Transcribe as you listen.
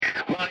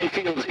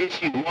Minefields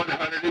issue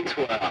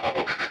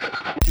 112.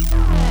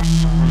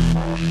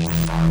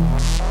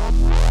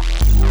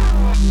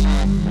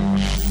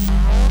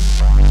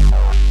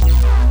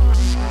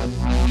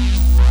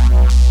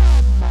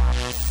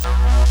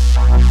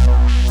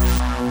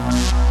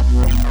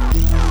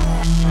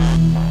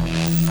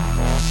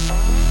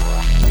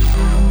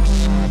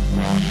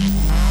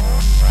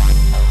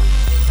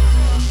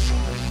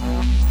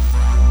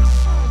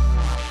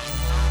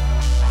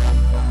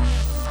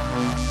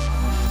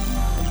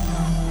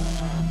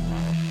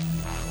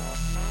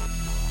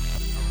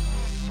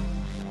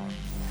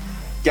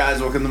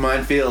 Guys, welcome to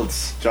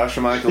Minefields. Josh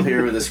and Michael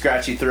here with a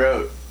scratchy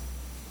throat.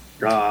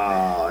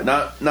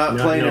 Not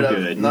playing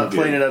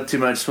it up too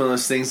much. It's one of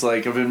those things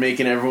like I've been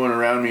making everyone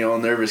around me all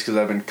nervous because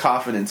I've been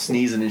coughing and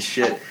sneezing and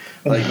shit.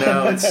 Like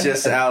no, it's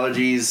just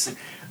allergies.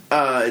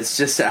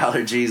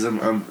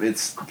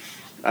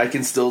 I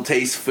can still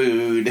taste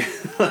food.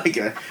 Like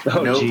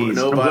nobody. I'm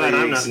glad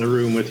I'm not in the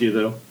room with you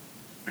though.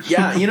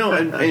 Yeah,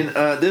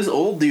 and this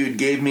old dude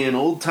gave me an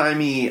old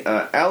timey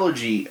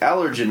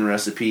allergen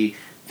recipe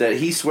that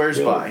he swears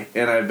by,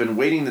 and I've been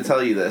waiting to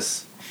tell you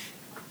this.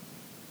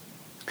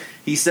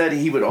 He said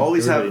he would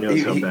always have.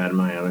 Knows how bad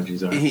my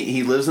allergies are.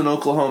 He lives in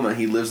Oklahoma.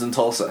 He lives in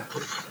Tulsa.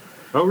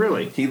 Oh,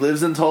 really? He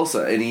lives in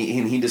Tulsa, and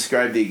he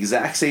described the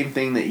exact same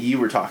thing that you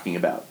were talking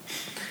about,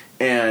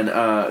 and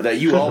that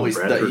you always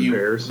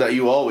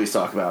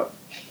talk about.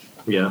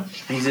 Yeah.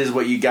 He says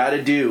what you got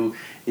to do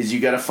is you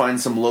got to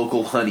find some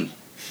local honey.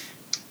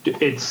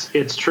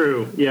 It's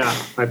true. Yeah,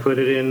 I put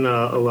it in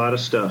a lot of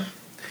stuff.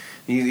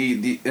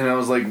 And I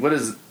was like, "What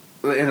is?"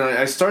 And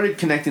I started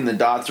connecting the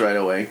dots right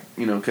away,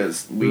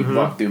 because we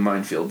walk through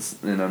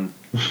minefields, and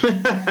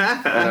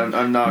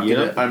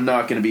I'm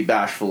not gonna be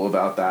bashful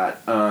about that.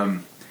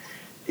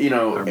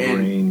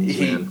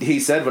 He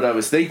said what I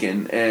was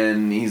thinking,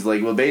 and he's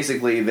like, "Well,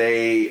 basically,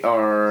 they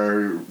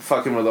are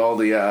fucking with all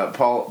the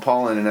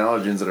pollen and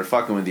allergens that are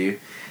fucking with you,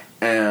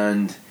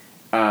 and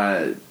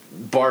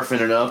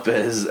barfing it up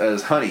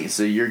as honey.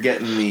 So you're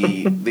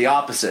getting the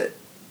opposite."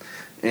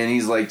 And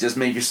he's like, just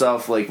make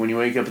yourself, like, when you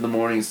wake up in the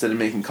morning, instead of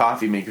making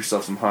coffee, make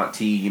yourself some hot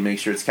tea. You make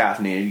sure it's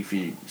caffeinated if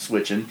you're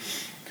switching.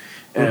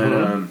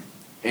 And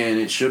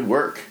it should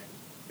work.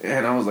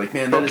 And I was like,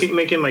 man, I'll keep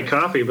making my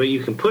coffee, but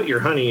you can put your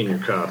honey in your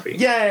coffee.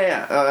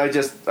 Yeah.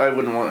 I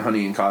wouldn't want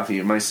honey in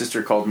coffee. My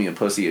sister called me a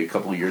pussy a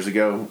couple of years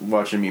ago,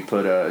 watching me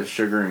put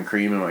sugar and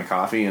cream in my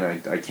coffee,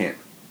 and I can't,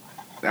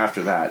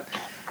 after that,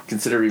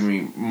 considering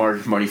me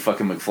Marty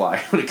fucking McFly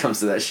when it comes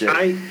to that shit.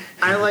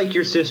 I like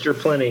your sister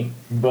plenty,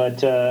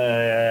 but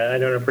I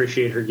don't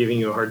appreciate her giving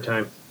you a hard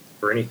time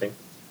for anything.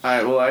 I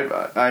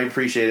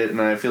appreciate it,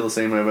 and I feel the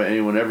same way about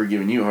anyone ever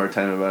giving you a hard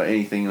time about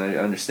anything. I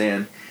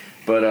understand,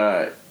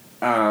 but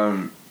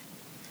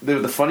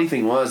the funny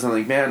thing was, I'm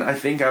like, man, I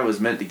think I was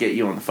meant to get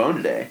you on the phone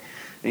today.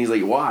 And he's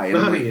like, why? And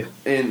I'm like,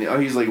 and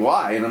he's like,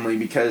 why? And I'm like,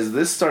 because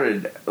this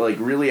started like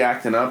really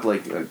acting up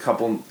like a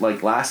couple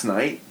like last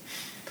night.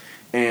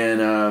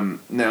 And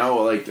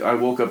now, like, I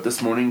woke up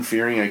this morning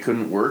fearing I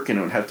couldn't work and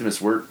I would have to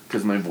miss work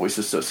because my voice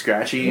was so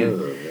scratchy.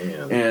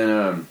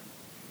 And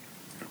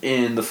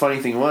the funny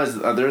thing was,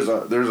 there's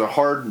a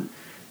hard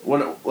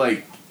one.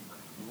 Like,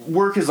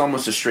 work is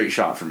almost a straight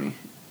shot for me,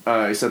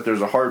 except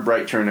there's a hard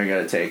right turn I got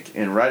to take,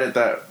 and right at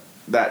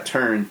that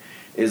turn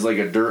is like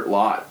a dirt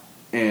lot.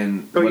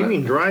 And you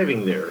mean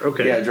driving there?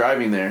 Okay. Yeah,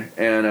 driving there,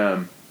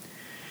 and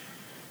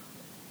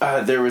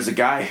there was a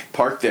guy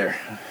parked there.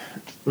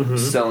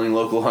 Selling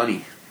local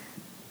honey.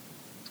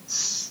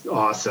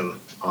 Awesome.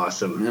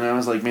 And I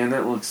was like, man,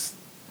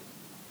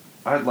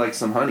 I'd like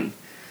some honey.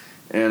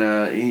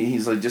 And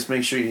he's like, just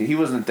make sure he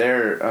wasn't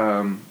there.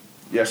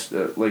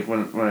 Like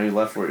when I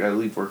left work, I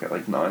leave work at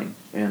like 9,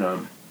 and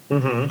I'm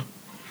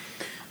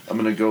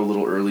gonna go a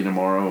little early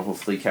tomorrow.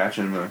 Hopefully, catch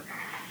him.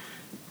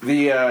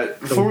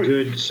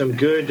 Some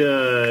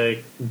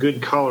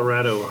good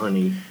Colorado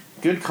honey.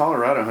 Good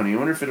Colorado honey. I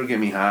wonder if it'll get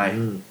me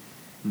high.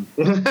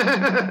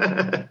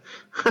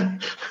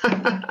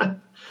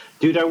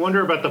 Dude, I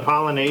wonder about the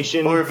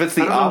pollination, or if it's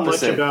the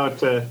opposite.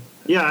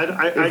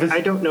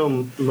 I don't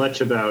know much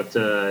about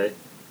the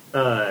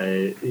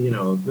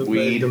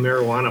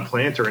marijuana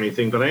plant or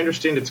anything, but I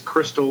understand it's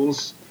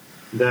crystals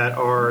that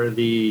are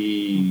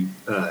the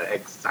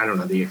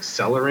the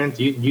accelerant.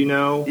 You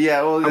know?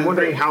 Yeah. Well, I'm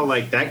wondering how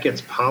like that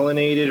gets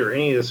pollinated or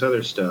any of this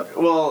other stuff.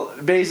 Well,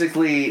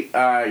 basically,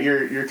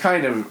 you're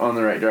kind of on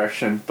the right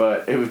direction,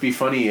 but it would be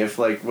funny if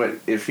like what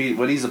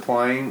he's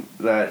applying,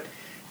 that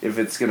if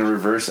it's going to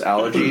reverse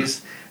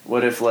allergies.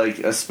 What if, like,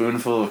 a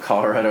spoonful of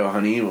Colorado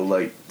honey will,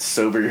 like,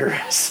 sober your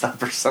ass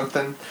up or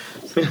something?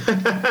 Well,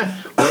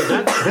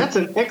 that's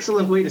an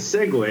excellent way to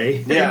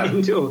segue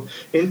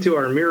into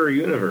our mirror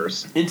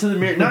universe. Into the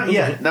mirror? Not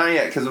yet. Not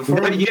yet,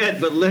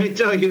 but let me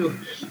tell you,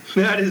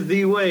 that is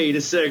the way to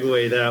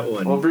segue that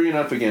one. Well, bring it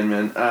up again,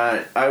 man.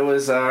 I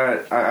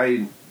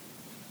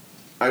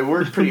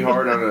worked pretty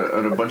hard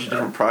on a bunch of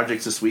different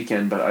projects this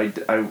weekend, but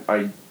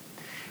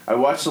I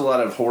watched a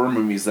lot of horror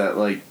movies that,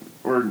 like,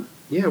 were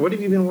Yeah, what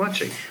have you been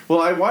watching? Well,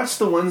 I watched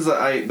the ones that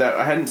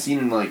I hadn't seen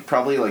in like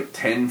probably like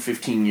 10,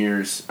 15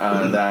 years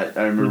that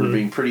I remember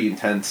being pretty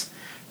intense.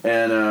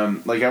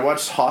 And like I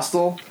watched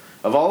Hostel.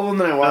 Of all of them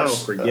that I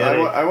watched,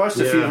 I watched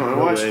a few of them. I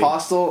watched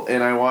Hostel,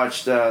 and I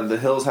watched the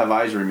Hills Have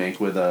Eyes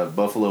remake with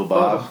Buffalo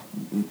Bob.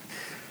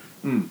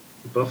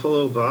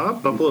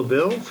 Buffalo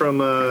Bill from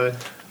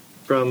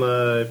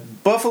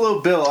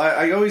Buffalo Bill.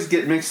 I always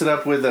get mixed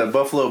up with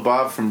Buffalo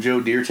Bob from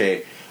Joe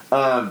Dirt.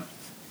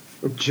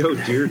 Joe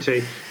Dirt.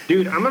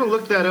 Dude, I'm going to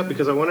look that up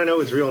because I want to know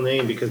his real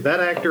name, because that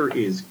actor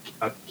is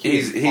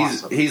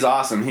awesome. He's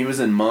awesome. He was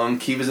in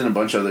Monk. He was in a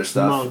bunch of other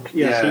stuff. Monk,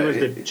 yes, he was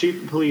the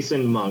chief of police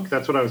in Monk.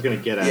 That's what I was going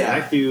to get at. Yeah.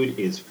 That dude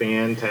is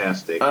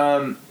fantastic.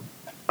 I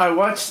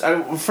watched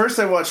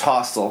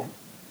Hostel,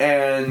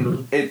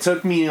 and it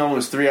took me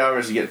almost 3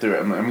 hours to get through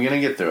it. I'm going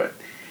to get through it.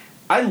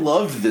 I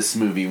loved this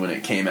movie when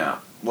it came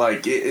out.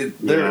 Like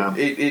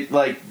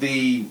like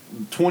the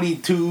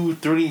 22,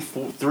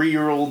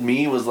 23-year-old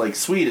me was like,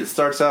 sweet. It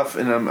starts off,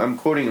 and I'm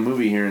quoting a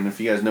movie here, and if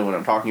you guys know what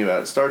I'm talking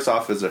about, it starts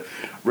off as a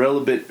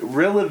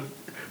relatively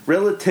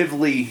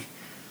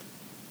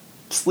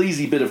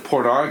sleazy bit of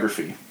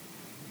pornography.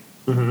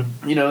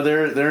 Mm-hmm. You know,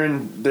 they're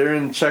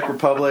in Czech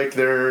Republic.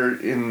 They're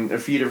in a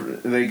few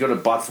different. They go to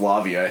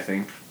Botslavia, I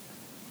think.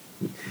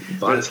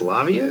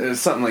 Botslavia,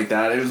 something like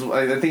that.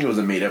 I think it was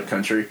a made-up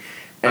country.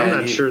 I'm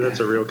not sure that's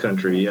a real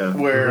country, yeah.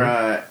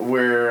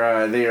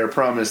 Where they are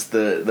promised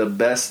the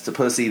best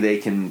pussy they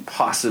can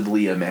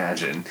possibly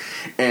imagine.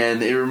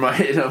 And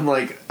I'm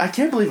like, I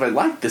can't believe I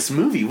like this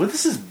movie. Well,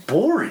 this is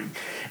boring.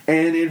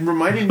 And it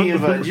reminded me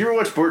of, did you ever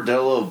watch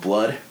Bordello of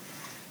Blood?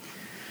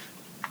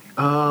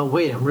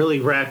 Wait, I'm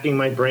really racking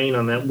my brain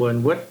on that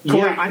one. What?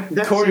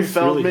 Corey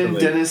Feldman, really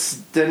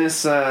Dennis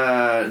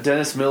Miller.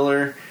 Dennis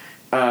Miller.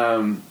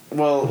 I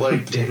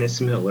love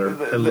Dennis Miller.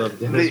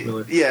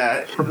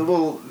 Yeah,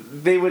 well,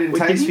 they would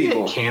entice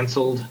people. Get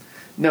canceled?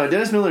 No,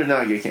 Dennis Miller did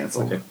not get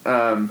canceled. Okay.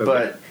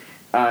 But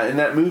in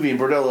that movie, in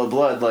Bordello of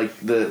Blood, like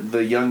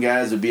the young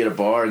guys would be at a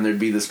bar and there'd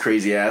be this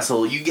crazy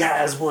asshole. You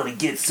guys want to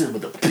get some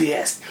of the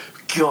best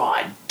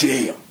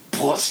goddamn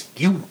pussy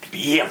you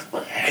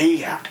ever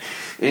had.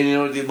 And you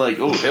know, like,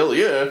 oh hell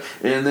yeah!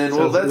 And then,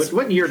 that's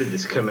what year did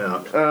this come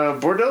out?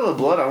 Bordello of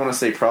Blood, I want to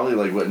say probably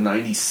like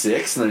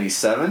 96,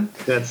 97.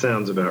 That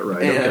sounds about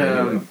right.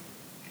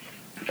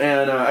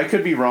 And I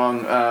could be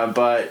wrong,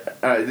 but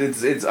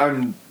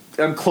I'm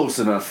close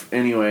enough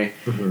anyway.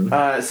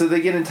 Mm-hmm. So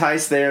they get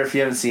enticed there if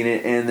you haven't seen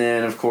it, and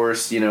then of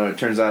course, you know, it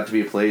turns out to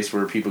be a place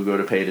where people go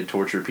to pay to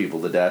torture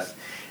people to death,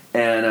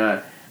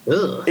 and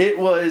it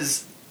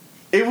was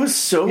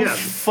so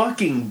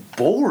fucking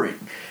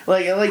boring.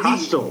 Like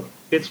Hostel.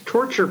 It's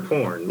torture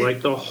porn,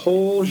 like the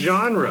whole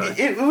genre.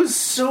 It was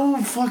so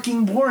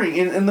fucking boring,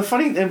 and the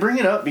funny, and bring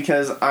it up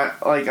because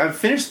I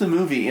finished the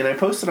movie and I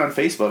posted on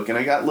Facebook and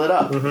I got lit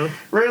up.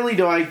 Mm-hmm. Rarely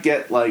do I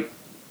get lit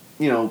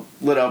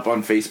up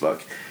on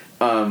Facebook,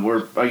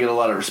 where I get a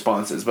lot of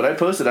responses. But I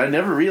posted. I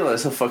never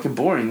realized how fucking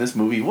boring this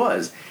movie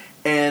was,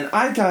 and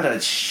I got a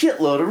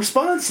shitload of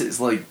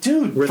responses. Like,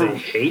 dude, were they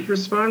hate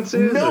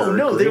responses?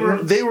 No,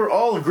 they were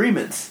all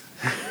agreements.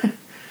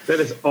 That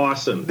is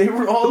awesome. They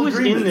were all agreements.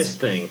 Who was in this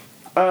thing?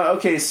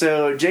 Okay,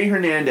 so Jay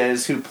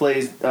Hernandez, who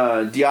plays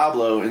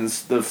Diablo in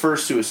the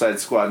first Suicide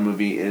Squad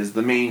movie, is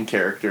the main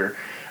character.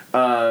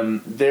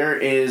 There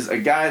is a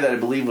guy that I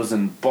believe was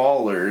in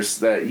Ballers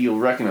that you'll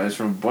recognize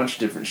from a bunch of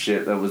different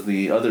shit. That was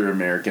the other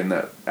American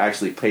that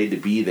actually paid to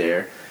be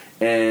there.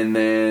 And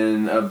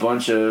then a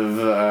bunch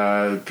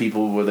of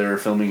people where they were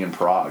filming in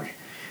Prague.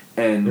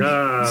 And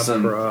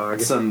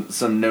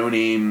some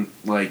no-name,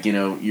 like, you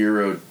know,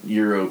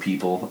 Euro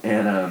people.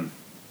 And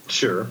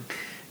sure.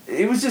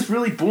 It was just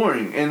really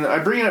boring, and I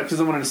bring it up because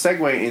I wanted to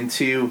segue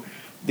into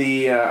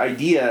the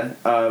idea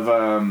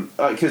of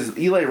because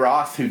Eli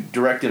Roth, who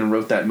directed and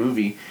wrote that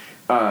movie,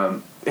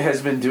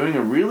 has been doing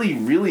a really,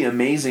 really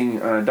amazing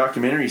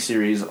documentary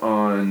series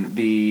on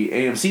the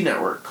AMC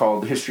network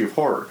called The History of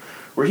Horror,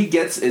 where he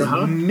gets as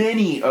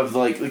many of,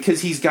 like,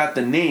 because he's got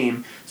the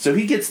name, so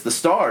he gets the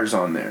stars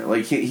on there.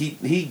 Like,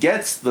 he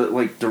gets the,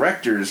 like,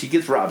 directors. He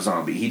gets Rob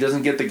Zombie. He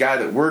doesn't get the guy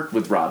that worked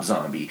with Rob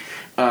Zombie.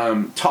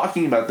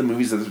 Talking about the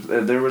movies.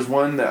 There was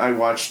one that I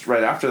watched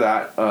right after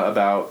that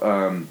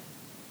about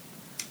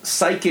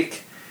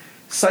psychic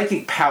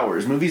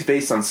powers, movies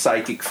based on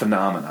psychic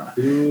phenomena.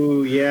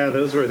 Ooh, yeah,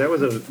 there was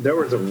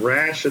a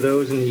rash of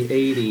those in the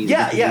 80s.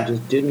 Yeah. You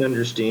just didn't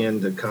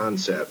understand the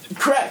concept.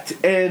 Correct.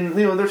 And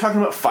you know, they're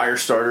talking about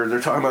Firestarter, they're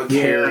talking about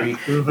Carrie.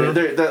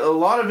 Mm-hmm. A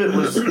lot of it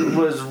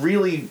was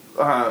really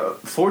I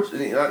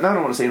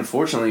don't want to say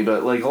unfortunately,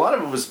 but like a lot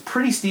of it was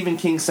pretty Stephen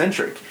King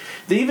centric.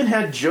 They even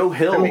had Joe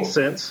Hill. That makes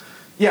sense.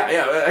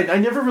 Yeah. I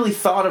never really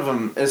thought of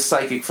them as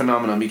psychic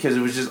phenomenon because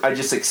it was I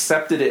just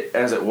accepted it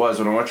as it was.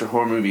 When I watch a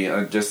horror movie,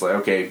 I'm just like,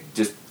 okay,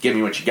 just give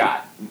me what you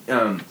got.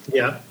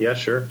 Yeah,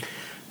 sure.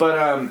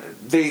 But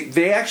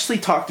they actually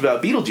talked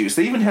about Beetlejuice.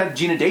 They even had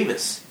Gina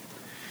Davis.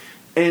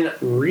 And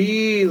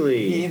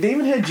really? They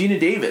even had Gina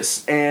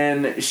Davis.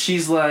 And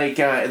she's like,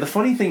 the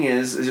funny thing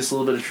is just a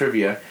little bit of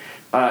trivia,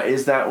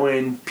 is that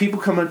when people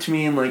come up to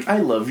me and like, I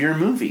love your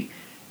movie,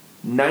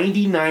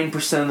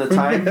 99% of the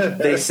time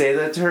they say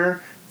that to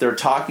her, they're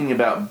talking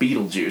about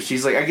Beetlejuice.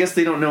 She's like, I guess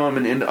they don't know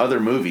him in other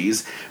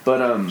movies,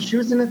 but she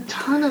was in a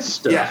ton of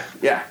stuff.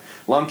 Yeah.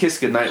 Long Kiss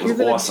Goodnight was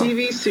awesome. She was in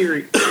a TV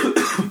series.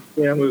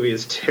 Yeah, movie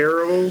is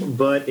terrible,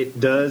 but it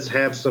does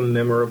have some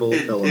memorable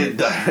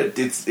elements.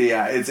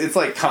 It's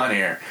like Con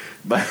Air,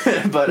 but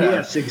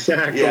yes,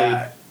 exactly.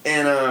 Yeah,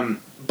 and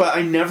but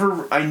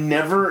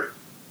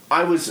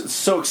I was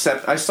so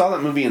accepted. I saw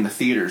that movie in the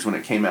theaters when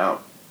it came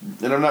out,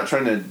 and I'm not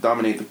trying to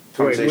dominate the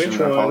conversation.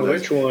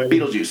 Which one?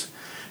 Beetlejuice.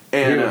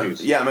 And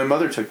yeah, my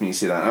mother took me to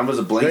see that. I was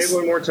a blank. Say it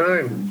one more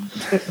time.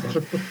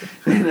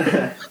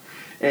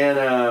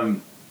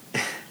 and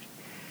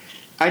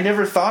I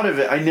never thought of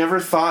it. I never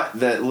thought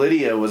that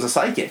Lydia was a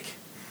psychic.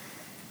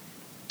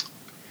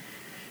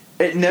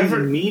 She's a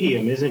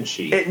medium, isn't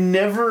she? It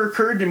never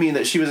occurred to me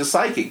that she was a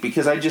psychic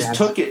because I just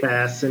took it.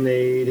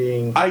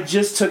 Fascinating. I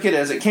just took it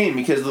as it came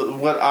because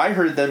what I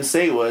heard them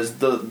say was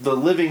the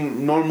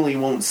living normally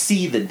won't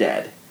see the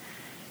dead.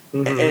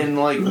 Mm-hmm. And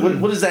like,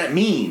 what does that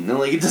mean? And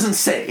like, it doesn't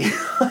say.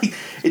 Like,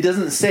 it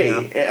doesn't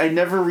say. Yeah. I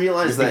never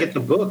realized that. You have to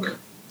get the book,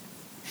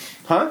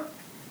 huh?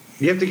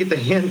 You have to get the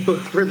handbook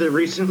for the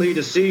recently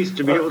deceased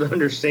to be able to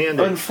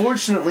understand it.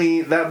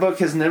 Unfortunately, that book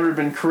has never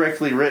been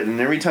correctly written.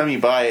 Every time you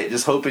buy it,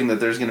 just hoping that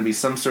there's going to be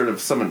some sort of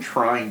someone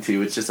trying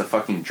to. It's just a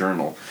fucking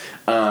journal.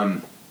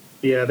 Yeah,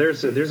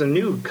 there's a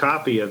new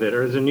copy of it,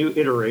 or there's a new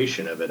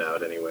iteration of it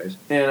out, anyways.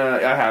 And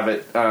I have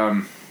it.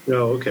 Oh,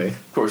 okay.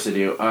 Of course I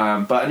do.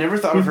 But I never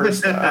thought of her.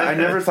 I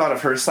never thought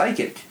of her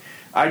psychic.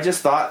 I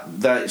just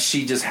thought that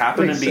she just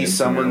happened to be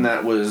someone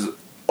that was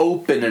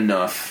open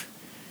enough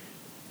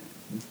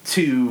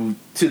to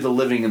the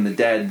living and the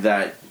dead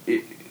that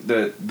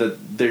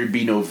there'd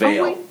be no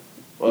veil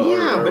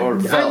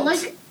or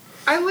felt.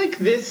 I like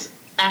this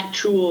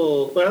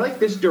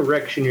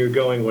direction you're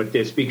going with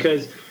this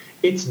because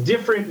it's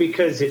different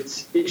because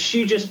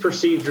she just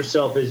perceived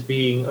herself as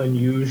being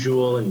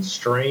unusual and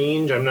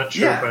strange. I'm not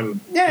sure if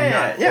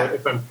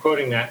I'm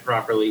quoting that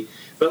properly,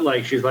 but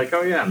like she's like,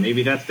 oh yeah,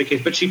 maybe that's the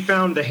case. But she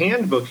found the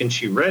handbook and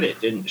she read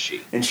it, didn't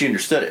she? And she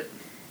understood it.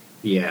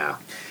 Yeah.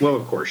 Well,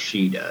 of course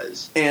she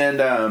does.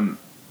 And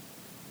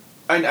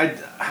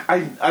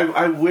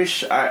I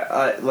wish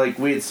like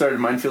we had started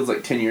Minefields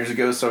like 10 years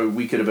ago, so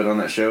we could have been on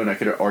that show and I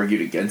could have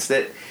argued against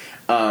it.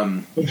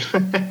 I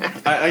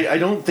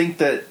don't think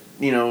that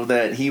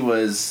that it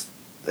was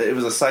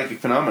a psychic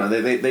phenomenon.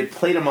 They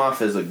played him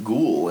off as a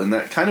ghoul, and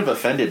that kind of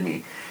offended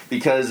me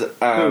because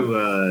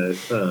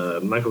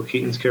Michael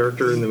Keaton's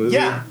character in the movie,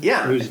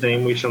 whose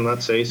name we shall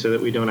not say so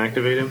that we don't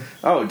activate him.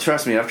 Oh,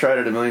 trust me, I've tried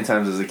it a million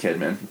times as a kid,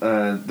 man.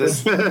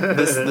 This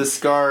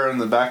scar on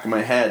the back of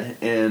my head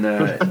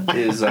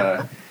is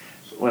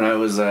when I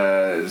was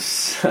I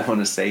want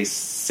to say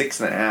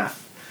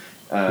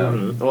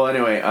 6.5. Well,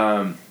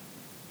 anyway.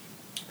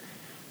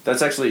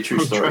 That's actually a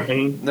true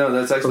story. No,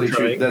 that's actually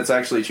true. That's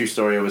actually a true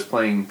story. I was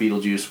playing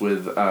Beetlejuice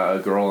with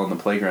a girl on the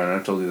playground, and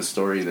I told you the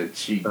story that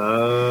she.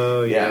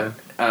 Oh yeah.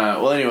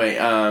 Well, anyway,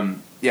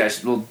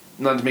 well,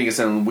 not to make it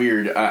sound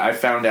weird, I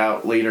found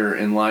out later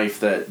in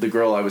life that the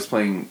girl I was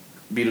playing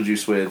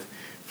Beetlejuice with,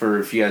 for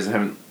if you guys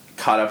haven't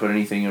caught up on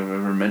anything I've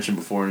ever mentioned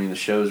before in any of the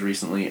shows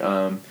recently,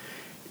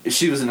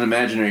 she was an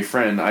imaginary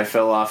friend. I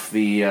fell off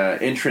the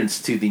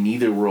entrance to the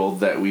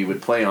Netherworld that we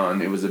would play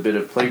on. It was a bit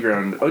of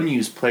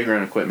unused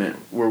playground equipment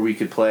where we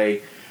could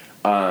play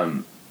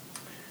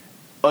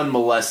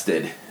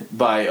unmolested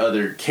by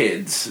other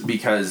kids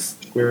because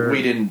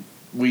we didn't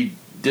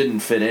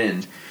fit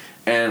in,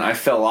 and I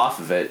fell off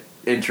of it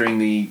entering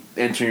the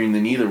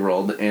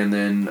Netherworld. And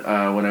then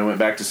when I went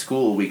back to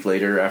school a week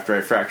later after I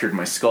fractured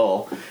my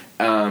skull,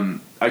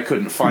 I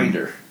couldn't find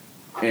her,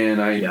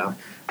 and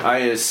I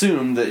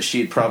assumed that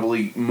she'd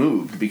probably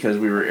moved because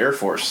we were Air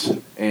Force.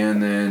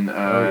 And then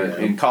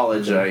in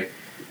college, I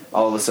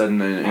all of a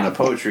sudden in a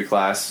poetry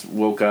class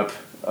woke up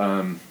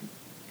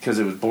because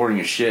it was boring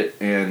as shit,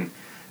 and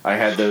I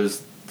had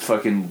those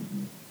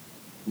fucking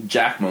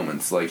Jack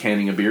moments, like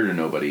handing a beer to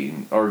nobody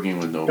and arguing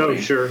with nobody.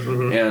 Oh, sure.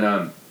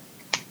 Mm-hmm.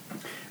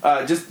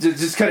 And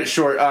just cut it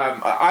short,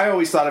 I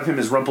always thought of him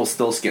as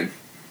Rumpelstiltskin.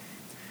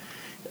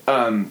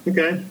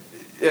 Okay.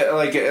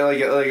 Like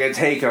a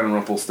take on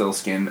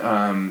Rumpelstiltskin,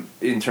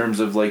 in terms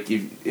of like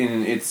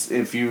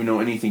if you know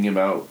anything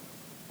about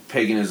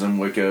paganism,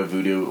 Wicca,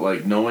 voodoo,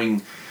 like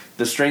knowing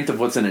the strength of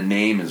what's in a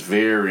name is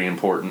very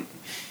important.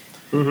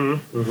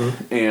 Mm-hmm.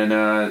 Mm-hmm. And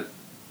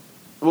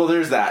well,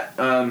 there's that.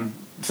 So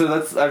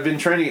I've been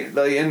trying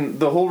to, and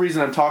the whole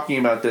reason I'm talking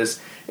about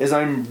this is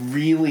I'm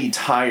really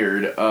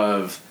tired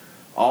of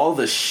all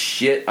the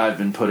shit I've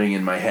been putting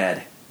in my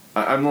head.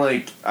 I'm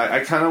like,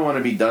 I kind of want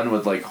to be done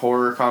with like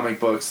horror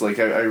comic books. Like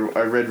I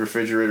read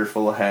Refrigerator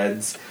Full of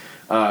Heads.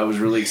 I was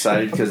really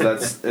excited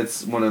because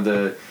it's one of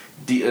the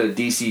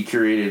DC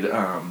curated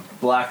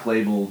Black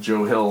Label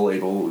Joe Hill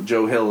label.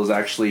 Joe Hill is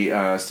actually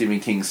Stephen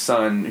King's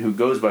son, who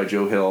goes by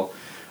Joe Hill.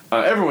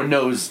 Everyone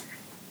knows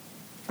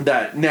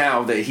that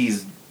now that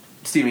he's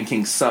Stephen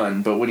King's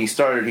son, but when he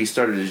started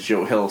as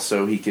Joe Hill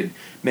so he could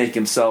make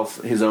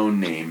himself his own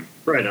name.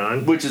 Right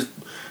on. Which is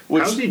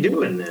How's he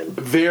doing then?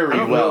 Very I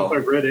don't well. know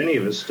if I've read any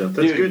of his stuff.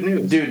 That's good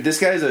news, dude. This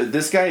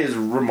guy is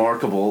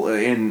remarkable,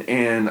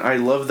 and I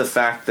love the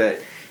fact that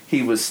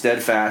he was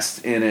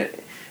steadfast in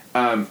it.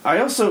 I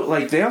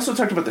also they also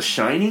talked about The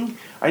Shining.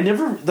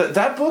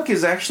 That book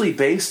is actually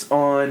based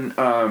on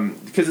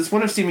because it's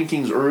one of Stephen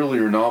King's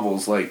earlier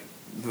novels, like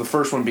the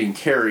first one being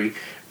Carrie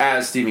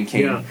as Stephen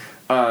King,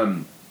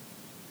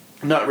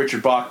 not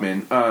Richard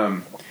Bachman.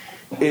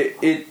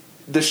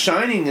 The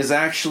Shining is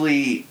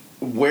actually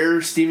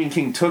where Stephen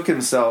King took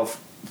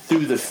himself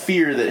through the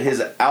fear that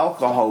his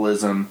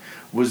alcoholism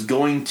was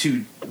going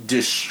to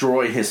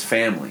destroy his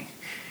family.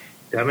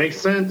 That makes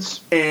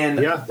sense. And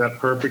yeah, that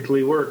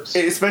perfectly works.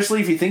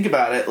 Especially if you think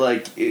about it,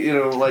 like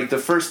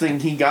the first thing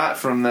he got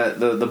from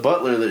the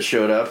butler that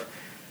showed up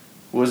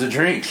was a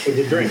drink. It was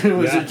a drink.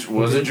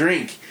 was a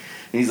drink.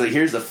 And he's like,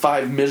 "Here's the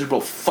 5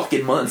 miserable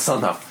fucking months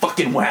on the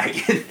fucking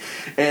wagon."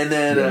 And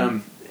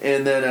then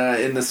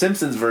in the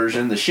Simpsons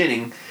version, The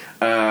Shining,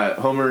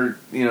 Homer,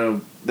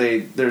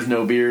 there's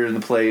no beer in the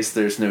place,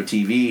 there's no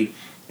TV,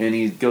 and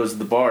he goes to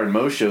the bar, and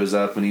Moe shows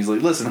up, and he's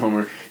like, "Listen,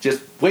 Homer,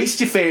 just waste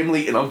your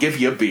family, and I'll give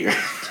you a beer."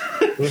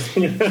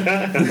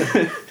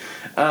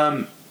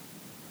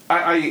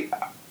 I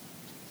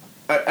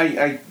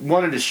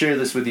wanted to share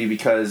this with you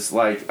because,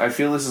 like, I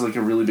feel this is like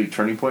a really big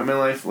turning point in my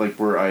life, like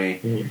where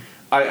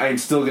I'm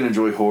still gonna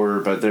enjoy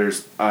horror, but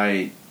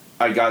I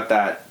got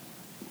that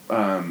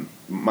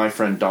My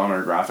Friend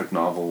Donner graphic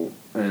novel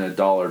in a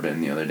dollar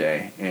bin the other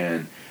day,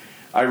 and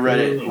I read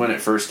it when it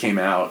first came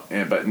out,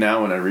 but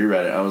now when I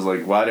reread it, I was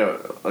like,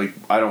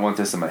 I don't want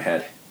this in my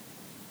head.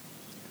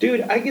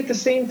 Dude, I get the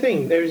same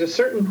thing. There's a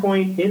certain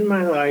point in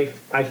my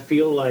life I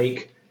feel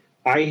like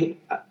I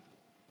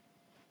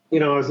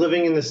was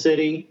living in the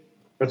city.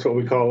 That's what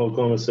we call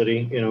Oklahoma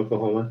City in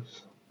Oklahoma.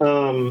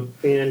 And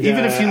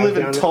even if you live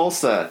in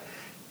Tulsa,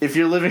 if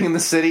you're living in the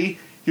city,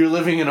 you're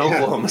living in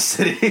Oklahoma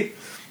City.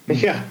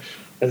 Yeah.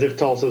 As if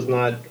Tulsa's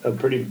not a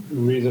pretty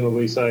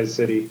reasonably sized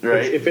city.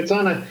 Right. If it's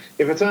on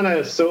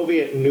a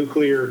Soviet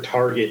nuclear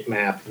target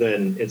map,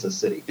 then it's a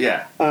city.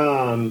 Yeah.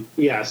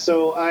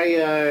 So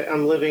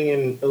I'm living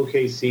in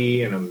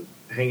OKC, and I'm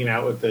hanging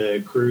out with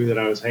the crew that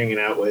I was hanging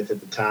out with at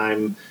the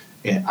time.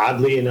 And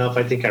oddly enough,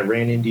 I think I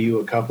ran into you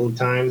a couple of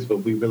times, but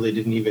we really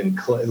didn't even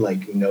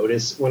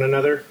notice one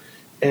another.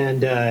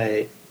 And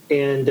I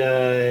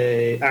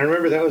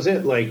remember that was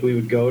it. Like, we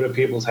would go to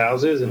people's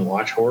houses and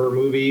watch horror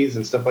movies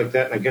and stuff like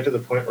that. And I get to the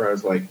point where I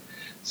was like,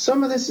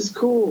 some of this is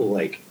cool.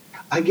 Like,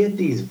 I get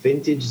these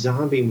vintage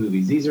zombie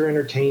movies. These are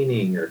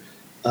entertaining. Or,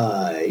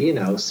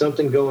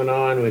 something going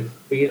on with,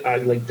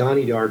 like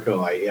Donnie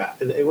Darko.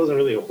 It wasn't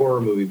really a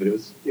horror movie, but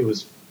it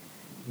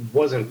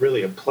wasn't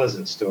really a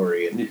pleasant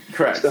story. And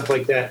correct. Stuff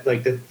like that.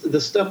 Like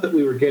the stuff that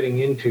we were getting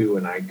into,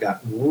 and I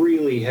got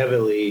really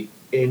heavily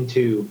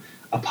into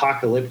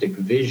apocalyptic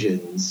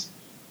visions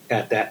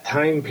at that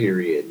time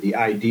period, the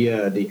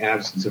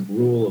absence of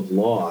rule of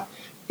law.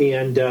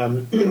 And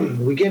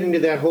we get into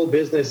that whole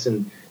business,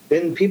 and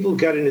then people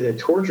got into the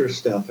torture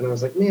stuff, and I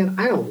was like, man,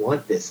 I don't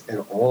want this at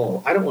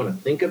all. I don't want to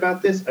think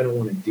about this. I don't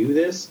want to do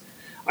this.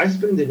 I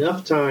spend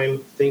enough time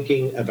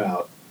thinking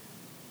about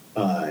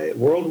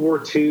World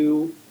War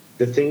II,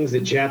 the things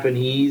that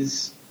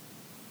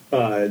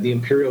the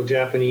Imperial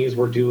Japanese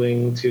were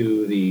doing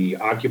to the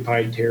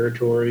occupied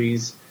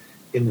territories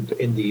in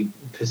the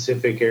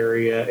Pacific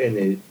area,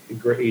 and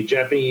the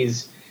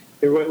Japanese,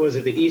 what was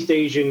it, the East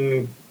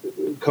Asian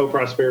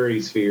co-prosperity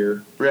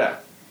sphere. Yeah.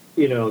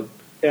 The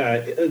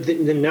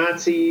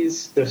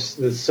Nazis, the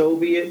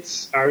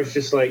Soviets, I was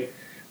just like,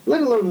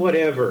 let alone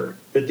whatever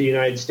that the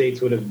United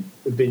States would have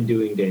been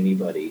doing to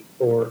anybody,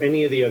 or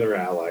any of the other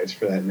allies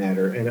for that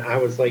matter. And I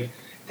was like,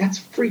 that's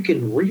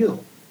freaking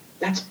real.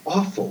 That's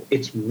awful.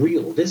 It's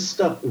real. This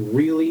stuff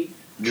really,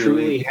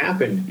 truly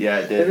happened. Yeah,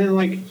 it did. And then,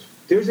 like,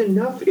 there's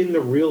enough in the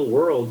real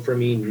world for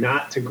me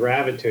not to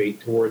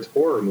gravitate towards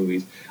horror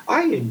movies.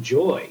 I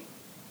enjoy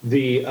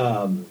the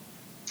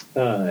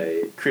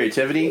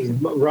creativity,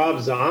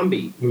 Rob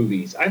Zombie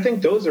movies. I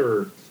think those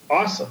are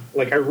awesome.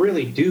 Like, I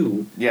really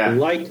do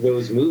like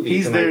those movies.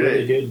 He's there to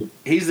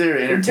entertain.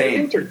 They're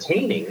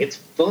entertaining. It's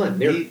fun.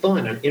 They're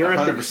fun. I'm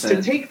interested 100%.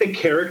 To take the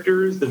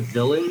characters, the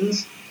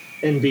villains,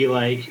 and be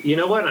like, you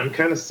know what? I'm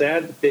kind of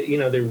sad that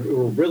they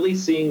were really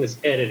seeing this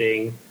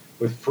editing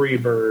with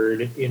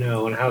Freebird,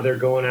 and how they're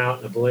going out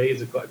in a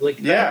blaze of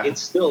that.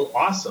 It's still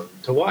awesome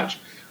to watch.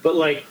 But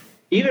like,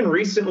 even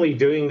recently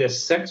doing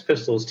this Sex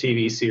Pistols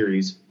TV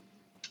series,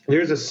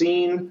 there's a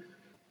scene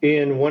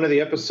in one of the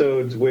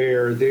episodes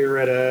where they're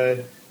at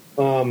a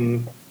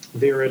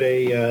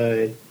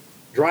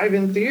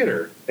drive-in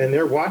theater and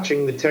they're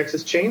watching the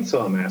Texas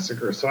Chainsaw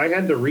Massacre. So I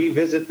had to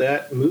revisit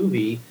that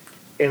movie,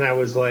 and I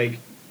was like,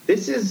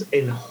 this is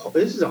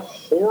a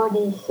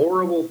horrible,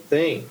 horrible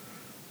thing.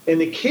 And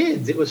the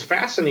kids, it was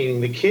fascinating.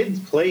 The kids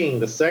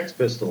playing the Sex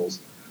Pistols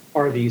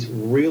are these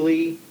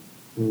really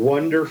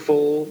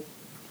wonderful,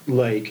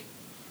 like,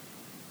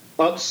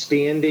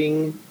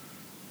 upstanding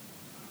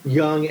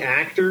young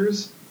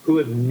actors. who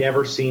have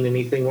never seen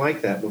anything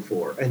like that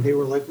before, and they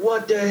were like,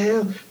 "What the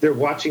hell?" They're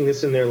watching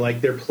this and they're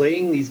like, they're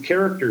playing these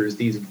characters,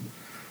 these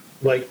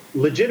like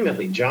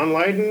legitimately John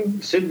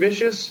Lydon, Sid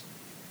Vicious.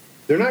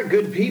 They're not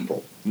good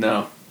people.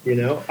 No, I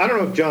don't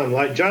know if John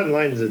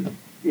Lydon's a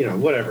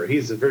whatever.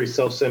 He's a very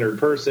self-centered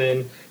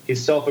person.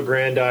 He's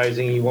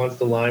self-aggrandizing. He wants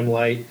the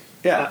limelight.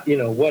 Yeah,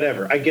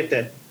 whatever. I get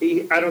that.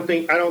 I don't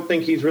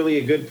think he's really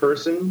a good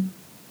person.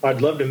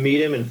 I'd love to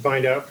meet him and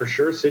find out for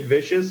sure. Sid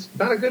Vicious,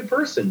 not a good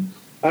person.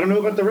 I don't know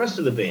about the rest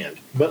of the band,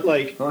 but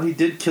well, he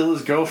did kill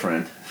his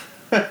girlfriend.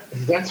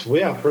 That's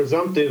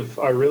presumptive.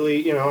 I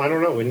really, I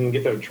don't know. We didn't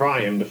get to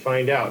try him to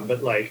find out,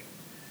 but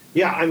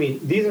I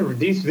mean,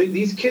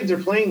 these kids are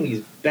playing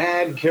these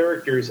bad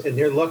characters, and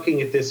they're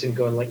looking at this and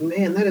going like,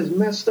 "Man, that is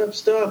messed up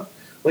stuff.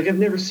 Like I've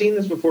never seen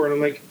this before." And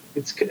I'm like,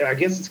 I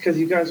guess it's because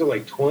you guys are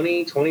like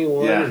 20,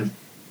 21, and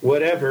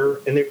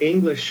whatever, and they're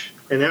English,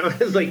 and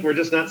that was like we're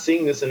just not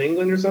seeing this in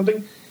England or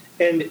something,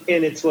 and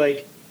it's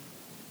like.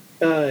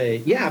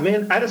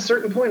 Man, at a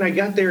certain point I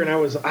got there and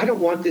I don't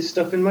want this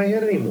stuff in my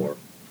head anymore.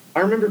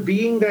 I remember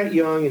being that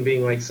young and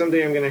being like,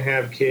 someday I'm going to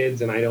have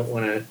kids and I don't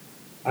want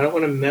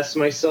to mess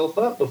myself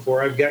up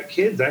before I've got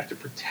kids. I have to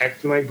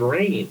protect my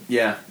brain.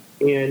 Yeah.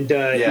 And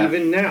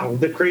even now,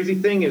 the crazy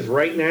thing is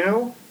right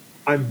now,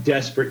 I'm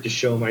desperate to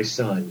show my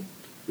son,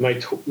 my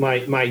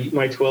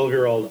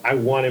 12-year-old, I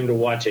want him to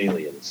watch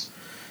Aliens.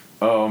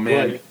 Oh,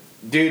 man.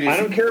 Dude, I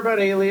don't care about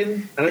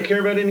Alien. I don't care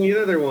about any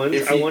other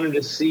ones. I want him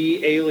to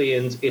see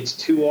Aliens. It's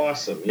too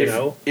awesome, you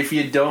know? If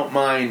you don't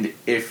mind,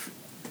 if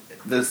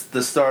the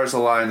stars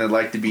align, I'd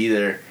like to be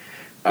there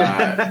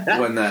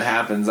when that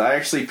happens. I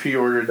actually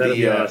pre-ordered awesome.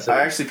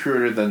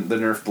 the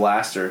Nerf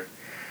blaster,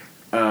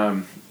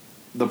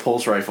 the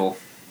pulse rifle.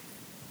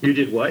 You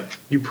did what?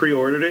 You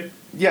pre-ordered it?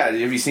 Yeah.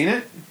 Have you seen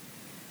it?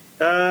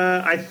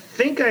 I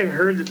think I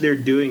heard that they're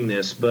doing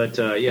this, but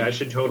I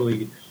should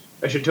totally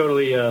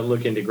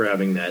look into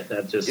grabbing that.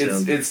 That just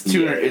sounds... It's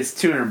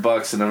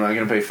 $200, and I'm not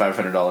going to pay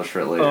 $500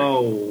 for it later.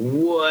 Oh,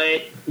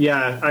 what?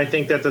 Yeah, I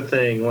think that's a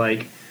thing.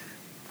 Like,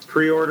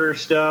 pre-order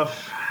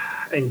stuff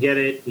and get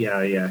it.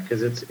 Yeah,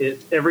 because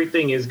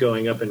everything is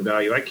going up in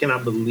value. I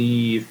cannot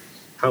believe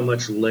how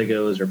much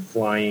Legos are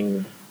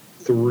flying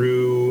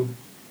through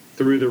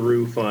the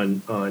roof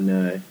on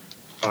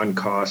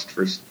cost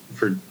for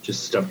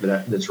just stuff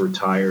that's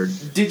retired.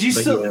 Did you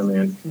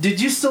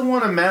still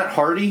want a Matt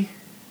Hardy?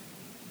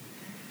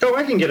 Oh,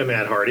 I can get a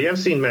Matt Hardy. I've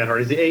seen Matt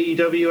Hardy's. The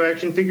AEW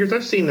action figures,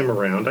 I've seen them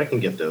around. I can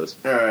get those.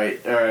 All right.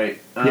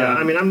 Yeah,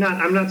 I mean, I'm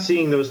not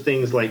seeing those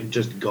things like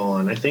just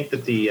gone. I think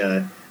that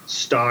the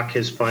stock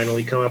has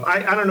finally come up.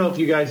 I don't know if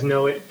you guys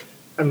know it.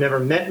 I've never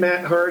met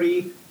Matt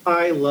Hardy.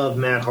 I love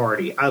Matt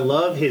Hardy. I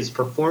love his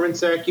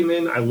performance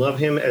acumen. I love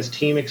him as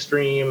Team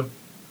Extreme.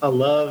 I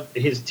love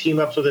his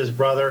team-ups with his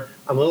brother.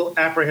 I'm a little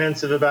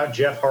apprehensive about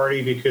Jeff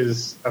Hardy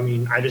because, I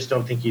mean, I just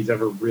don't think he's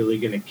ever really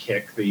going to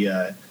kick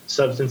the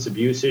substance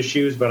abuse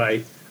issues. But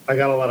I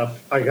got a lot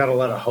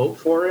of hope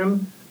for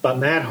him. But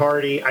Matt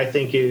Hardy, I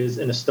think, is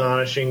an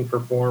astonishing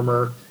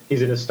performer.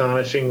 He's an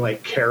astonishing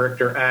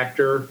character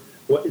actor.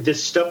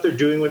 This stuff they're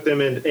doing with him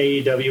in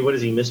AEW, what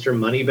is he, Mr.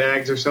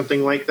 Moneybags or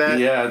something like that?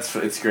 Yeah,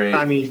 it's great.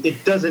 I mean,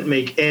 it doesn't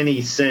make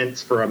any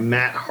sense for a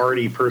Matt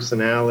Hardy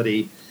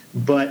personality.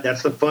 But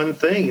that's the fun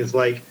thing is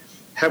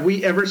have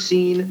we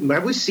seen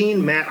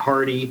Matt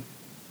Hardy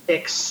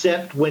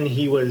except when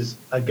he was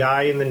a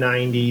guy in the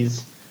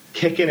 90s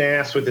kicking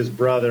ass with his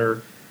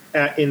brother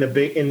in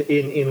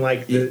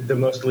the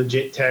most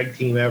legit tag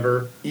team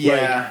ever?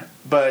 Yeah,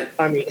 but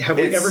I mean, have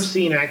we ever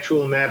seen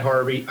actual Matt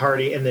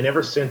Hardy? And then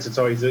ever since it's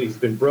always he's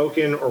been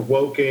broken or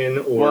woken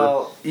or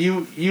well,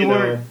 you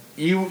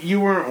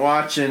weren't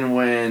watching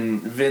when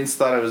Vince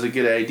thought it was a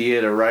good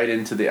idea to write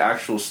into the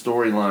actual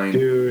storyline.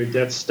 Dude,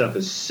 that stuff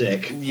is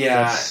sick.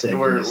 Yeah, that's sick.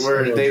 where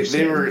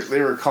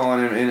they were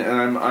calling him,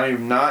 and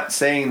I'm not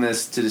saying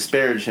this to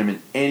disparage him in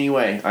any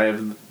way. I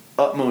have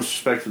utmost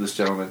respect for this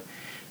gentleman,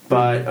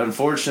 but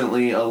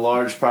unfortunately, a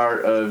large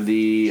part of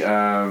the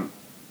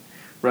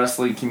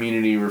wrestling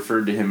community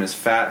referred to him as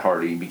Fat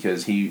Hardy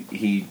because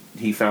he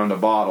found a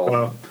bottle.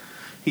 Wow.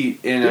 I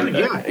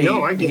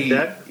get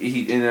that.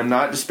 And I'm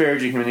not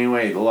disparaging him in any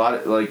way. A lot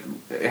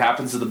of, it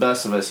happens to the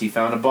best of us. He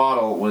found a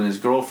bottle when his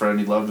girlfriend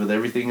he loved with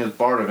everything that's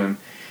part of him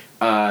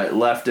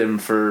left him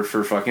for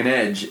fucking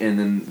Edge,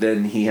 and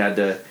then he had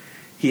to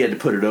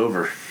put it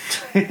over.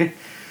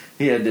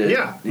 He had to.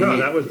 Yeah,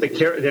 that was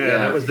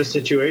that was the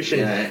situation.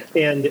 Yeah.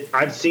 And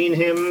I've seen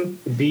him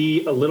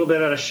be a little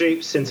bit out of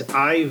shape since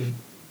I've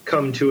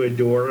come to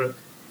adore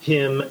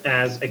him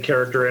as a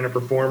character and a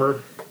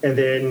performer. And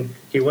then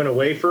he went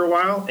away for a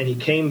while, and he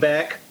came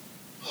back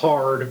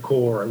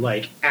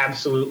hardcore,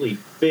 absolutely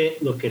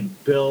fit, looking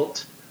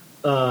built,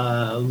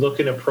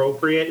 looking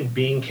appropriate, and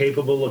being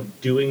capable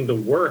of doing the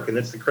work. And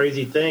that's the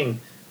crazy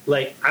thing.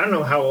 I don't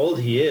know how old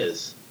he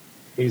is.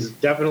 He's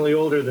definitely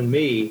older than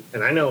me,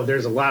 and I know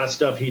there's a lot of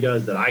stuff he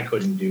does that I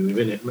couldn't do,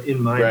 even in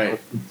my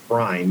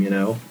prime,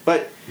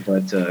 But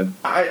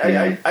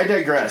I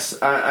digress.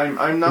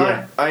 I'm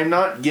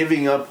not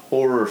giving up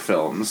horror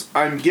films.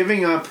 I'm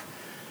giving up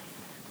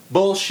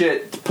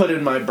bullshit to put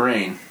in my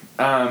brain.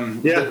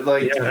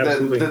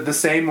 The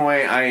same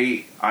way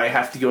I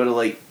have to go to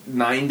like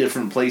 9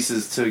 different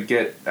places to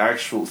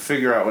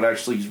figure out what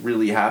actually is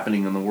really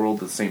happening in the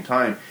world at the same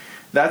time.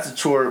 That's a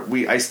chore.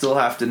 I still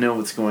have to know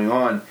what's going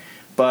on,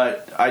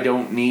 but I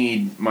don't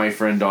need my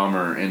friend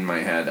Dahmer in my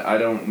head. I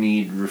don't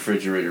need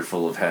refrigerator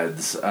full of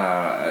heads. Some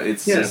of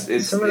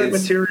that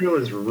material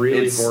is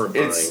really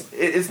horrifying.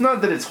 It's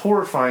not that it's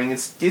horrifying.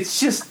 It's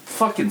just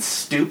fucking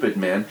stupid,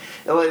 man.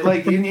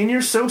 Like and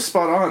you're so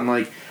spot on.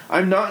 Like,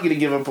 I'm not going to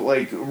give up,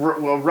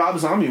 Rob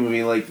Zombie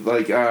movie, a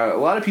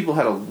lot of people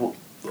had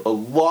a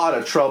lot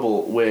of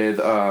trouble with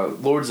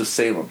Lords of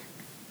Salem,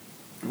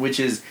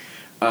 which is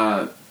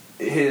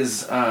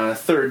his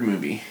third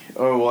movie.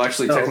 Oh, well,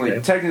 actually,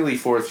 technically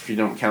fourth if you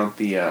don't count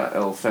the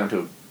El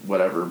Phanto,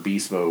 whatever,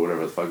 Beastmo,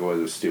 whatever the fuck it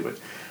was stupid.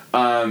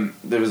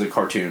 There was a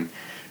cartoon.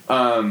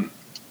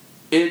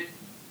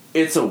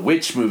 It's a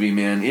witch movie,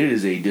 man. It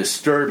is a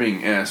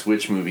disturbing-ass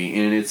witch movie,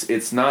 and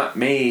it's not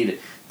made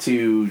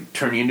to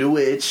turn you into a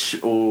witch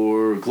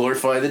or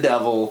glorify the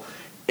devil.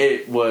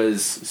 It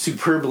was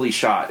superbly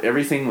shot.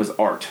 Everything was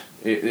art.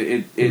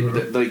 The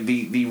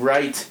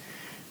right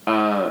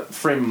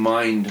frame of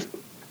mind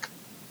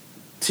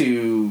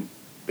to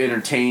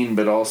entertain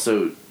but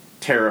also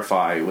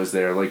terrify was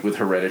there, like with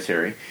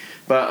Hereditary.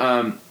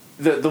 But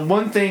the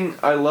one thing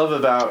I love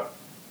about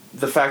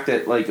the fact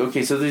that, like,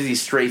 okay, so there's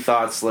these stray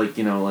thoughts, like,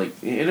 you know, like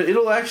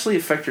it'll actually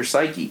affect your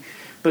psyche.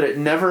 But it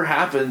never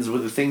happens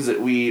with the things that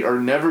we are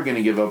never going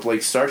to give up,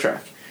 like Star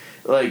Trek.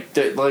 It's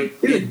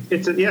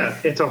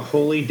a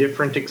wholly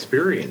different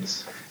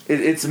experience.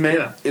 It's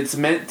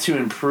meant to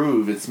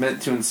improve. It's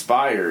meant to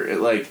inspire.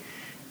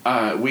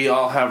 We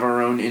all have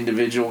our own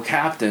individual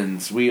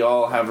captains. We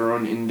all have our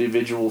own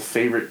individual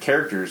favorite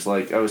characters.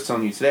 Like I was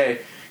telling you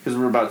today, because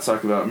we're about to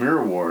talk about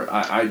Mirror War.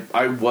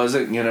 I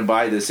wasn't going to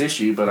buy this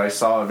issue, but I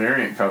saw a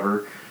variant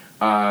cover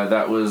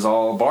that was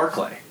all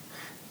Barclay,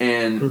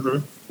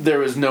 and there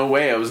was no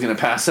way I was going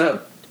to pass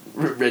up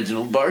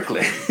Reginald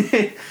Barclay.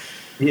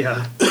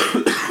 Yeah.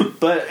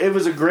 But it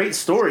was a great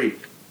story.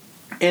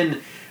 And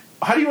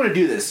how do you want to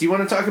do this? Do you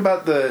want to talk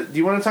about the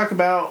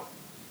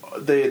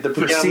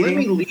proceeding? Yeah, let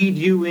me lead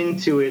you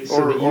into it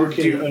so that you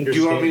can understand. Do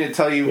you want me to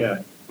tell you?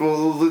 Yeah.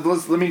 Well,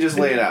 let me just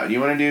lay it out.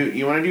 You want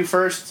to do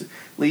first,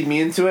 lead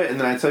me into it, and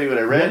then I tell you what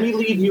I read? Let me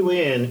lead you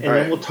in, and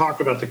then we'll talk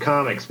about the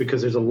comics,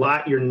 because there's a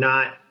lot you're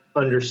not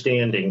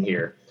understanding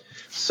here.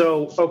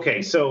 So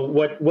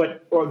what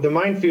the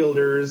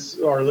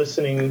Mindfielders, our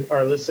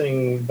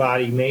listening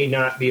body, may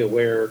not be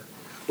aware.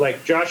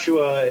 Like,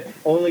 Joshua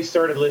only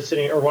started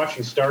listening or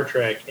watching Star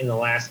Trek in the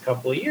last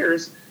couple of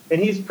years,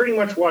 and he's pretty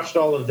much watched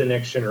all of The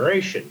Next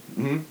Generation.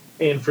 Mm-hmm.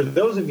 And for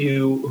those of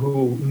you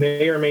who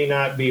may or may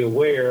not be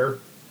aware,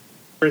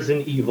 there's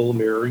an evil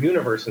mirror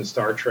universe in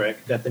Star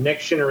Trek that The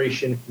Next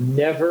Generation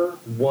never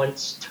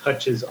once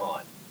touches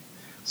on.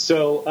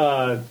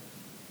 So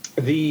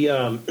the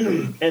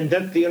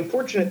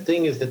unfortunate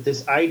thing is that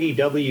this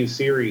IDW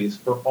series,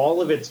 for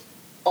all of its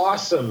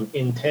awesome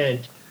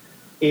intent,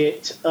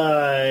 it's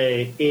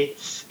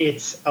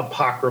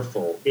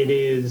apocryphal.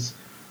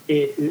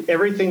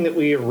 Everything that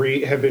we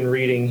have been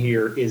reading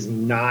here is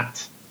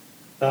not.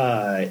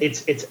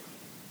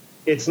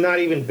 It's not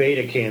even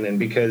beta canon,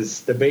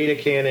 because the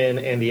beta canon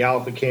and the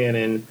alpha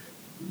canon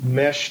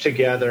mesh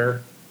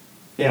together.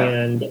 Yeah.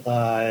 And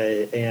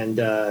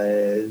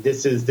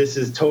this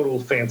is total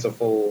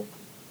fanciful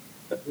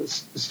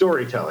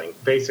storytelling,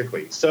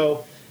 basically.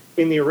 So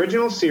in the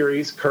original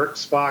series, Kirk,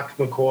 Spock,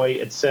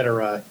 McCoy,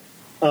 etc.,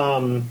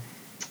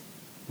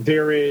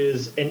 there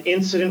is an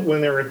incident when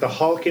they're at the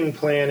Halkin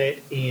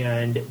planet,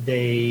 and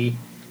the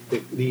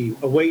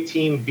away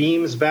team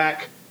beams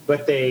back,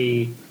 but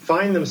they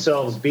find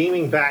themselves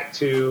beaming back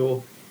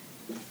to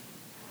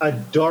a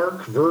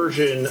dark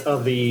version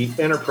of the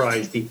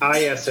Enterprise, the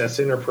ISS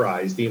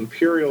Enterprise, the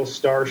Imperial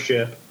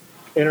Starship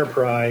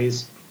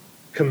Enterprise,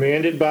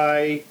 commanded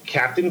by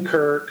Captain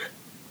Kirk,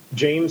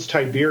 James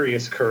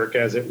Tiberius Kirk,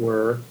 as it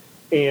were,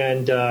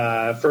 and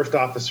First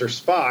Officer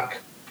Spock,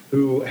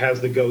 who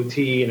has the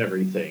goatee and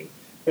everything.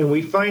 And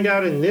we find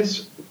out in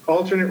this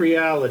alternate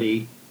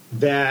reality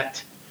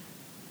that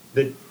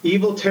the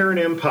evil Terran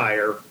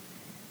Empire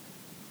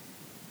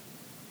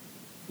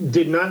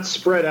did not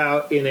spread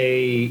out in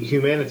a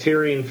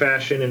humanitarian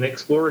fashion, an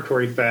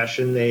exploratory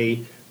fashion.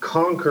 They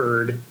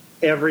conquered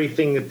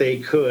everything that they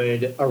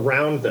could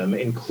around them,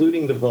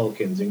 including the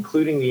Vulcans,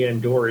 including the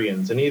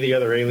Andorians, any of the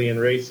other alien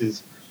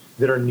races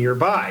that are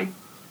nearby.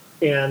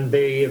 And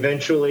they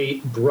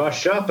eventually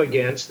brush up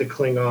against the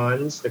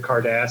Klingons, the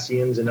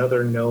Cardassians, and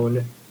other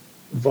known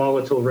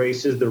volatile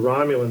races, the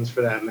Romulans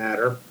for that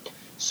matter.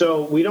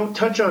 So we don't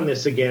touch on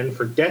this again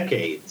for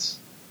decades.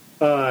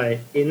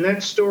 In that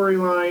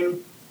storyline,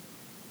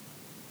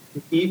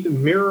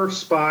 Mirror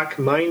Spock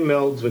mind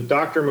melds with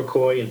Dr.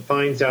 McCoy and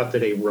finds out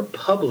that a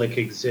republic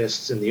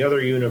exists in the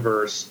other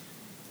universe,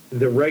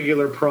 the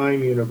regular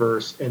Prime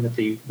universe, and that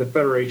the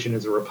Federation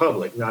is a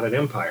republic, not an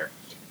empire.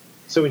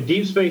 So in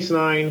Deep Space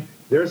Nine,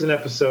 there's an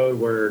episode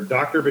where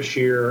Dr.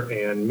 Bashir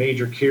and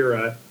Major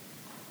Kira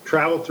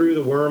travel through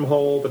the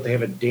wormhole, but they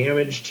have a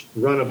damaged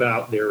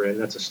runabout they're in.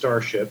 That's a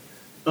starship.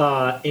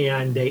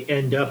 And they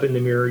end up in the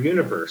mirror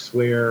universe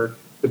where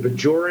the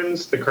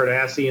Bajorans, the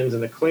Cardassians,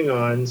 and the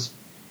Klingons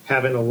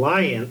have an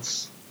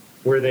alliance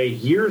where they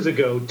years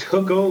ago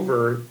took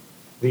over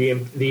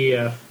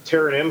the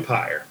Terran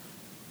Empire.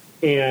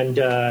 And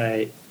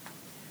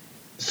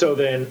so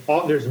then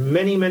there's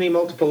many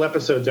multiple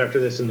episodes after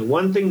this. And the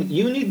one thing that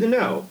you need to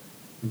know,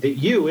 that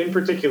you in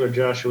particular,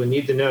 Joshua,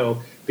 need to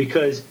know,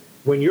 because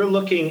when you're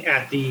looking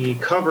at the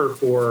cover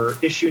for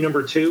issue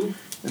number 2,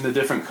 in the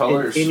different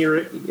colors, in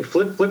your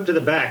flip to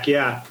the back,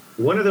 yeah,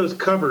 one of those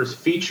covers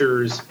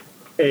features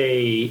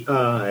a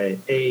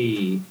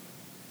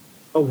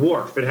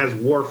Worf. It has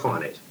Worf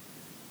on it.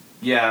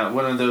 Yeah,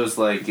 one of those,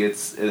 like,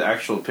 it's an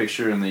actual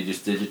picture and they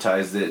just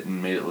digitized it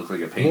and made it look like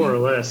a painting. More or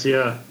less,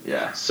 yeah.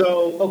 Yeah.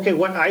 So, okay,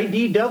 what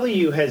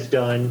IDW has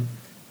done,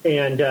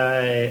 and,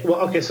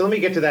 so let me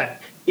get to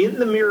that. In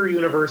the Mirror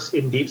Universe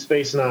in Deep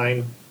Space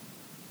Nine,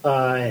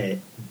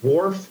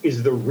 Worf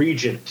is the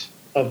regent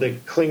of the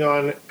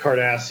Klingon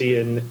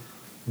Cardassian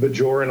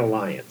Bajoran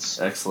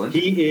alliance. Excellent.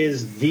 He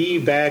is the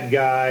bad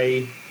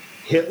guy,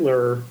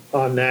 Hitler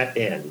on that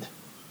end.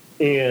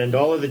 And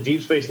all of the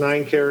Deep Space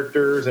Nine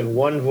characters and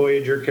one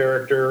Voyager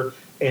character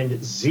and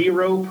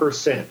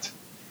 0%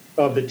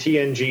 of the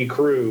TNG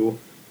crew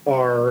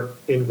are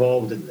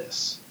involved in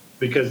this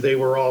because they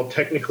were all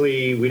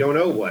technically, we don't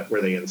know what.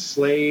 Were they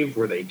enslaved?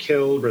 Were they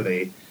killed? Were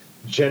they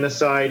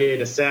genocided,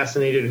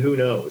 assassinated? Who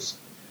knows?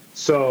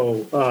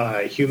 So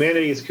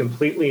humanity is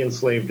completely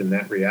enslaved in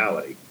that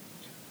reality.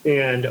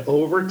 And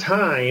over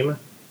time,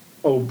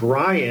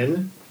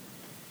 O'Brien,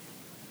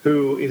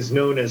 who is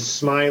known as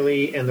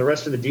Smiley, and the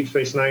rest of the Deep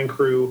Space Nine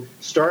crew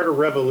start a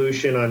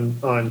revolution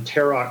on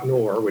Terok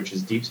Nor, which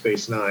is Deep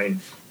Space Nine,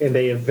 and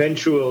they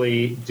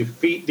eventually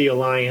defeat the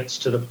Alliance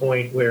to the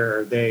point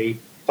where they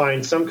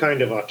find some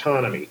kind of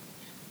autonomy.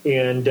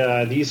 And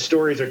these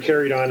stories are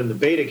carried on in the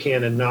Beta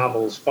Canon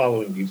novels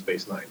following Deep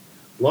Space Nine.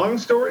 Long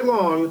story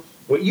long,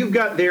 what you've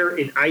got there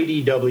in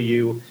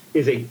IDW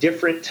is a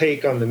different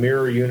take on the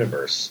Mirror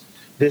Universe.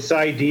 This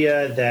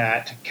idea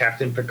that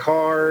Captain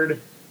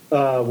Picard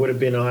would have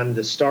been on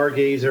the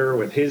Stargazer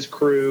with his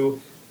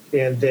crew,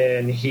 and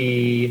then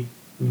he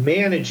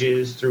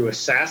manages through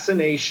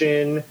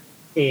assassination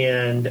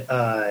and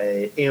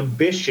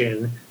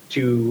ambition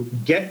to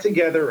get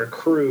together a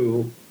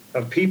crew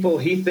of people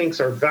he thinks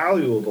are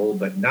valuable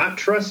but not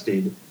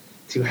trusted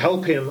to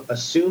help him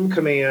assume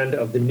command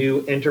of the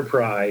new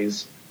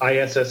Enterprise,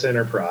 ISS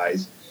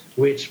Enterprise,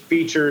 which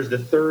features the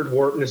third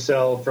warp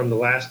nacelle from the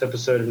last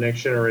episode of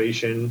Next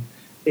Generation,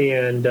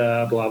 and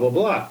blah, blah,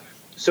 blah.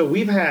 So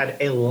we've had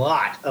a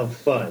lot of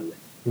fun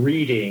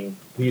reading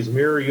these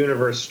Mirror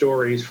Universe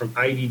stories from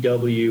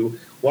IDW,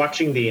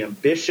 watching the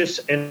ambitious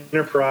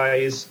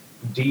Enterprise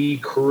D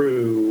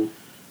crew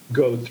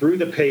go through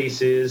the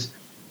paces,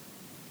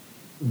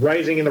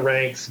 rising in the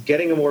ranks,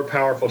 getting a more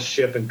powerful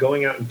ship, and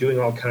going out and doing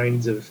all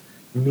kinds of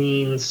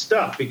mean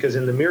stuff. Because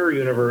in the Mirror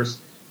Universe,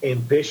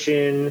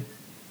 ambition,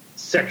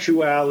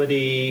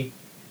 sexuality,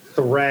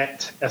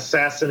 threat,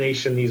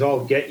 assassination, these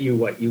all get you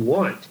what you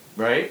want.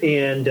 Right.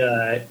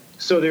 And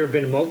so there have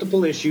been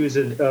multiple issues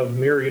of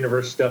Mirror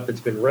Universe stuff that's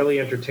been really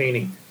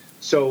entertaining.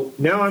 So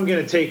now I'm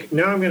going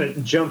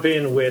to jump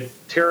in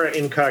with Terra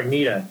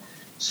Incognita.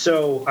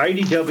 So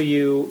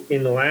IDW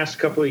in the last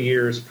couple of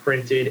years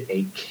printed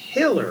a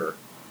killer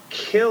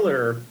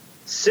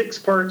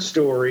 6-part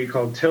story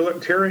called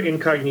Terra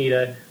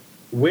Incognita,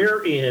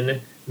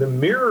 wherein the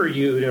Mirror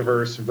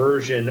Universe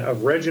version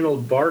of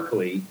Reginald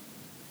Barclay,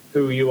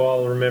 who you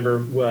all remember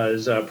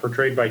was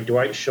portrayed by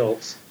Dwight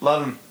Schultz.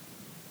 Love him.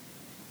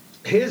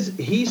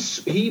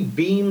 He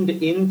beamed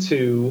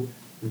into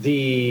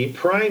the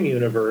Prime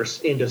Universe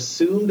and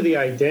assumed the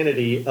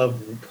identity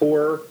of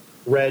poor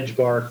Reg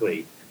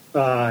Barclay.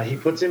 He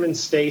puts him in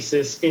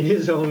stasis in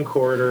his own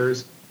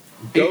quarters,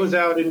 goes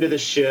out into the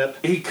ship.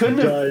 He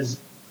couldn't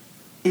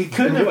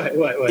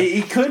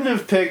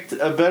have picked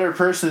a better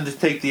person to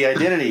take the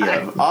identity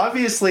of.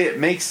 Obviously, it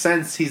makes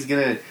sense he's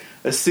going to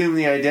assume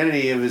the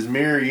identity of his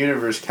Mirror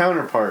Universe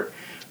counterpart.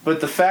 But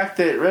the fact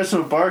that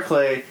Reginald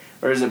Barclay,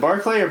 or is it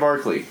Barclay or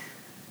Barkley?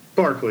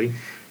 Barkley.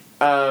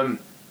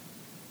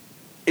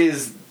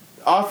 Is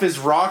off his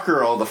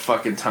rocker all the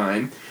fucking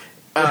time.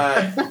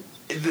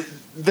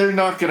 They're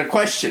not going to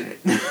question it.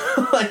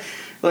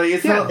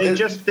 It's not. They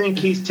just think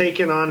he's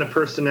taken on a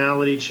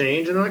personality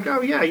change, and they're like,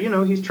 oh yeah,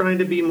 he's trying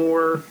to be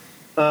more.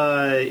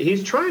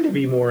 He's trying to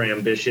be more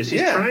ambitious.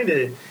 He's trying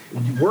to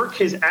work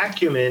his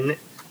acumen.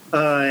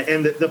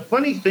 And the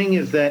funny thing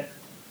is that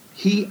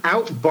he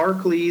out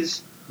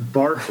Barclays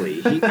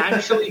Barkley. He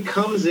actually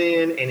comes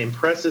in and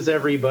impresses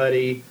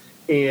everybody,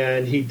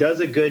 and he does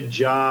a good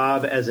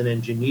job as an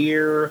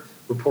engineer.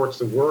 Reports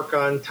the work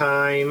on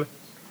time.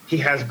 He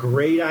has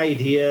great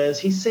ideas.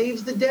 He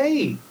saves the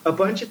day a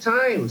bunch of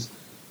times.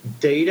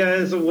 Data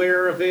is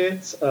aware of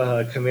it.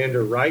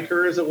 Commander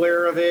Riker is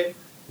aware of it.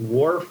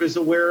 Worf is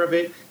aware of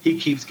it. He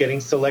keeps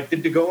getting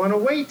selected to go on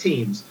away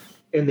teams.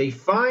 And they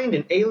find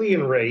an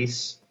alien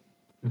race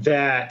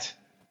that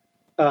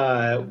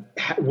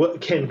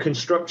can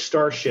construct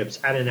starships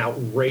at an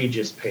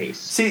outrageous pace.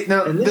 See,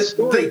 now, and this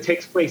story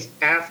takes place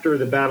after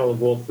the Battle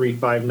of Wolf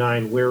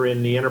 359,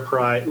 wherein the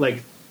Enterprise,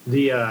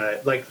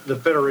 the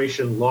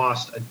Federation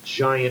lost a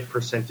giant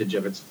percentage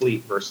of its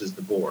fleet versus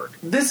the Borg.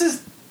 This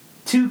is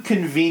too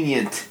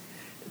convenient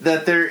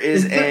that there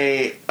is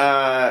an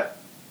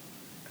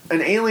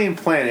alien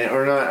planet,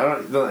 or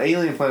not, the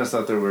alien planet's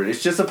not their word.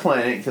 It's just a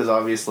planet, because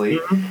obviously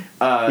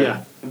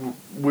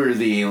we're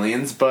the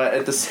aliens, but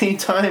at the same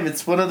time,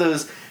 it's one of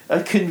those,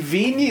 a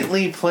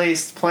conveniently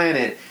placed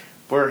planet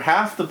where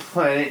half the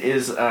planet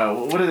is,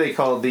 what do they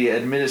call it? The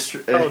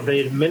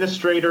the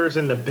administrators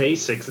and the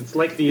basics. It's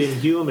like the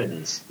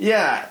Inhumans.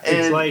 Yeah.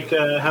 It's like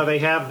how they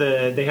have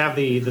the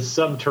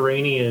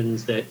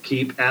subterraneans that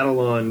keep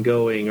Adelon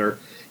going, or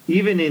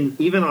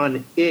even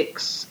on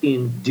Ix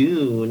in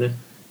Dune.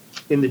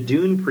 In the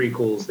Dune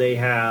prequels, they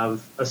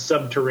have a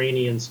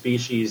subterranean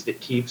species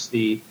that keeps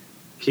the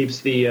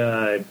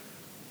it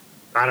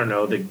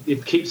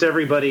keeps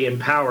everybody in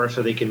power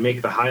so they can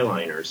make the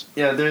Highliners.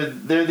 Yeah,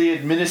 they're the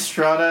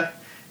Administrata,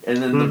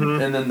 and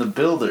then the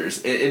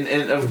Builders,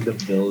 the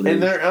Builders,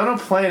 and they're on a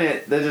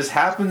planet that just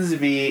happens to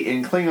be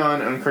in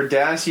Klingon and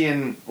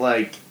Cardassian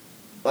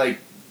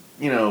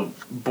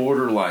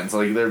borderlines.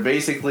 Like they're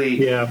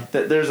basically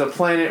that there's a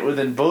planet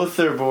within both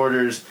their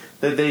borders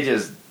that they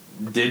just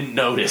didn't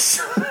notice.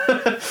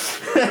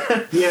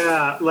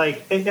 Yeah,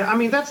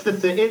 that's the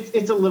thing.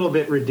 It's a little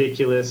bit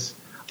ridiculous,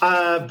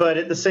 but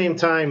at the same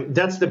time,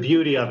 that's the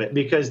beauty of it,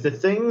 because the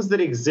things that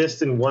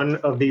exist in one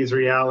of these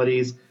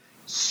realities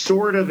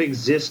sort of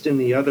exist in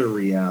the other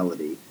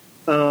reality,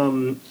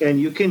 and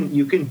you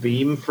can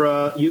beam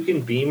from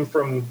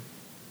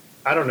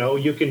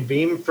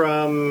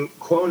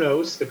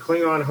Kronos, the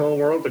Klingon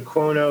homeworld, to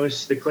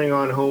Kronos, the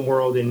Klingon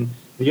homeworld in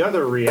the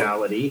other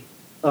reality,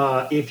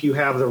 if you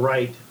have the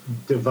right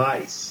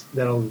device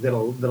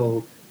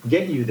that'll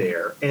get you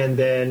there. And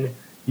then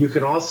you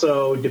can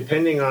also,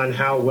 depending on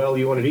how well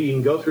you want to do, you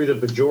can go through the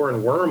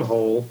Bajoran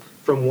wormhole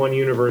from one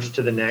universe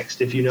to the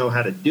next if you know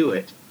how to do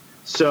it.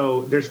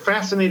 So there's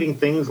fascinating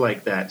things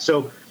like that.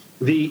 So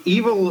the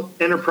evil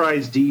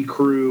Enterprise D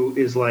crew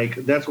is like,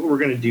 that's what we're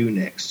going to do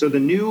next. So the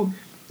new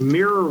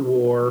Mirror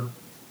War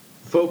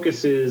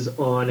focuses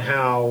on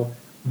how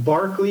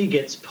Barclay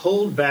gets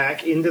pulled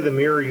back into the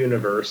Mirror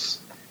Universe,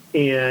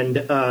 and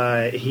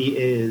he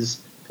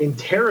is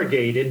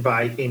interrogated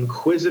by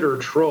Inquisitor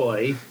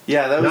Troi.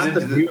 Yeah, that was not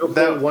the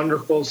beautiful,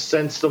 wonderful,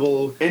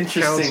 sensible,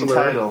 interesting counselor.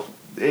 Title.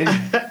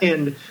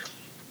 And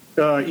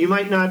you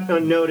might not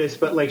notice,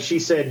 but like she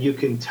said, you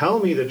can tell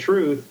me the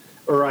truth,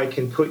 or I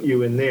can put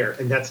you in there,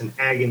 and that's an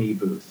agony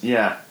booth.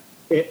 Yeah.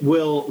 It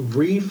will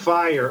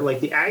refire.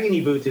 Like, the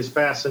agony booth is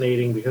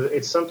fascinating because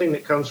it's something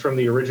that comes from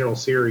the original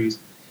series.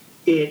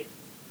 It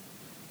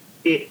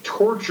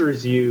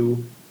tortures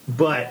you,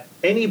 but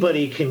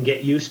anybody can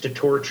get used to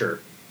torture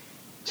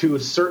to a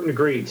certain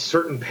degree,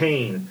 certain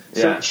pain.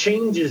 So it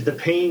changes the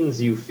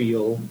pains you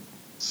feel,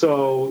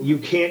 so you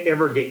can't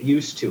ever get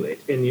used to it.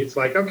 And it's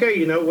like, okay,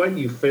 you know what?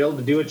 You failed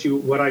to do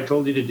what I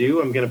told you to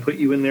do. I'm going to put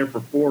you in there for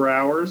 4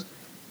 hours.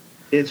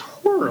 It's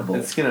horrible.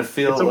 It's going to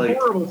feel it's like... It's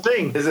a horrible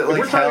thing. Is it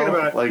like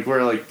hell? Like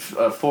where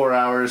 4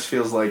 hours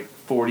feels like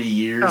 40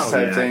 years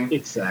type thing?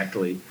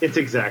 Exactly. It's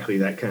exactly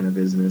that kind of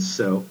business.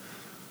 So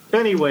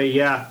anyway,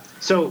 yeah.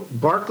 So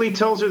Barclay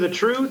tells her the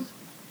truth.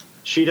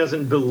 She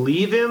doesn't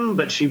believe him,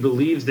 but she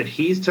believes that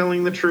he's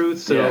telling the truth.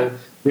 So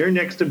their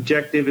next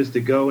objective is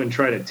to go and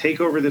try to take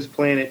over this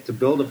planet, to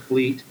build a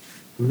fleet,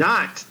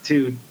 not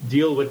to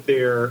deal with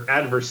their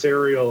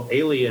adversarial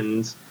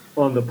aliens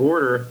on the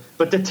border,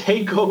 but to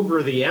take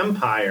over the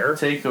Empire.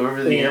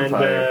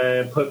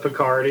 And put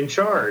Picard in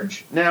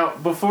charge. Now,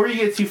 before you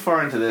get too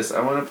far into this, I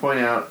want to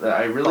point out that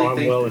I really think...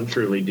 I'm well and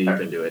truly deep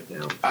into it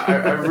now.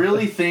 I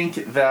really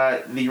think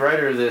that the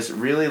writer of this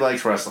really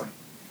likes wrestling.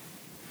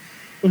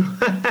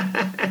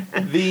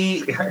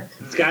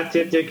 Scott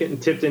Tipton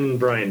and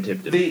Brian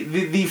Tipton.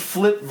 The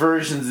flip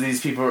versions of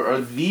these people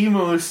are the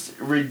most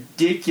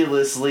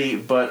ridiculously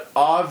but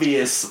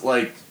obvious,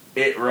 like,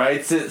 it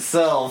writes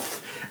itself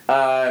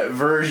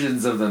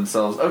versions of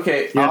themselves.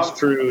 Okay, it's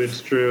true.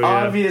 It's true.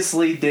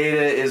 Obviously,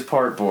 Data is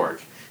part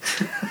Borg.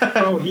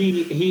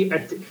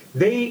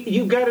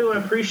 You got to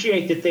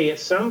appreciate that they at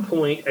some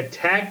point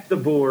attacked the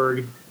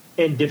Borg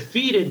and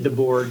defeated the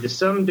Borg to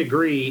some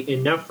degree,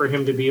 enough for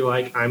him to be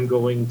like, I'm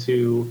going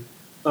to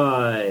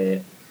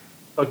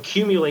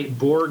accumulate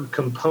Borg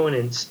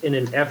components in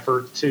an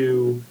effort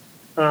to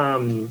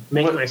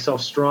make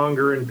myself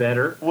stronger and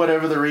better.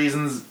 Whatever the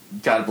reasons,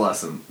 God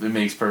bless him. It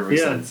makes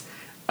perfect sense.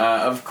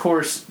 Of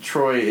course,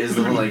 Troi is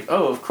the one like,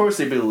 of course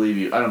they believe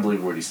you. I don't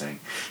believe what he's saying.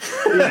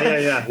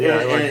 Yeah,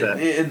 I like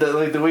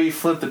that. The way you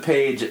flip the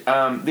page.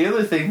 The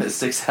other thing that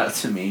sticks out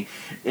to me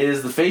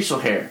is the facial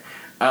hair.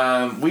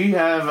 We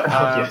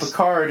have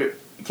Picard,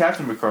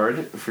 Captain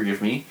Picard,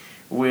 forgive me,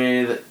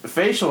 with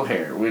facial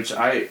hair, which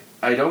I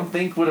don't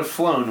think would have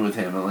flown with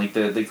him. Like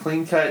the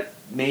clean cut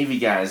Navy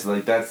guys,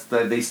 like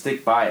they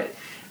stick by it.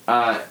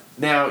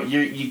 Now,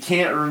 you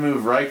can't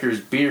remove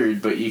Riker's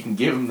beard, but you can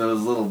give him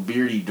those little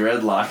beardy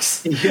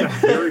dreadlocks. Yeah,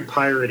 very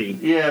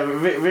piratey. Yeah,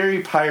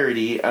 very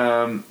piratey.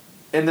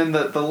 And then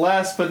the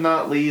last but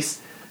not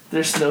least,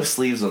 there's no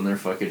sleeves on their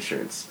fucking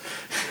shirts.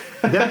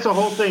 That's the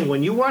whole thing.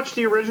 When you watch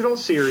the original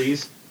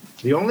series,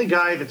 the only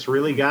guy that's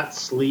really got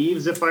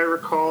sleeves, if I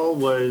recall,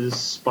 was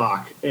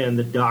Spock and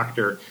the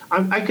Doctor.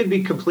 I could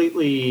be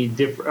completely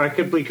different. I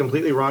could be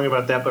completely wrong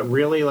about that, but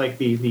really, like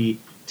the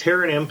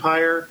Terran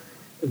Empire,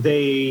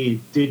 they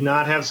did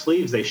not have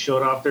sleeves. They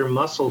showed off their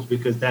muscles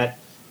because that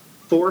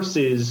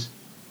forces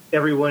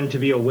everyone to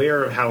be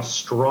aware of how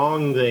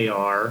strong they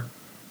are,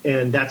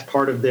 and that's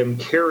part of them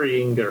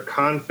carrying their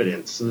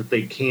confidence so that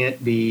they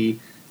can't be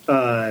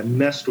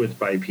messed with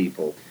by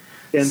people.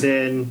 And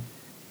then,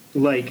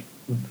 like,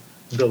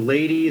 the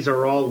ladies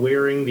are all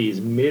wearing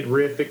these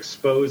midriff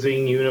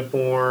exposing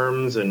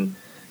uniforms and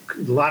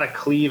a lot of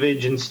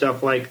cleavage and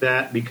stuff like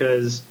that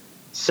because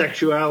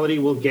sexuality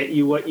will get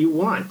you what you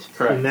want.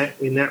 Correct.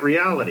 in that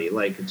reality.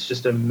 Like, it's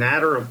just a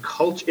matter of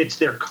culture. It's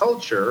their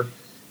culture.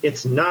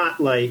 It's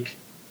not like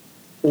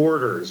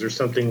orders or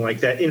something like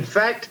that. In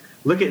fact,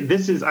 look at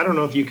this. I don't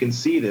know if you can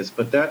see this,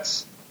 but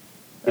it's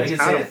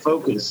out of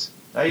focus.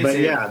 But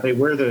yeah, they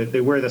wear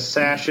the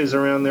sashes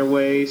around their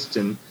waist,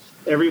 and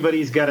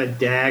everybody's got a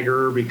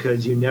dagger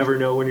because you never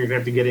know when you're going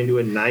to have to get into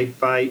a knife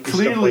fight.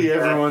 Clearly, like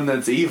everyone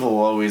that's evil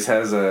always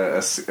has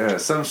a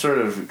some sort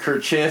of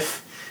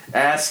kerchief,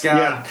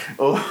 ascot,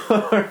 or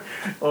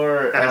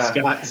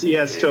ascots.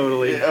 Yes,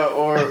 totally.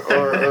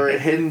 or a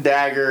hidden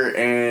dagger,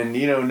 and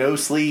no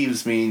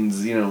sleeves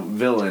means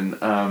villain.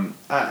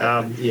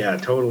 Yeah,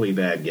 totally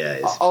bad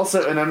guys.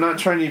 Also, and I'm not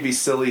trying to be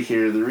silly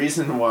here. The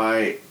reason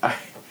why I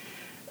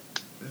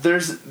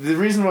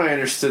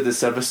understood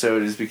this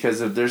episode is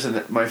because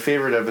of my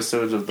favorite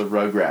episodes of the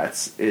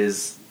Rugrats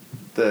is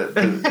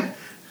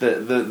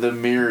the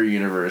mirror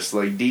universe.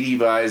 Like, Dee Dee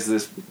buys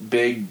this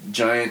big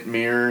giant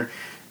mirror,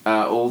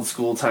 old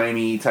school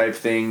timey type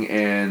thing,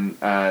 and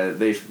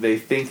they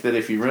think that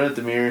if you run at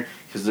the mirror,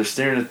 because they're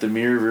staring at the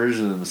mirror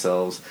version of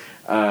themselves,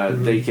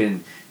 they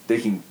can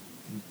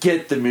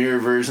get the mirror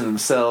version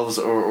themselves,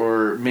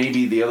 or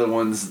maybe the other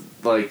ones,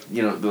 like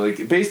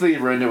basically you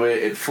run into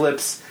it, it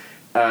flips.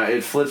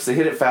 They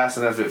hit it fast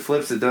enough, it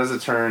flips, it does a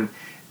turn,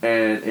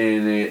 and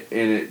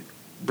it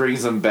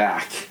brings them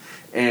back.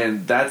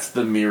 And that's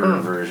the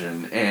mirror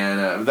version.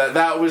 And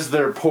that was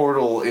their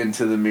portal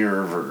into the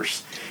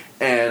Mirrorverse.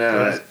 And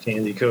that's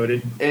candy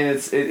coated. And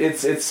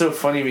it's so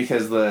funny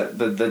because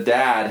the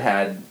dad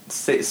had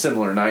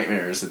similar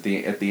nightmares at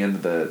the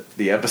end of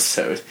the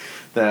episode.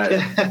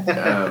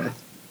 That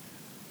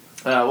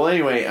well,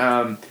 anyway,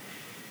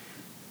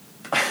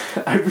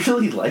 I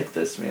really like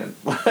this, man.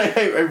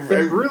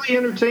 It's really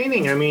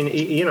entertaining. I mean,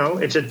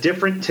 it's a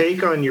different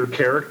take on your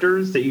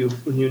characters that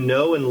you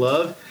know and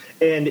love,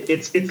 and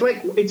it's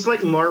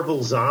like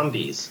Marvel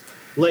Zombies.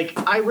 Like,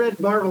 I read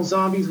Marvel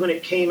Zombies when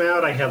it came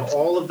out. I have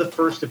all of the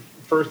first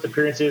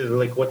appearances.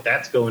 Like, what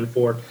that's going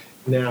for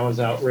now is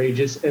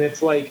outrageous, and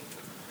it's like,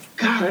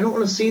 God, I don't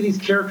want to see these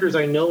characters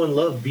I know and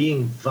love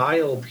being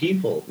vile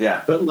people.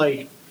 Yeah. But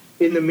like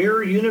in the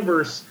Mirror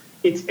Universe,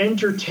 it's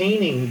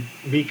entertaining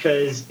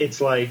because it's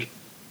like,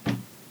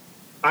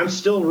 I'm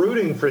still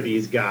rooting for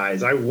these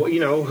guys.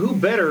 Who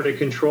better to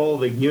control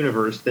the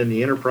universe than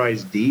the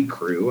Enterprise D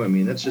crew? I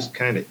mean, that's just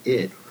kind of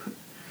it.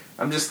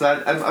 I'm just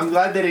glad. I'm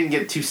glad they didn't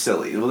get too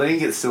silly. Well, they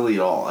didn't get silly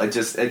at all. I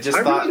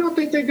really don't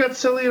think they got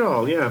silly at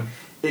all. Yeah.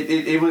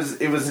 It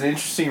was an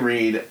interesting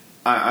read.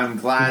 I'm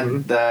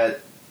glad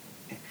that.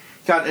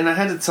 God, and I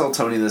had to tell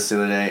Tony this the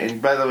other day.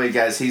 And by the way,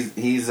 guys, he's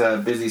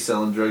busy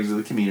selling drugs to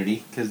the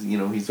community because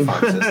he's a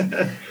pharmacist.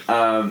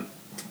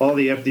 All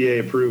the FDA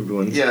approved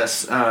ones.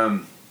 Yes.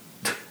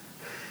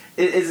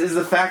 Is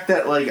the fact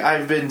that, like,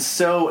 I've been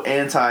so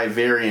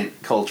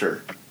anti-variant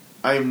culture.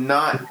 I'm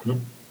not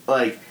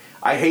like,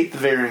 I hate the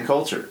variant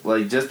culture.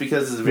 Like, just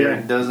because it's a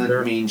variant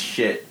doesn't mean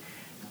shit.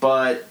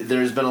 But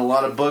there's been a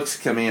lot of books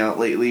coming out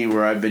lately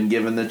where I've been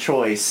given the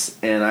choice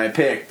and I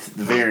picked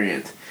the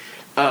variant.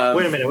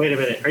 Wait a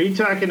minute. Are you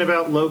talking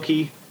about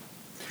Loki?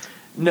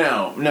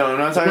 No, I'm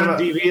not talking about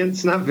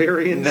deviants, not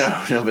variants.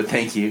 No, but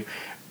thank you.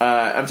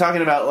 I'm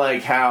talking about,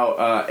 like,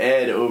 how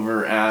Ed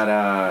over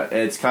at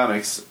Ed's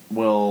Comics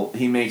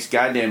he makes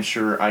goddamn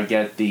sure I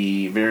get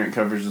the variant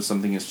covers of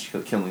Something Is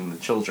Killing the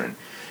Children.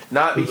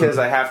 Not because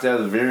I have to have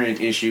the variant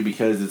issue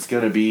because it's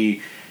going to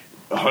be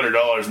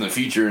 $100 in the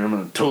future and I'm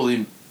going to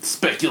totally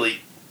speculate.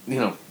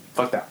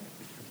 Fuck that.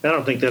 I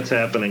don't think that's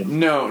happening.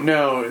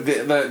 No.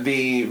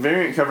 The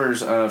variant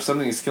covers of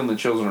Something Is Killing the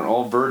Children are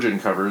all virgin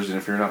covers, and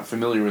if you're not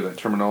familiar with that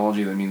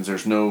terminology, that means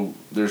there's no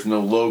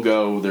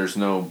logo, there's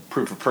no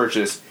proof of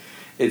purchase.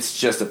 It's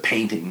just a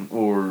painting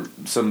or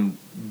some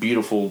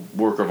beautiful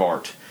work of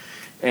art.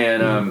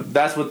 And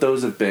that's what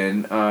those have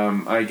been.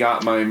 I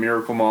got my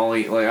Miracle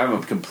Molly. Like,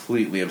 I'm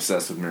completely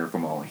obsessed with Miracle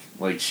Molly.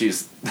 Like,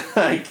 she's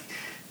like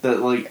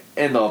the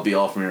end all be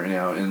all for me right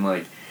now. And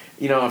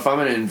if I'm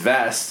going to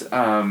invest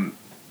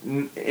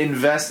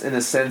in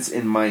a sense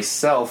in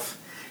myself,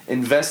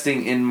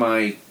 investing in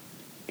my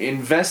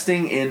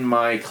investing in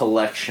my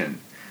collection.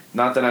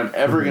 Not that I'm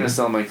ever going to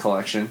sell my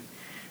collection,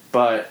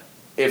 but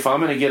if I'm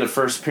going to get a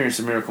first appearance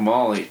of Miracle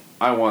Molly,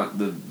 I want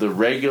the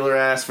regular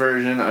ass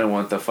version. I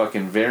want the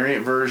fucking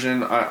variant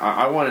version.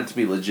 I want it to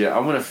be legit. I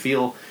don't want to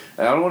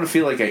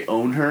feel like I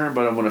own her,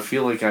 but I want to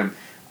feel like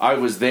I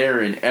was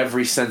there in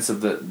every sense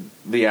of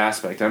the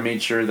aspect. I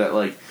made sure that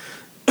like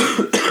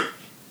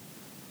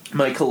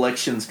my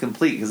collection's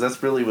complete, because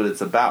that's really what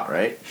it's about,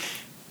 right?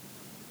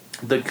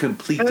 The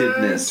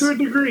completedness. To a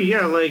degree,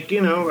 yeah. Like,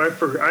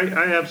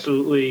 I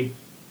absolutely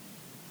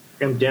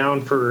am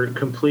down for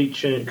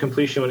completion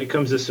when it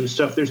comes to some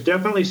stuff. There's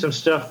definitely some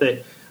stuff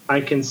that I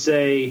can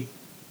say,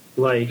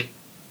 like,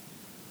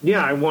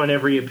 yeah, I want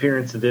every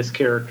appearance of this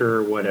character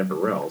or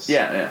whatever else.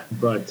 Yeah.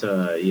 But,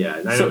 I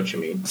know what you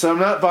mean. So I'm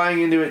not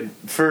buying into it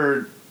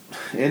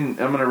I'm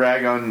going to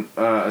rag on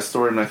a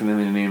store I'm not going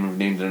to name. I've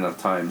named it enough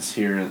times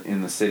here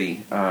in the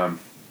city.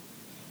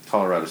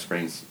 Colorado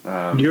Springs.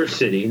 Your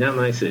city, not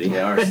my city.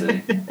 Yeah, our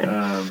city.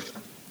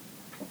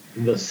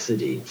 The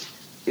city.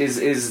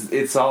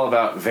 It's all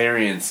about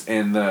variance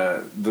and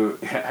the. Do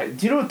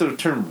you know what the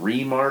term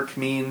remark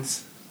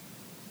means?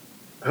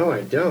 Oh,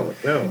 I don't.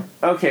 No.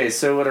 Okay,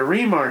 so what a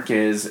remark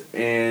is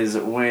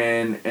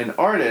when an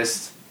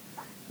artist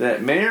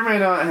that may or may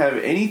not have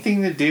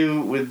anything to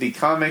do with the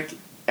comic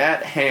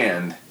at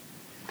hand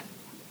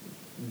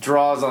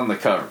draws on the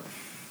cover.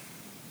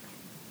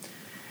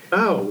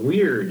 Oh,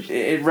 weird.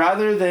 It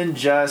rather than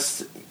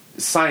just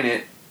sign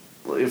it,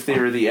 if they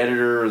were the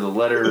editor or the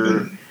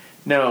letterer,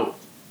 no,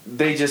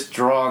 they just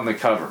draw on the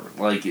cover.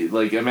 Like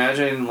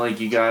imagine like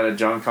you got a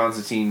John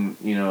Constantine,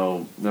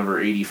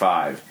 number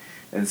 85,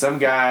 and some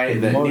guy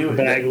that Mark knew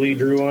Bagley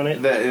drew on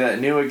it.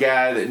 That knew a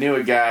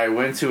guy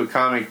went to a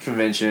comic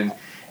convention,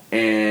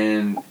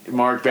 and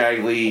Mark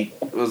Bagley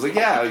was like,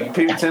 "Yeah, you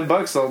pay me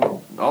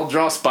 $10, I'll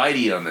draw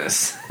Spidey on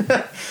this."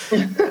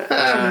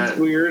 That's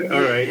weird.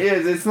 All right,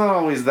 it's not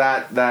always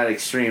that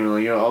extreme.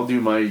 Like, I'll do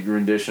my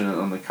rendition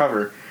on the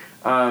cover.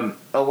 A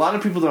lot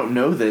of people don't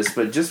know this,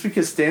 but just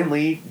because Stan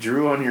Lee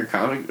drew on your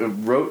comic,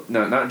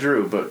 not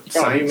drew, but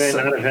signed, he may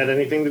not have had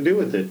anything to do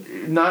with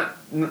it. Not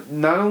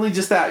only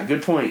just that,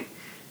 good point,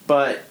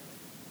 but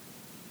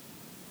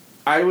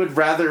I would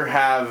rather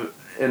have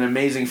an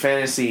Amazing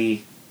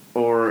Fantasy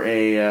or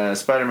a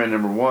Spider-Man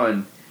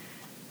 #1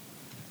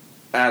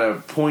 at a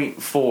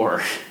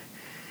 0.4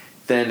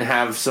 than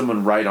have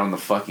someone write on the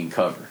fucking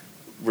cover,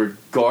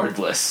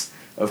 regardless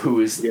of who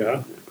is.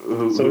 Yeah.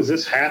 So is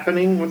this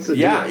happening? What's the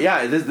deal?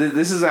 Yeah.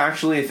 This is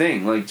actually a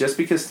thing. Like, just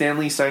because Stan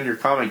Lee signed your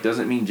comic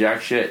doesn't mean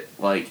jack shit.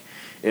 Like,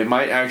 it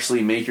might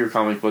actually make your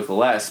comic book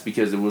less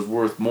because it was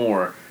worth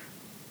more.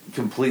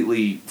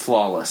 Completely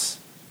flawless.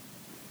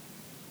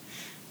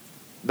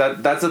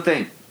 That's a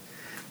thing.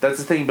 That's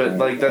the thing, but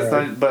like that's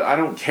not. But I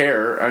don't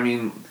care. I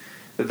mean,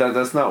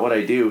 that's not what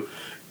I do.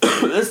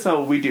 That's not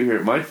what we do here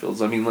at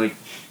Mindfields. I mean, like,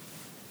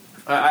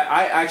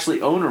 I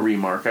actually own a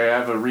remark. I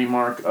have a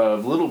remark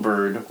of Little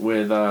Bird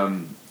with our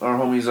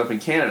homies up in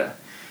Canada,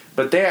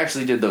 but they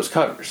actually did those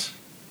covers.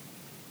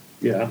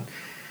 Yeah,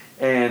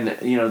 and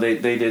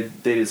they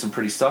did some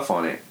pretty stuff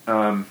on it.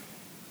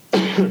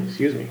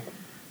 Excuse me.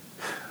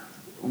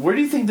 Where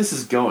do you think this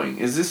is going?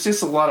 Is this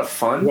just a lot of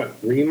fun? What,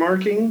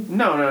 remarking?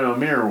 No.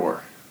 Mirror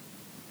War.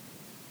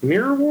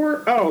 Mirror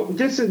War? Oh,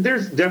 there's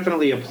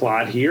definitely a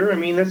plot here. I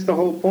mean, that's the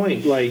whole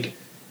point. Like,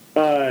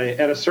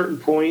 at a certain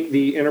point,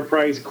 the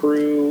Enterprise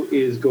crew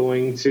is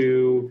going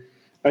to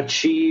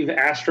achieve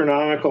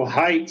astronomical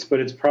heights,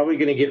 but it's probably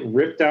going to get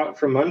ripped out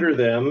from under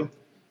them.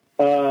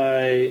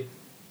 If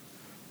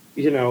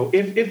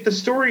the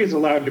story is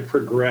allowed to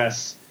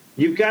progress,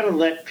 you've got to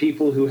let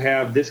people who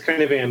have this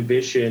kind of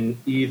ambition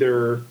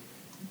either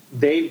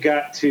they've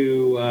got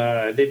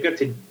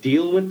to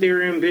deal with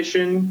their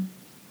ambition.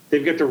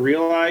 They've got to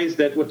realize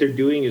that what they're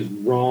doing is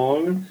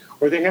wrong,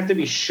 or they have to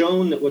be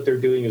shown that what they're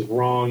doing is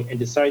wrong and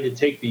decide to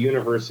take the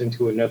universe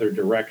into another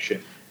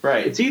direction.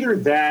 Right. It's either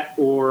that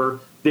or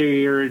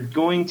they're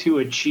going to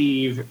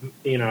achieve,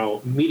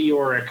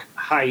 meteoric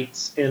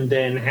heights and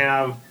then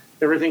have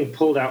everything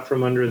pulled out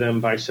from under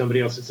them by somebody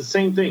else. It's the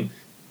same thing.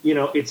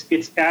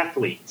 It's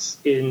athletes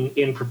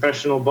in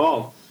professional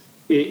ball.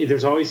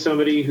 There's always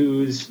somebody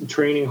who's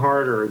training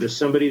harder. There's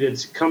somebody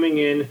that's coming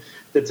in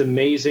that's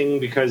amazing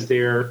because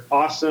they're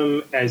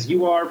awesome as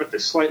you are, but they're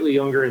slightly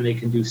younger and they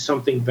can do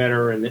something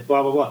better and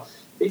blah, blah, blah.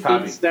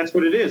 That's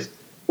what it is.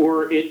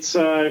 Or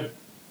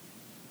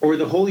or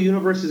the whole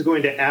universe is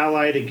going to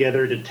ally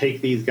together to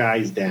take these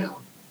guys down,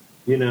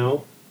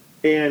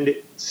 and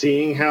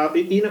seeing how,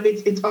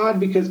 it's odd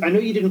because I know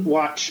you didn't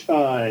watch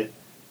The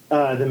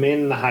Man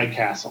in the High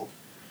Castle.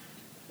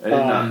 I did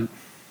not.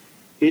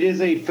 It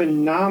is a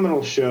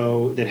phenomenal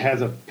show that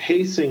has a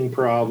pacing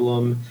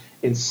problem,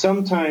 and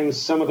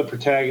sometimes some of the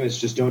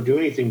protagonists just don't do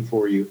anything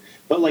for you.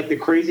 But, like, the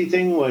crazy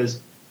thing was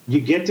you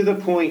get to the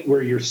point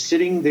where you're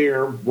sitting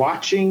there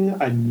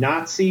watching a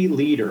Nazi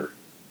leader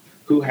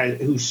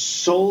who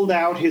sold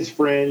out his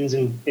friends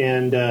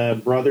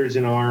and brothers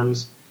in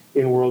arms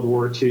in World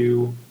War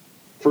II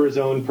for his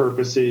own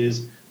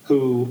purposes,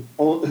 who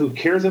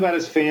cares about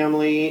his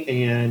family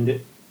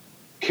and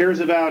cares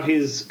about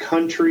his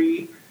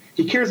country.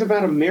 He cares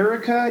about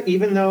America,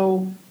 even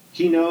though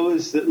he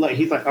knows that, like,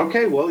 he's like,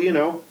 okay, well,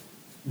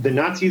 the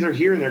Nazis are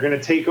here and they're going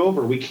to take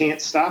over. We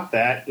can't stop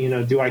that.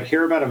 Do I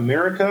care about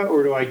America,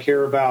 or do I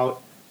care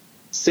about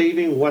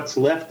saving what's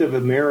left of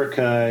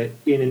America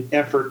in an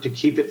effort to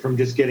keep it from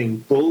just getting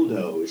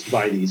bulldozed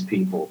by these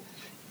people?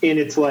 And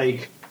it's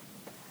like,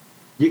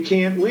 you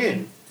can't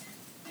win.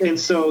 And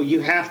so you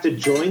have to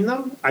join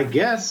them, I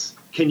guess.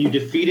 Can you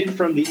defeat it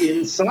from the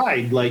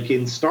inside, like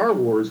in Star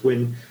Wars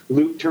when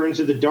Luke turns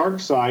to the dark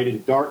side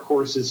in Dark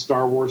Horse's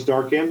Star Wars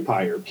Dark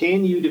Empire?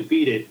 Can you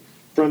defeat it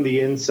from the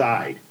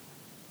inside?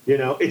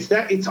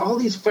 It's all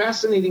these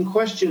fascinating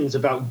questions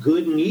about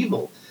good and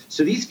evil.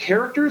 So these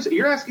characters,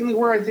 you're asking me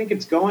where I think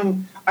it's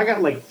going. I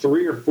got like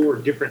 3 or 4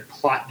 different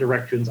plot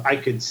directions I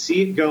could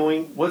see it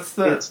going.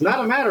 It's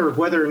not a matter of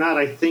whether or not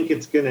I think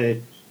it's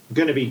gonna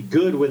be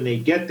good when they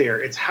get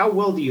there. It's how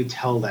well do you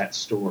tell that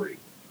story?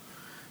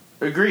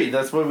 Agreed.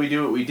 That's why we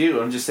do what we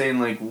do. I'm just saying,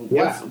 like,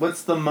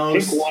 what's the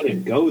most... Pick one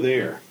and go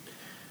there.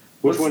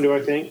 Which one do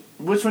I think?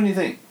 Which one do you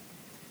think?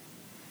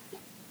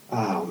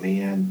 Oh,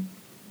 man.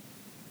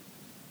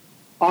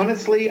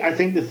 Honestly, I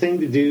think the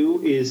thing to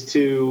do is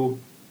to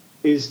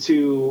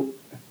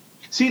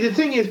see. The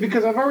thing is,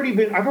 because I've already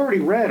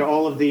read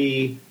all of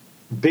the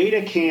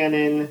beta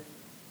canon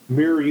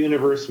mirror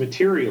universe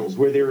materials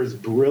where there is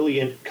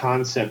brilliant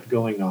concept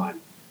going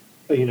on.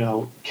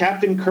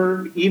 Captain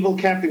Kirk, evil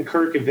Captain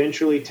Kirk,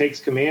 eventually takes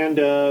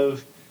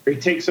he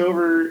takes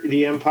over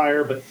the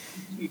Empire, but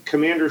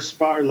Commander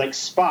Spock, like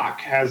Spock,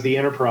 has the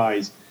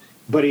Enterprise,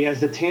 but he has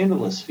the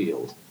Tantalus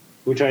field,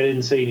 which I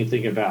didn't say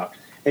anything about.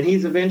 And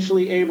he's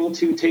eventually able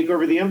to take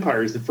over the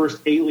Empire. He's the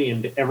first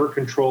alien to ever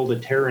control the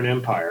Terran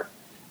Empire.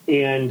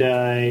 And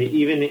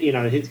even,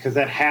 because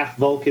that half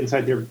Vulcan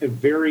side, they're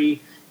very, is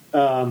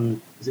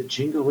it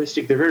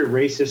jingoistic? They're very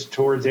racist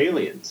towards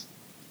aliens.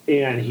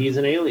 And he's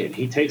an alien.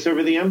 He takes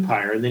over the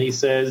Empire. And then he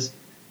says,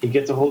 he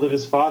gets a hold of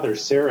his father,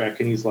 Sarek,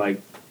 and he's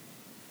like,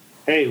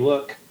 hey,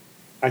 look,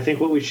 I think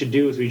what we should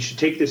do is we should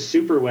take this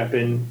super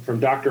weapon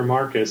from Dr.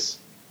 Marcus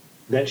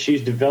that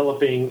she's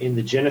developing in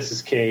the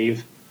Genesis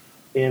cave,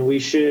 and we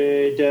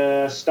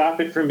should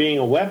stop it from being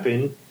a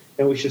weapon,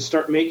 and we should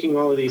start making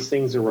all of these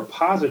things a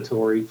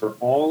repository for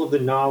all of the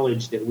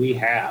knowledge that we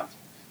have,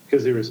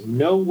 because there is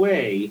no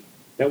way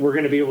that we're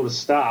going to be able to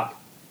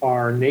stop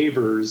our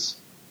neighbors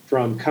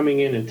from coming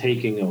in and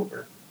taking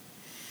over.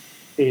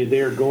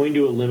 They're going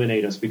to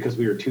eliminate us because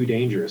we are too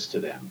dangerous to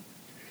them.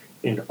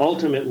 And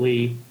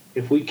ultimately,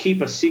 if we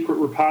keep a secret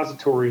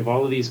repository of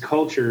all of these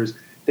cultures,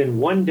 then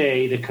one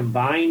day the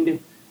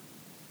combined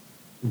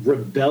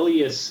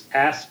rebellious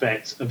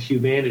aspects of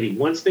humanity,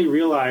 once they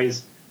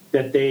realize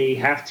that they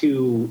have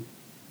to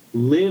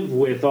live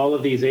with all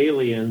of these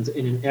aliens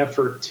in an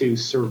effort to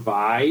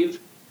survive,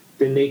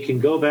 then they can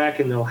go back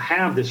and they'll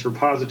have this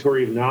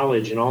repository of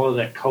knowledge, and all of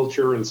that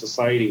culture and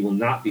society will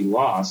not be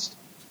lost.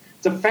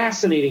 It's a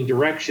fascinating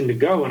direction to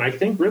go, and I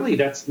think really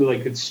that's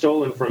like it's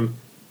stolen from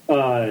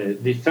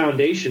the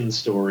Foundation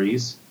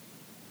stories.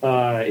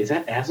 Is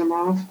that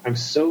Asimov? I'm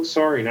so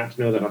sorry not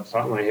to know that off the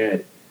top of my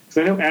head. Because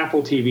I know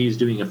Apple TV is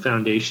doing a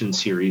Foundation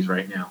series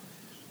right now.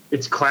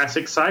 It's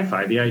classic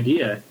sci-fi. The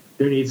idea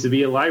there needs to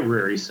be a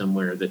library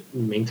somewhere that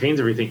maintains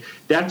everything.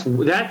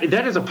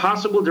 That is a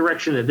possible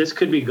direction that this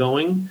could be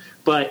going,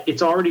 but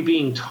it's already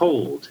being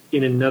told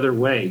in another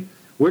way.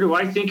 Where do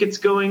I think it's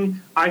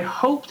going? I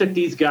hope that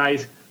these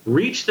guys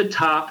reach the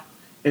top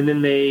and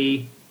then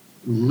they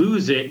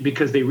lose it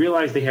because they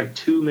realize they have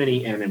too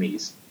many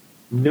enemies.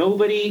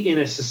 Nobody in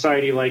a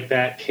society like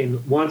that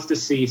wants to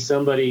see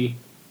somebody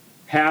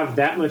have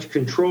that much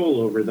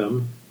control over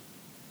them.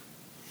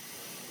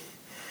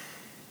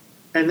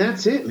 And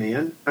that's it,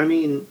 man. I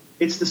mean,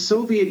 it's the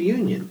Soviet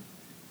Union.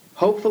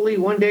 Hopefully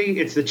one day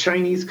it's the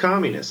Chinese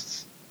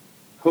communists.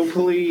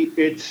 Hopefully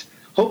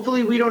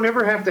we don't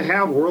ever have to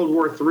have World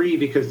War III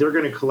because they're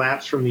going to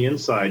collapse from the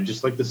inside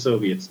just like the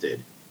Soviets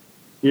did.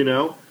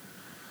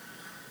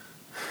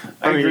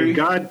 I mean,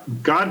 God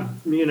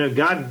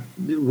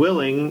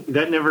willing,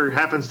 that never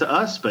happens to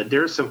us, but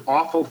there's some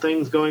awful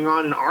things going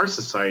on in our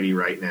society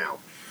right now.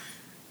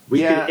 We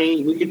can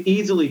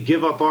easily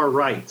give up our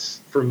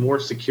rights for more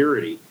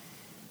security.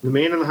 The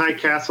Man in the High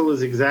Castle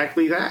is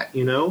exactly that, I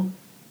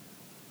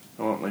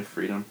want my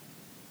freedom.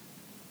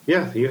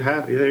 Yeah, there you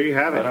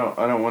have it.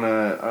 I don't want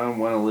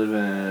to live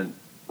in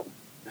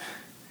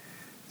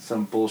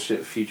some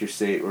bullshit future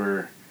state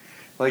where,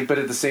 like, but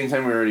at the same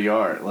time we already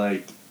are,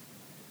 like.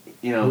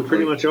 We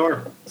pretty much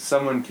are.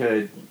 Someone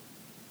could.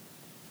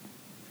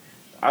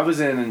 I was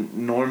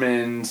in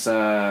Norman's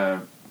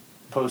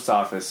post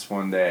office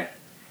one day.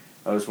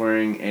 I was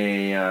wearing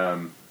a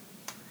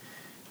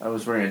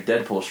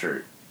Deadpool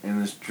shirt,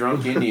 and this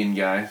drunk Indian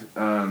guy,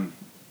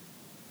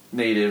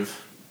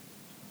 native.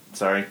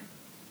 Sorry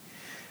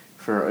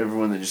for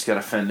everyone that just got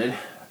offended.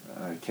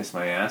 Kiss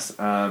my ass.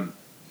 I'm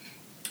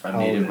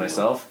native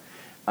myself.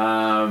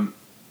 Thought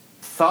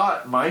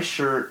my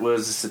shirt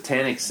was a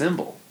satanic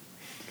symbol.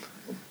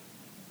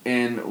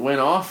 And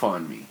went off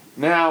on me.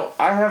 Now,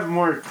 I have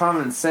more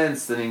common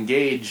sense than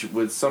engage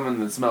with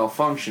someone that's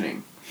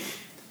malfunctioning.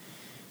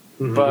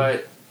 Mm-hmm.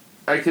 But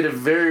I could have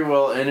very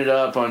well ended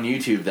up on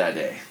YouTube that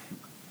day.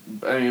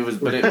 I mean, it was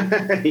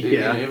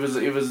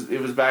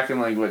back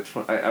in like what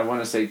I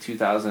want to say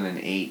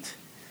 2008,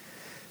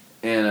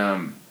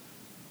 and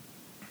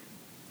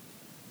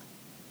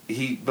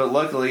but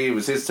luckily it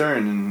was his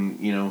turn, and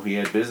he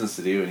had business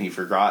to do, and he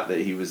forgot that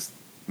he was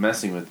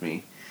messing with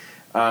me.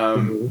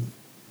 Yeah,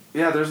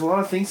 there's a lot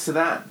of things to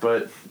that,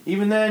 but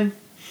even then,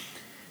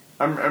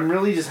 I'm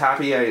really just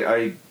happy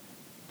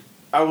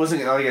I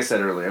wasn't, like I said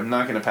earlier, I'm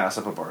not going to pass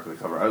up a Barkley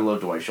cover. I love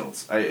Dwight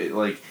Schultz. Very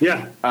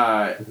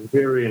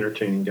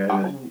entertaining guy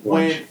to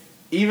watch.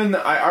 When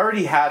I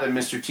already had a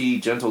Mr. T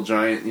Gentle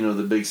Giant,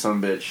 the big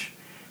sumbitch,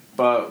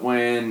 but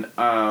when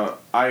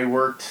I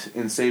worked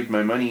and saved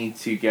my money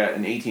to get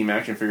an A-Team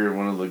action figure,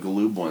 one of the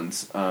Galoob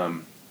ones,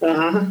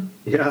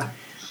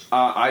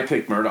 I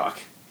picked Murdoch.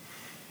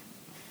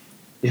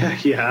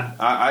 Yeah.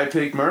 I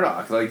picked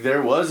Murdoch. Like,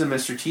 there was a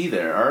Mr. T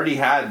there. I already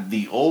had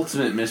the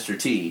ultimate Mr.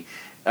 T.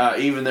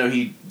 Even though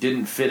he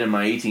didn't fit in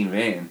my 18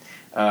 van.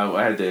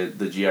 I had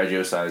the G.I.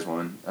 Joe size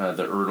one,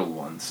 the Ertl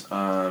ones.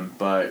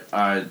 But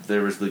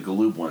there was the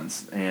Galoob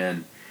ones.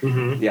 And,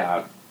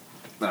 I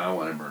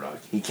wanted Murdoch.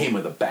 He came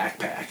with a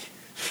backpack.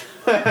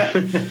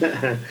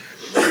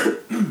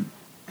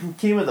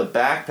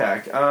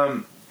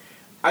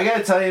 I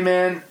gotta tell you,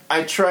 man,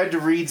 I tried to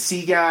read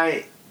Sea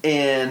Guy,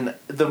 and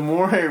the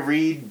more I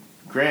read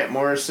Grant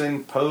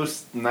Morrison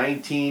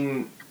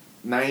post-1999...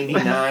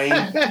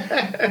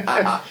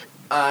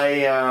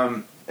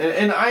 I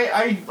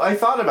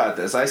thought about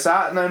this. I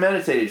sat and I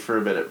meditated for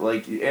a bit.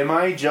 Like, am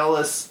I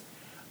jealous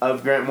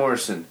of Grant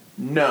Morrison?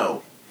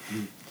 No.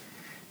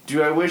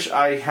 Do I wish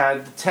I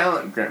had the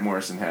talent Grant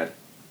Morrison had?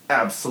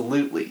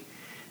 Absolutely.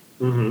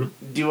 Mm-hmm.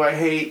 Do I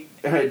hate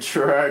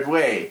Gerard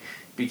Way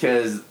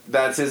because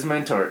that's his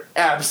mentor?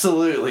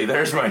 Absolutely.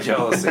 There's my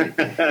jealousy.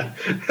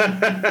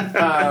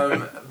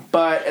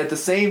 But at the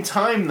same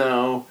time,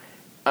 though,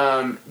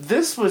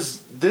 this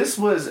was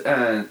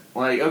in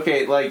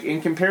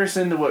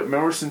comparison to what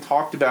Morrison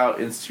talked about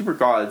in Super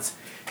Gods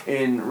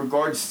in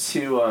regards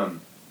to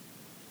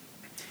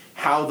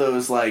how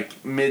those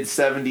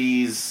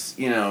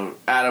mid-70s,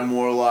 Adam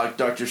Warlock,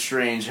 Doctor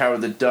Strange,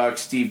 Howard the Duck,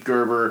 Steve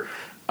Gerber,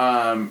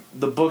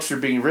 the books were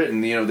being written.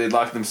 They'd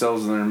lock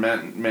themselves in their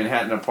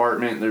Manhattan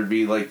apartment, there'd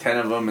be 10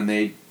 of them, and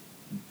they'd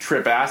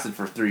trip acid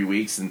for 3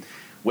 weeks and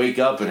wake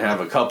up and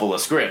have a couple of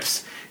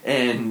scripts.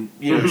 And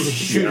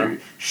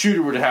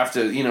Shooter would have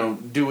to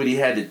do what he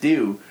had to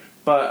do,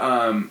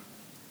 but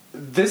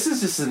this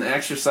is just an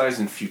exercise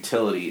in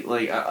futility.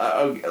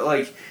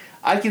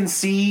 I can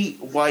see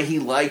why he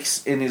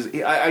likes in his.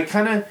 I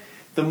kind of,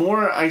 the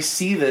more I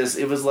see this,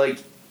 it was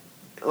like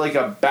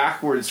a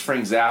backwards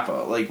Frank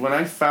Zappa. Like, when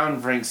I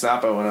found Frank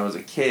Zappa when I was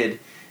a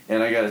kid,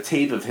 and I got a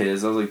tape of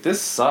his, I was like,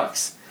 this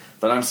sucks,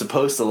 but I'm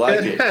supposed to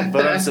like it.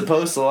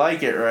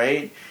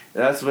 Right?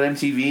 That's what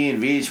MTV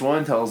and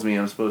VH1 tells me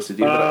I'm supposed to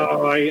do.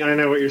 I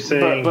know what you're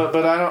saying.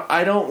 But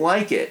I don't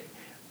like it.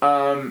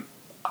 I'm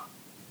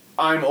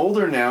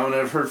older now, and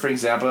I've heard Frank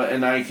Zappa,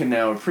 and I can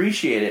now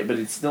appreciate it. But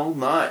it's still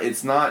not.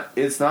 It's not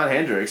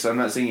Hendrix. I'm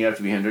not saying you have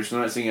to be Hendrix.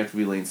 I'm not saying you have to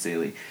be Lane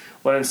Staley.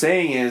 What I'm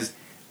saying is,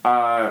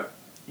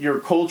 your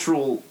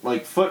cultural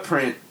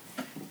footprint.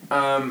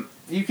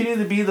 You can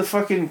either be the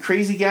fucking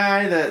crazy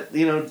guy that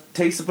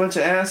takes a bunch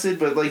of acid,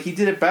 but he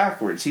did it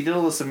backwards. He did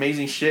all this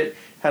amazing shit.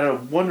 Had a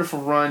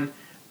wonderful run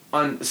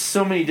on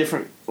so many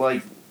different,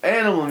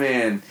 Animal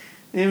Man,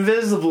 The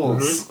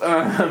Invisibles.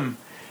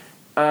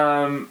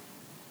 Mm-hmm.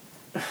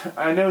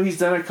 I know he's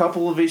done a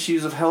couple of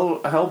issues of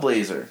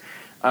Hellblazer.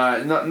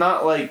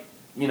 Not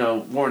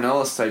Warren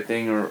Ellis type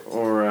thing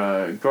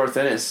or Garth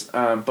Ennis.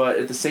 But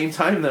at the same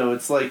time, though,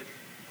 it's is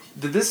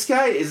this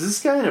guy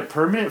in a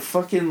permanent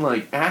fucking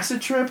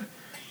acid trip?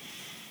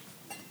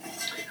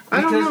 I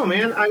don't know,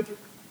 man.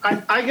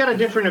 I got a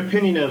different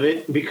opinion of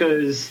it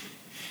because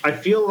I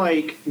feel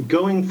like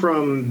going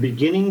from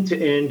beginning to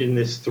end in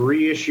this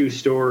 3-issue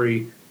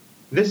story,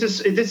 this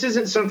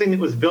isn't something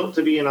that was built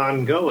to be an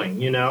ongoing,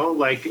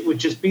 it would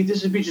just be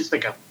just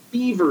like a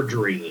fever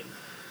dream.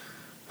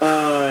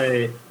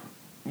 Yeah.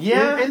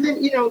 And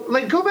then,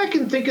 go back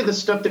and think of the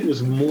stuff that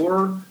was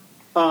more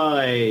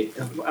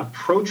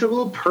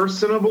approachable,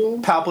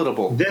 personable,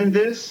 palatable than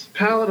this.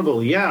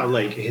 Palatable, yeah,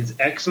 like his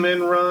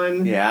X-Men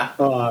run,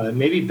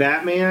 maybe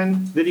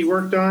Batman that he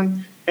worked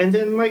on. And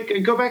then,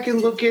 go back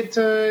and look at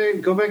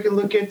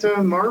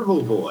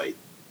Marvel Boy.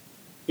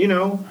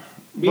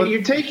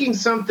 You're taking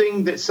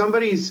something that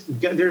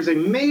there's a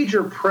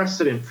major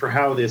precedent for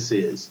how this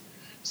is.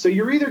 So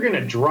you're either going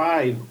to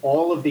drive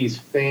all of these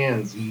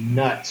fans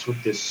nuts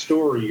with this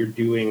story you're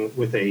doing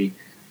with a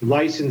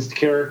licensed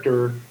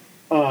character,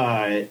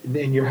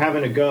 and you're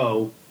having a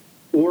go,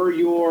 or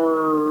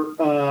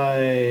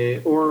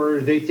they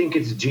think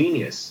it's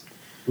genius.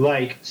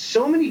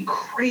 So many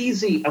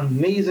crazy,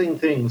 amazing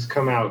things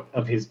come out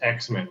of his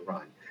X-Men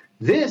run.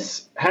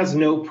 This has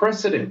no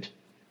precedent.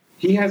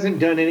 He hasn't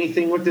done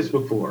anything with this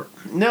before.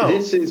 No.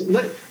 This is.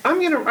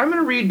 I'm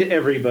gonna read to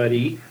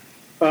everybody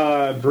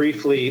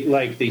briefly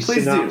like the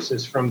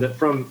synopsis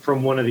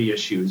from one of the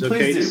issues.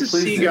 Okay, this is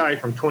Sea Guy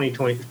from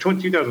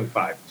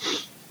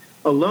 2005.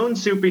 A lone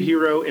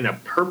superhero in a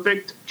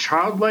perfect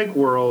childlike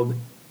world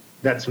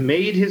that's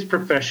made his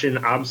profession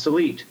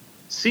obsolete.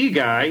 Sea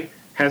Guy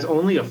has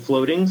only a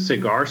floating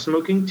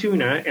cigar-smoking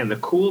tuna and the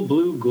cool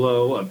blue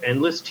glow of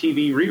endless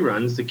TV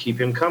reruns to keep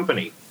him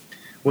company.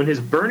 When his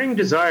burning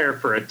desire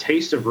for a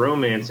taste of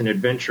romance and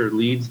adventure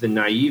leads the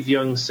naive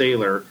young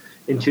sailor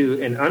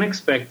into an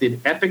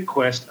unexpected epic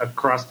quest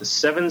across the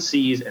 7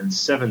 seas and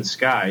 7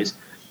 skies,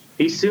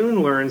 he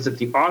soon learns that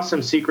the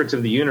awesome secrets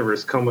of the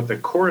universe come with a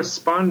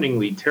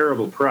correspondingly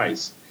terrible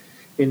price.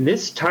 In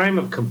this time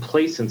of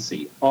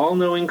complacency,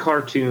 all-knowing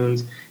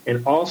cartoons,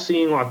 and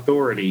all-seeing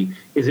authority,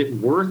 is it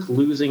worth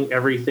losing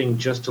everything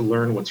just to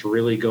learn what's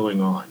really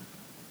going on?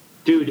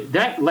 Dude,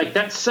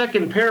 that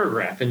second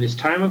paragraph, in this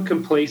time of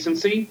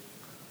complacency,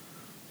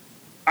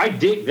 I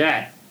dig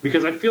that.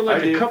 Because I feel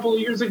like a couple of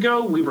years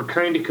ago, we were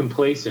kind of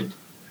complacent.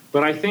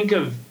 But I think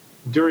of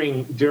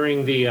during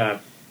the...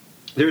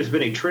 there's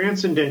been a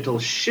transcendental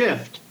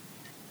shift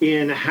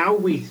in how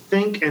we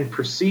think and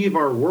perceive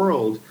our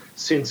world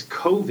since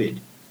COVID.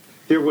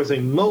 There was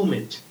a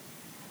moment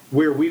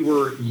where we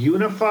were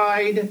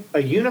unified,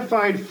 a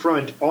unified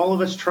front, all of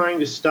us trying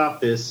to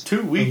stop this.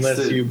 2 weeks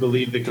unless you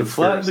believe the conspiracy.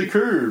 Flatten the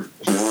curve.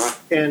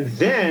 And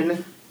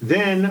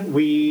then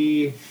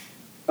we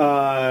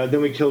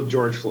killed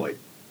George Floyd.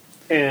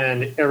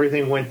 And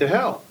everything went to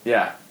hell.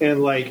 Yeah.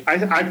 And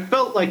I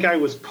felt like I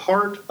was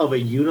part of a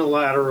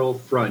unilateral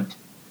front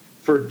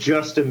for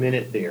just a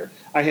minute there.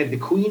 I had the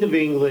Queen of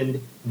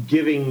England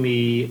giving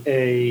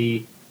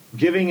a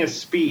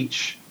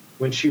speech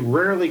when she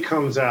rarely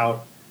comes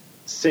out,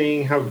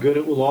 saying how good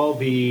it will all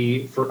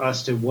be for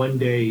us to one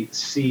day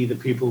see the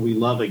people we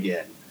love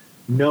again,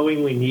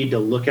 knowing we need to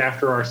look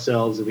after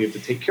ourselves and we have to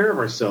take care of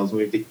ourselves and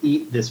we have to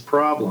eat this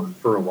problem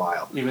for a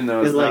while. Even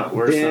though it's not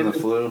worse than the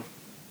flu.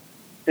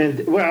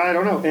 And I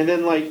don't know. And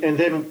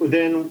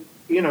then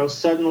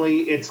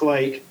suddenly it's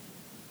like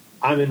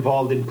I'm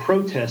involved in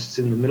protests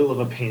in the middle of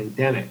a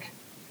pandemic.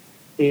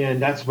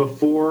 And that's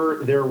before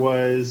there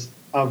was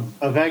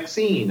a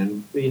vaccine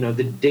and,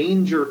 the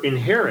danger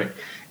inherent.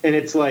 And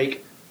it's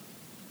like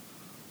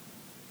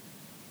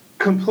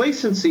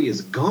complacency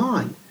is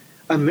gone.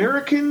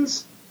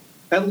 Americans,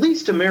 at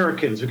least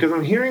Americans, because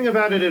I'm hearing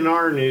about it in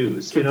our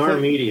news, in our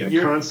media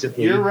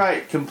constantly. You're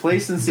right.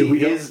 Complacency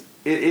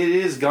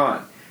is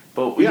gone.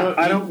 But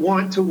I don't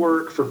want to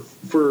work for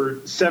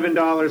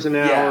 $7 an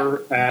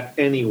hour at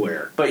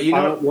anywhere. But I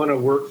don't want to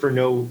work for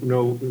no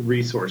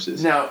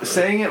resources. Now,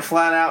 saying it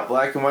flat out,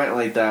 black and white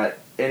like that,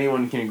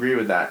 anyone can agree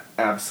with that,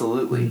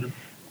 absolutely. Mm-hmm.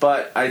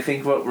 But I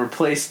think what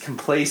replaced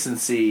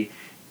complacency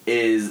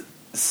is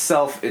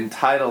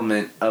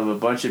self-entitlement of a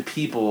bunch of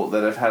people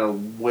that have had a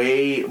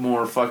way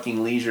more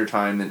fucking leisure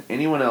time than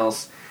anyone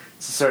else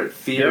to start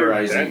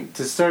theorizing.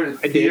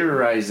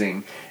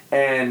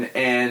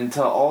 And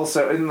to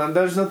also, and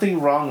there's nothing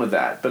wrong with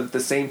that. But at the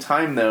same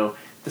time, though,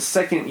 the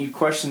second you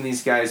question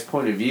these guys'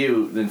 point of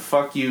view, then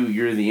fuck you,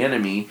 you're the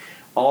enemy.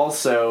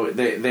 Also,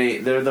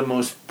 they're the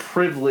most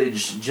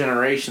privileged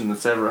generation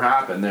that's ever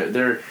happened.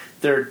 They're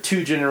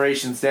 2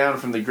 generations down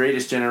from the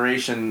greatest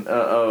generation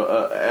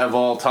of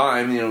all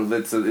time.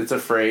 It's a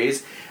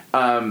phrase,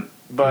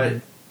 but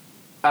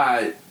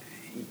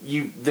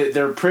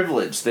they're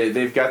privileged.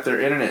 They've got their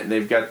internet.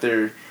 They've got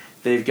their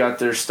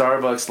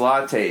Starbucks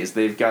lattes.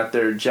 They've got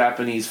their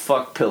Japanese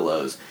fuck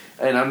pillows.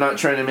 And I'm not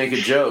trying to make a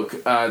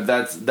joke.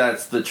 That's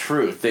the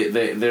truth.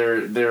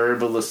 They're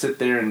able to sit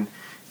there and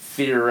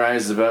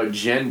theorize about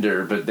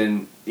gender, but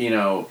then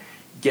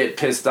get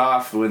pissed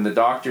off when the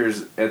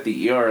doctors at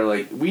the ER are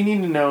like, we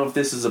need to know if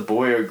this is a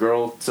boy or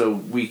girl so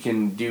we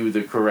can do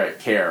the correct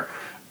care.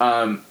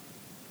 Don't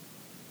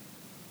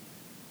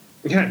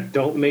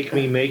make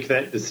me make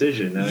that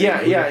decision. That's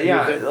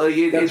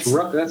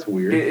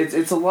weird.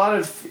 It's a lot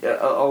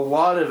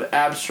of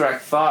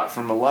abstract thought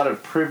from a lot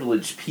of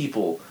privileged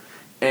people,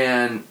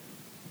 and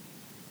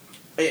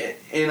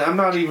I'm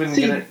not even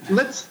gonna.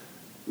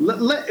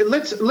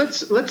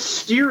 Let's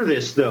steer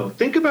this though.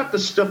 Think about the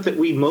stuff that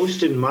we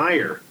most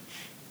admire.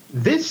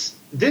 This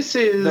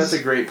is that's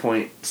a great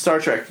point. Star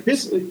Trek.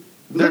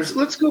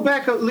 Let's go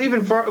back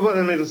even far.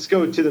 Well, let's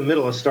go to the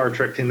middle of Star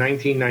Trek to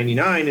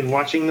 1999 and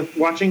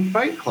watching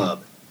Fight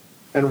Club,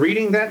 and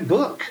reading that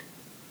book,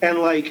 and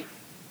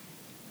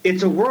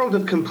it's a world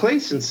of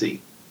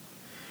complacency.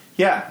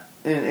 Yeah,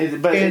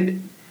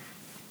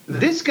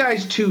 this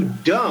guy's too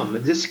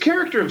dumb. This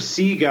character of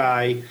Sea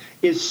Guy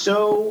is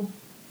so.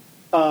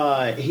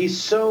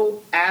 He's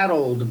so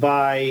addled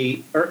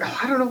by, or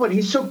I don't know what,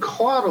 he's so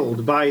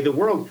coddled by the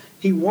world.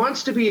 He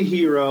wants to be a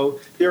hero.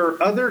 There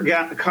are other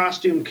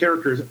costume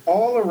characters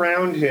all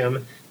around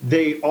him.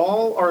 They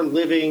all are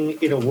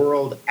living in a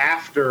world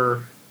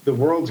after the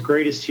world's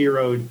greatest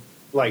hero,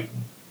 died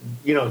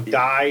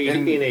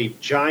in a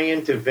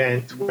giant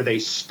event where they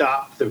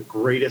stopped the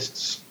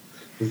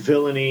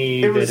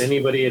villainy that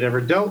anybody had ever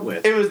dealt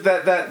with. It was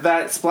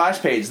that splash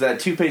page, that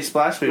 2-page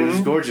splash page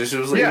was gorgeous. It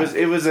was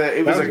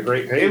a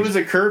great page. It was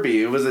a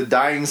Kirby. It was a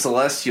dying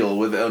celestial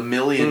with a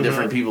million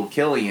different people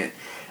killing it.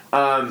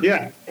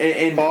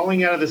 And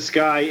falling out of the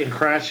sky and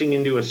crashing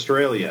into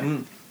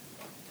Australia.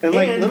 And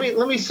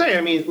let me say,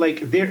 I mean,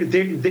 like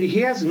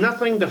he has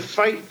nothing to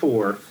fight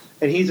for,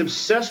 and he's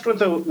obsessed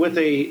with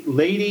a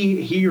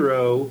lady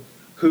hero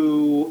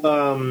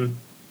who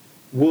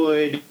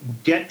would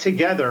get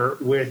together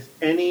with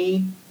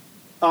any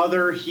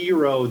other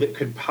hero that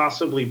could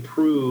possibly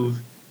prove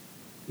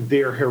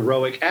their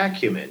heroic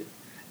acumen.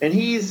 And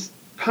he's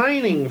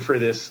pining for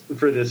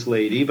this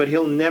lady, but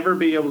he'll never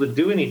be able to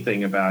do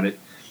anything about it.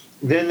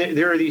 Then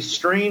there are these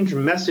strange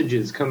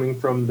messages coming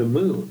from the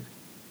moon.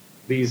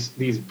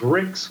 These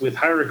bricks with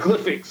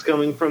hieroglyphics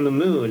coming from the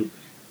moon.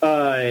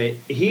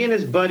 He and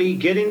his buddy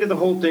get into the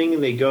whole thing,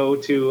 and they go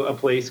to a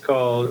place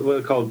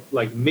called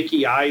like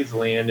Mickey I's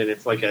Land, and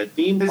it's like a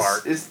theme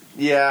park.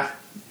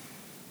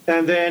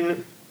 And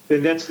then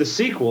that's the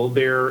sequel.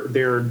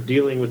 They're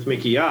dealing with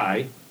Mickey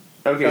I.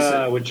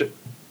 Okay, which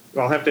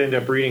I'll have to end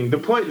up reading.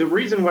 The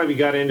reason why we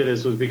got into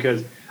this was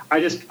because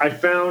I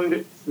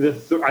found I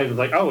was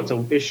like, oh, it's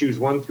issues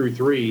 1 through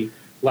 3,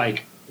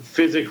 like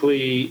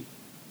physically,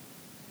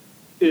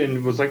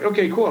 and was like,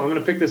 okay, cool, I'm going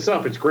to pick this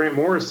up. It's Grant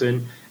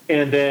Morrison.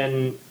 And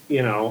then,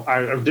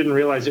 I didn't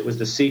realize it was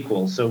the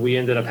sequel, so we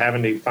ended up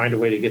having to find a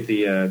way to get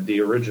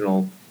the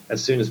original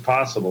as soon as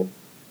possible.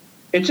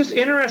 It's just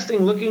interesting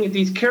looking at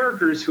these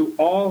characters who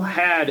all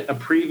had a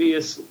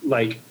previous,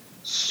 like,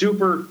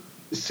 super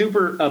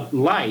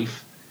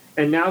life,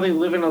 and now they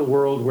live in a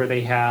world where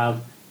they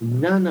have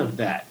none of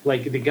that.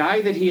 Like, the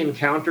guy that he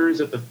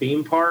encounters at the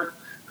theme park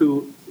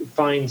who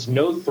finds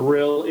no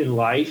thrill in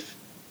life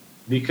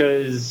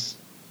because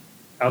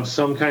of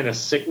some kind of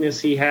sickness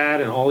he had,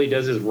 and all he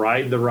does is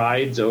ride the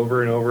rides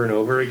over and over and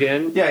over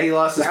again. Yeah, he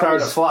lost his power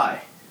to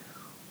fly.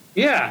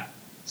 Yeah.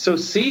 So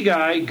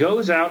C-Guy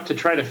goes out to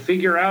try to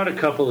figure out a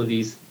couple of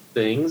these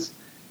things,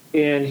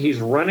 and he's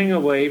running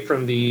away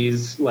from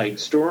these, like,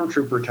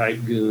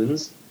 stormtrooper-type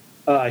goons.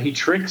 He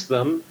tricks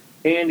them,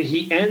 and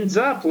he ends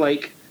up,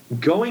 like,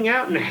 going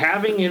out and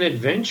having an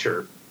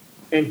adventure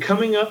and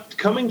coming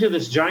to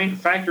this giant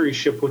factory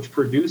ship which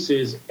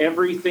produces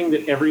everything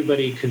that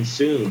everybody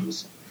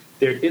consumes.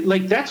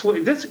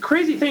 That's a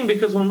crazy thing,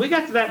 because when we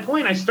got to that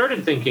point, I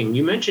started thinking,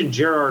 you mentioned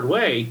Gerard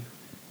Way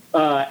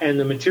and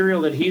the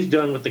material that he's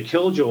done with the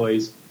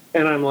Killjoys,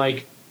 and I'm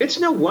like, it's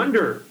no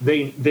wonder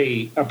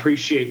they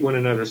appreciate one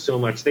another so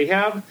much. They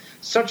have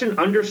such an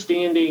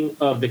understanding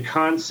of the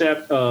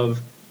concept of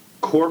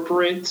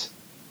corporate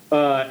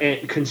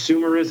and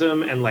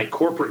consumerism and, like,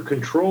 corporate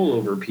control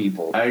over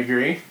people. I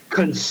agree.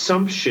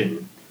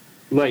 Consumption,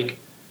 like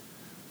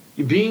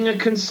being a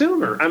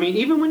consumer. I mean,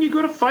 even when you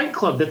go to Fight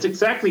Club, that's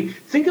exactly...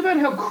 Think about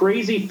how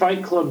crazy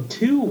Fight Club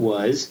 2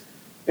 was,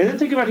 and then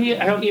think about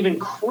how even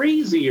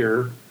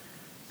crazier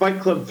Fight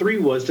Club 3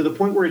 was, to the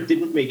point where it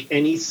didn't make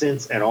any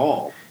sense at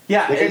all.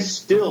 Yeah. Like, I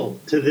still,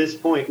 to this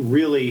point,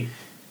 really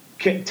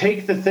can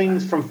take the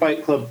things from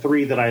Fight Club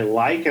 3 that I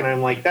like, and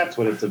I'm like, that's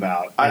what it's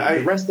about.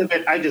 The rest of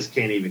it, I just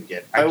can't even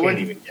get. I can't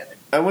even get it.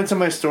 I went to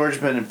my storage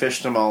bin and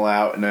fished them all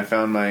out, and I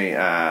found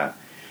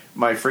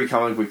my free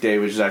comic book day,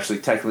 which is actually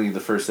technically the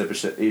first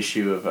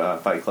issue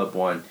of Fight Club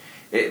 1.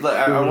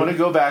 I want to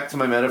go back to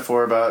my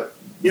metaphor about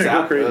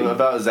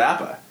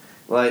Zappa.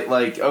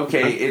 Like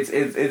okay, it's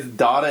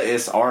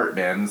Dadaist art,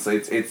 man.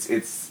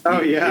 It's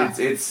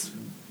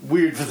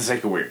weird for the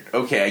sake of weird.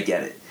 Okay, I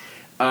get it.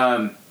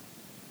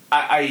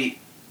 I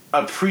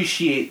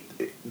appreciate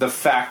the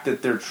fact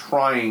that they're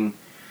trying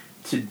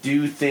to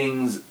do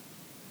things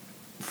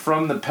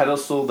from the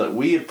pedestal that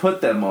we have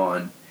put them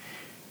on.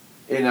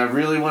 And I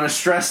really want to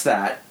stress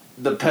that.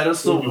 The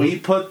pedestal we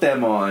put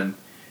them on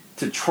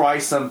to try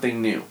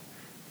something new.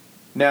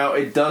 Now,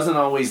 it doesn't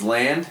always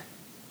land.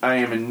 I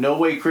am in no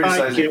way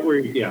criticizing...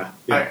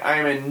 I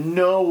am in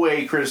no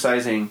way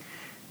criticizing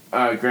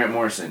Grant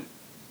Morrison.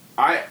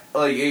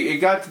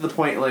 It got to the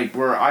point, like,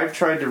 where I've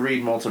tried to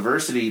read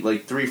Multiversity,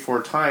 like,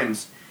 3-4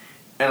 times,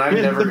 and I've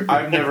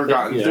never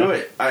gotten through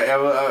it.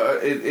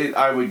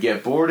 I would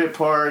get bored at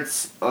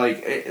parts,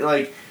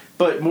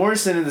 but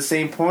Morrison, at the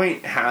same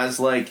point, has,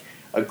 like,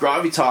 a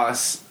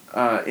gravitas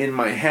in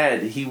my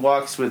head. He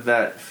walks with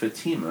that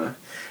Fatima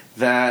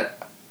that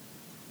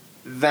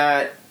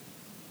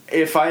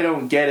if I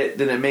don't get it,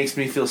 then it makes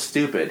me feel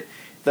stupid.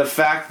 The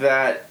fact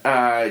that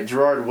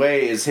Gerard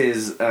Way is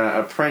his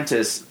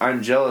apprentice,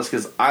 I'm jealous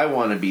because I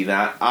want to be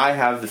that. I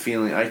have the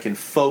feeling I can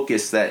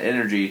focus that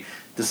energy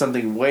to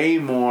something way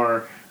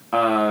more,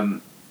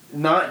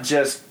 not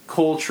just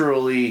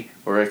culturally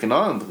or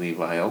economically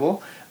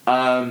viable,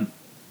 to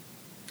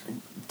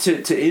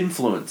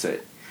influence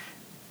it.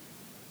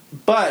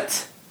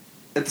 But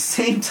at the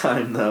same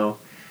time, though,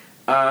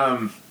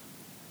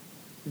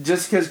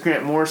 just because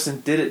Grant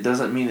Morrison did it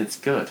doesn't mean it's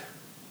good.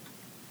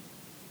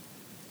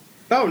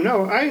 Oh,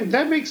 no,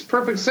 that makes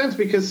perfect sense,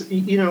 because,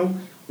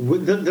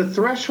 the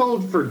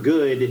threshold for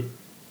good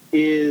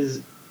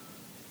is...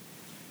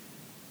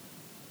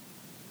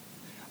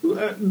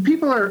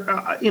 people are,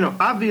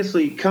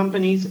 obviously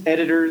companies,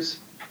 editors,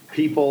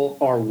 people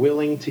are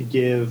willing to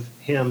give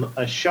him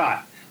a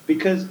shot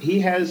because he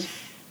has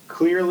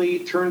clearly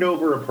turned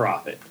over a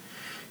profit.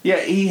 Yeah,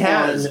 he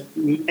has.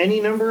 On any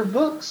number of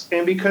books.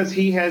 And because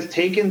he has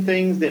taken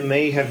things that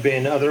may have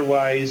been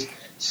otherwise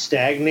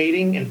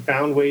stagnating and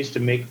found ways to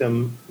make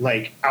them,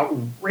 like,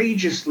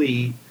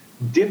 outrageously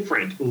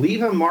different,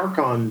 leave a mark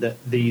on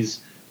these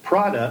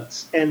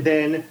products, and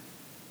then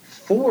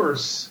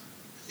force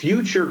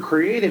future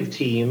creative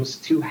teams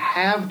to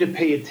have to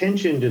pay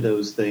attention to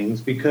those things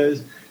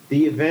because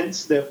the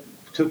events that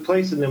took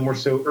place in them were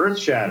so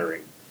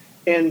earth-shattering.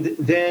 And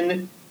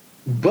then...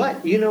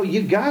 But,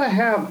 you got to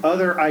have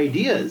other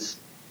ideas.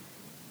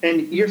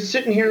 And you're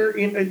sitting here,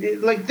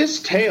 like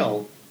this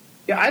tale,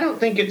 I don't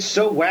think it's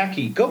so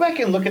wacky. Go back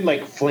and look at,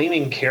 like,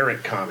 Flaming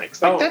Carrot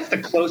comics. Like, that's the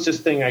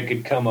closest thing I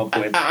could come up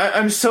with.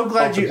 I'm so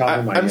glad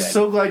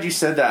so glad you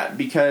said that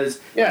because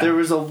there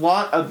was a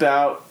lot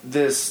about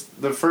this,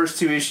 the first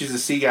two issues of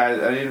Sea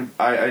Guy.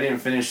 I didn't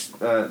finish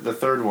the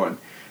third one.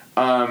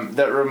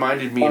 That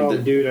reminded me of the...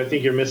 dude, I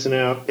think you're missing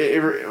out.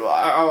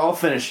 I'll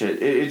finish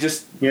it. It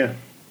just... Yeah.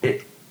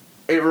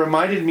 It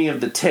reminded me of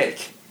the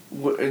Tick,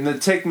 and the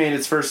Tick made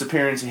his first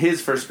appearance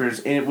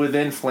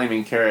within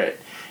Flaming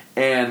Carrot,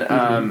 and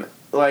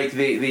like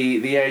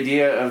the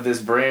idea of this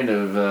brand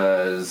of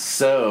I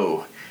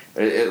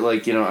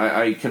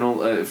can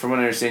only, from what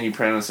I understand, you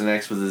pronounce an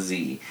X with a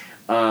Z.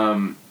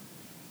 Like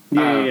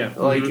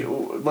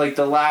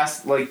the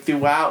last, like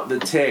throughout the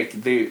Tick,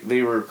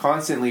 they were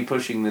constantly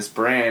pushing this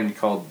brand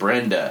called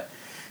Brenda.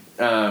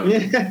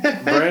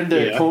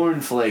 Brenda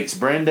cornflakes,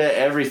 Brenda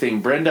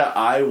everything, Brenda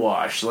eye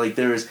wash. Like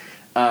there's,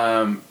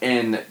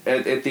 and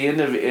at the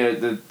end of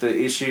the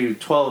issue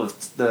 12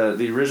 of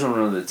the original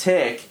run of the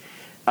Tick,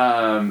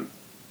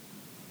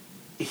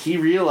 he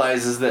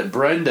realizes that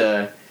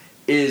Brenda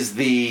is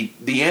the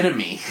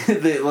enemy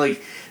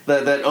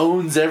that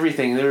owns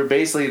everything. They were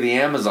basically the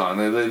Amazon.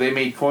 They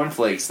made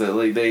cornflakes.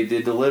 They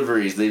did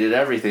deliveries. They did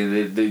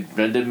everything. They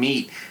Brenda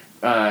meat.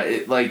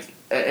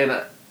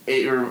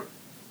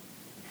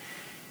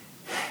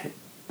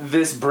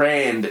 This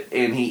brand,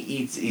 and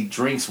he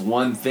drinks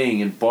one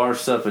thing and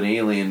barfs up an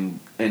alien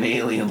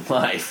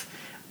life.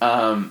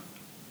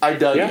 I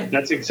dug it. Yeah,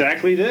 that's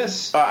exactly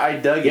this. I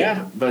dug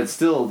it, but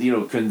still,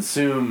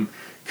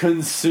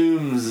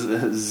 consumes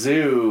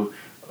zoo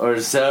or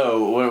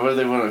so, whatever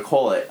they want to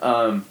call it.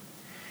 But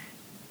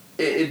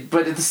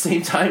at the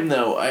same time,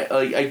 though,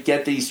 I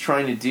get that he's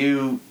trying to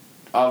do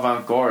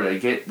avant-garde. I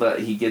get that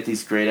he get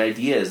these great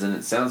ideas, and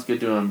it sounds good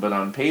to him. But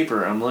on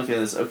paper, I'm looking at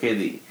this.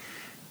 Okay,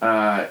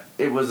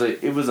 it was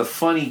a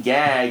funny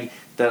gag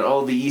that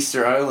all the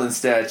Easter Island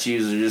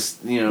statues are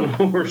just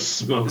we're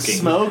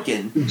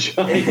smoking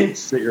giant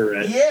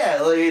cigarettes.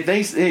 Yeah, like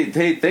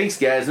thanks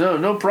guys.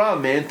 No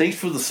problem, man. Thanks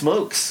for the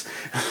smokes.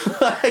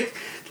 like,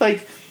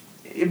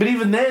 but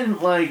even then,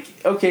 like,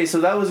 okay,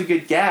 so that was a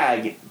good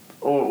gag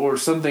or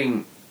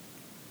something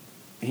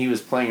he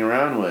was playing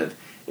around with.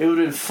 It would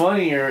have been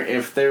funnier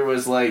if there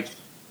was like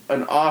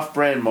an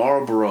off-brand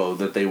Marlboro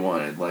that they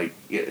wanted. Like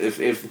if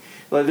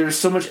like there's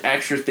so much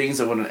extra things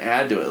I want to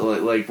add to it.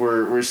 Like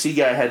where Sea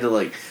Guy had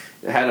a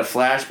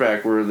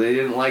flashback where they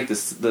didn't like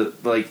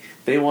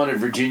they wanted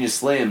Virginia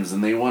Slims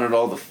and they wanted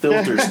all the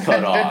filters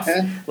cut off.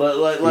 That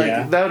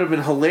would have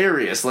been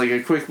hilarious. Like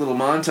a quick little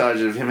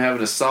montage of him having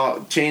to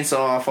chainsaw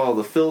off all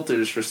the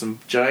filters for some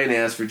giant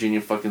ass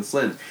Virginia fucking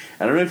Slims.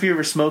 I don't know if you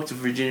ever smoked a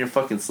Virginia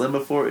fucking Slim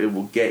before. It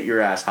will get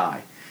your ass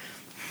high.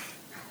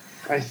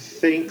 I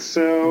think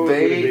so.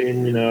 They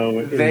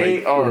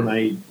are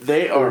early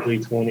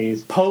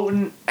 20s.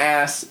 Potent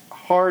ass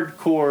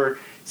hardcore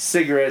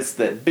cigarettes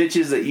that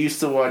bitches that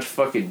used to watch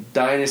fucking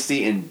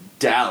Dynasty in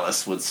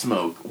Dallas would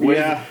smoke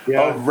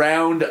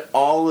around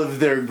all of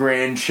their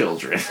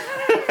grandchildren.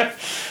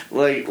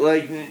 like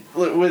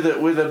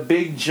with a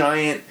big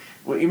giant.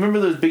 You remember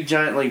those big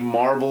giant like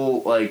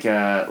marble like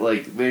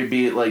they'd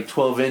be like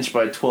 12-inch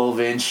by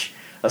 12-inch,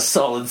 a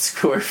solid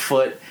square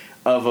foot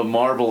of a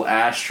marble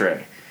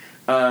ashtray.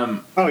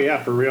 For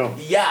real.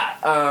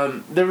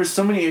 Yeah, there was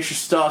so many extra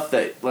stuff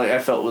that I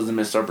felt was a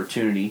missed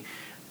opportunity.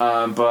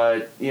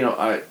 But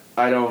I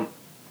don't.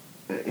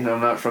 I'm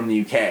not from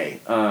the UK.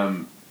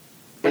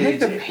 I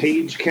think the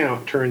page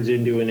count turns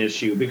into an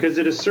issue because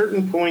at a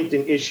certain point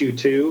in issue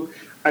 2,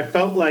 I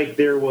felt like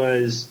there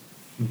was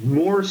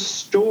more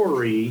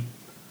story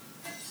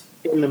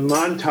in the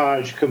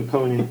montage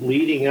component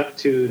leading up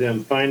to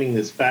them finding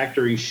this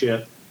factory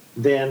ship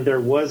than there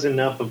was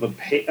enough of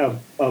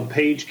a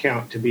page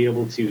count to be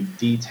able to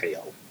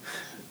detail.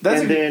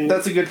 That's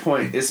a good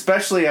point,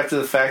 especially after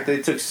the fact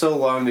they took so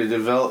long to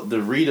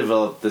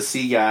redevelop the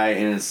Sea Guy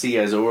and Sea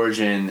Guy's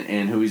origin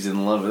and who he's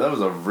in love with. That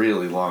was a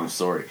really long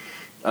story,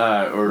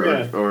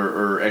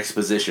 or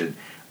exposition.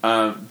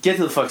 Get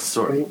to the fucking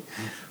story.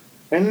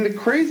 And the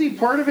crazy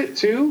part of it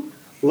too,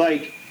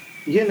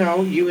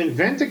 you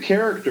invent a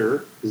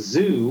character,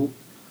 Zoo,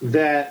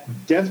 that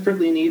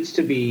desperately needs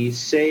to be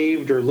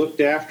saved or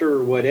looked after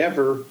or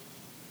whatever,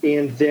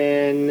 and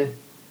then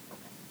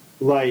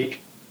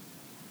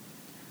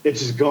it's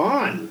just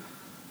gone.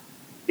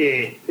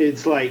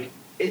 It's like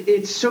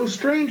it's so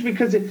strange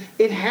because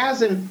it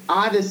has an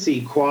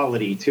Odyssey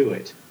quality to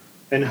it,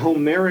 an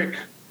Homeric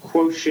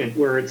quotient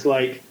where it's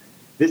like,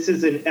 this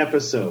is an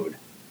episode.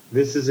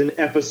 This is an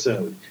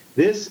episode.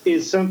 This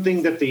is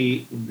something that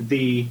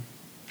the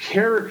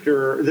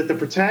character, that the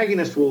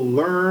protagonist will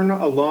learn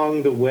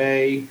along the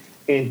way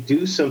and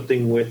do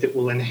something with. It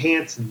will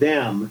enhance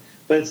them,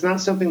 but it's not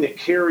something that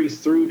carries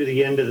through to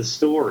the end of the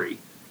story.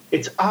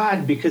 It's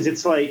odd because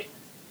it's like,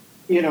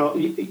 you know,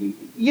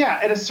 yeah,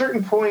 at a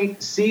certain point,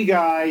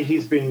 Seaguy,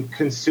 he's been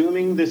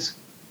consuming this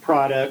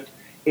product,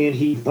 and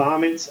he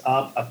vomits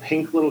up a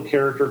pink little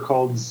character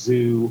called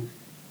Zoo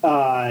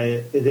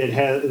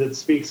that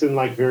speaks in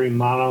like very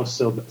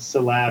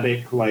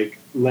monosyllabic like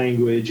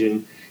language,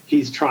 and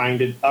he's trying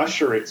to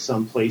usher it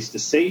someplace to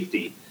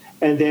safety,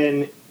 and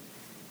then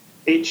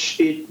it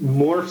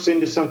morphs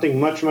into something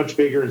much, much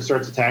bigger and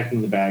starts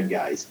attacking the bad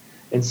guys.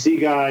 And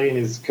Seaguy and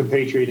his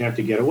compatriot have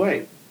to get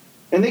away.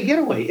 And they get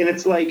away. And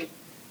it's like,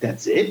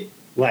 that's it?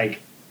 Like,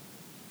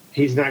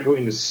 he's not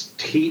going to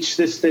teach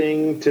this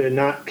thing to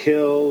not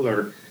kill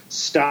or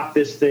stop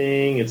this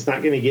thing. It's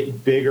not going to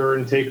get bigger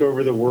and take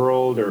over the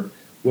world. Or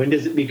when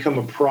does it become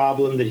a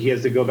problem that he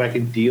has to go back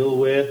and deal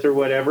with or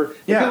whatever?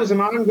 Yeah. If it was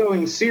an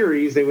ongoing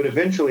series, they would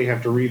eventually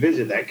have to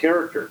revisit that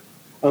character.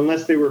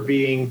 Unless they were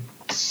being,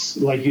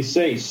 like you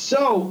say,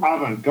 so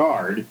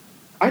avant-garde.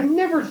 I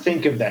never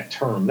think of that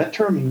term. That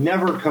term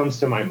never comes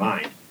to my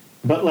mind.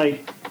 But,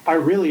 like, I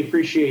really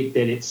appreciate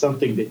that it's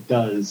something that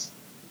does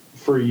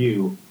for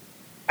you.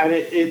 And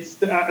it's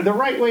the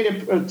right way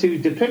to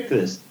depict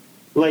this.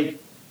 Like,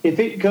 if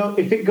it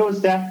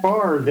goes that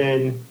far,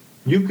 then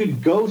you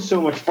could go so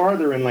much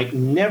farther and, like,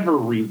 never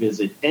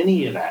revisit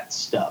any of that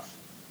stuff.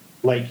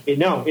 Like, it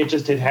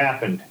had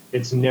happened.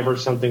 It's never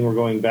something we're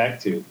going back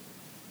to.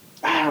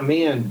 Ah,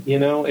 man,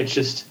 it's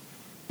just,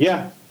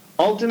 yeah.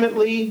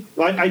 Ultimately,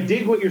 like, I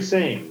dig what you're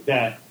saying,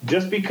 that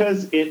just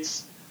because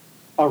it's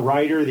a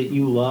writer that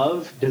you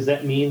love, does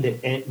that mean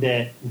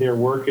that their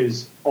work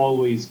is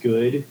always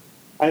good?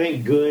 I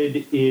think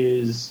good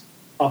is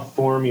a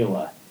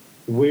formula.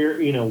 Where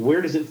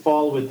does it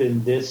fall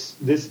within this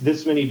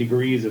many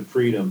degrees of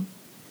freedom?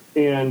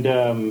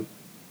 And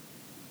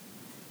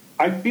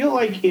I feel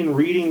like in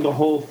reading the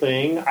whole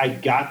thing, I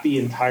got the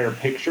entire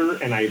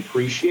picture and I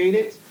appreciate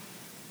it.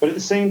 But at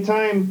the same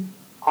time,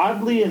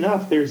 oddly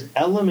enough, there's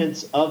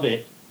elements of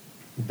it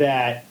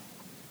that,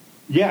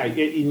 yeah,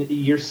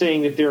 you're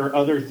saying that there are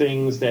other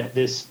things that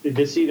this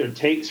either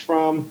takes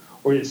from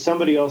or that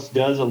somebody else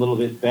does a little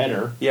bit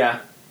better. Yeah.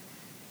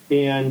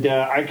 And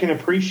I can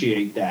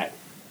appreciate that.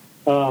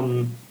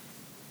 I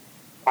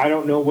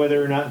don't know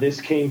whether or not this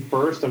came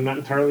first. I'm not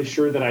entirely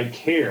sure that I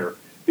care.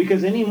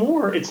 Because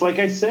anymore, it's like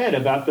I said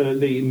about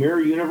the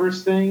Mirror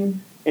Universe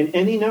thing and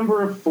any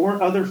number of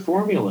other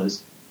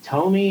formulas.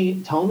 Tell me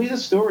the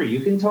story. You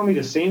can tell me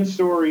the same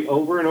story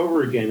over and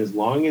over again as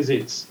long as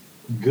it's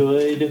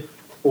good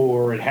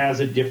or it has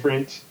a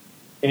different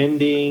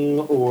ending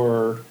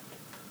or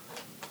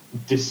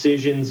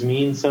decisions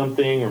mean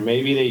something or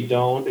maybe they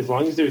don't. As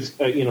long as there's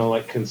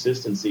like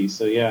consistency.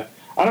 So yeah,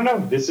 I don't know.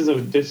 This is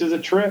a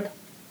trip.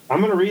 I'm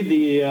going to read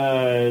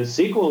the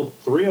sequel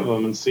 3 of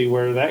them and see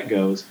where that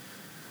goes.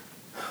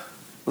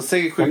 Let's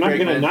take a quick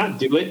break. I'm not going to not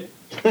do it.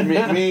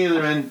 me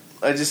either, man.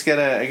 I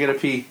gotta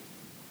pee.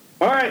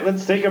 All right,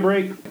 let's take a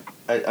break.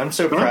 I'm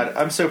so proud.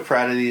 I'm so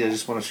proud of these. I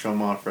just want to show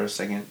them off for a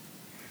second.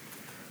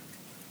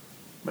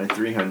 My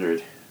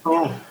 300.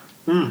 Oh.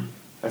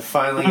 I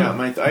finally got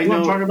my. You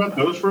want to talk about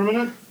those for a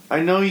minute?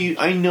 I know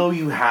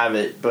you have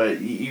it,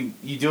 but you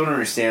don't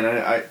understand.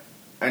 I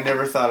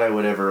never thought I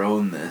would ever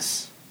own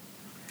this.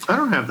 I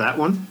don't have that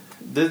one.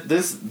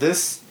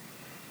 This.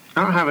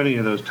 I don't have any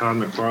of those Todd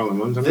McFarlane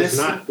ones. I'm just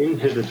not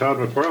into the Todd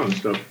McFarlane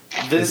stuff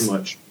as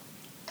much.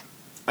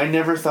 I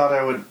never thought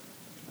I would.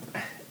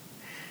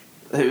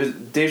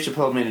 Dave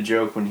Chappelle made a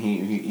joke when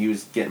he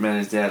was getting mad at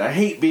his dad. I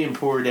hate being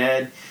poor,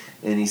 Dad.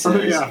 And he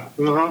says,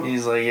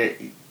 he's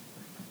like,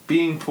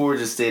 being poor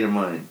is a state of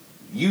mind.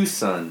 You,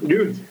 son,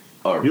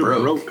 are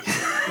broke.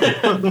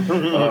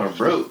 Are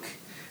broke.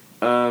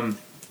 All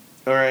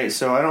right,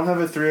 so I don't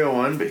have a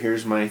 301, but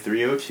here's my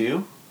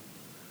 302.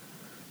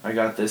 I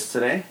got this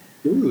today.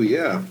 Ooh,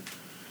 yeah.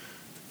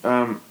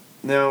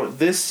 Now,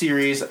 this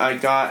series I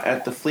got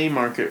at the flea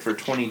market for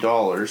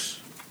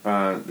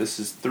 $20. This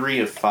is 3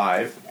 of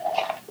 5.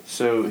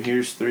 So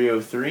here's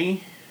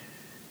 303.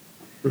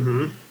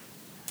 Mm-hmm.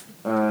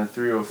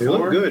 304. They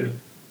look good.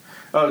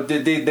 Oh,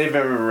 they've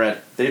never been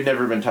read. They've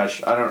never been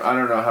touched. I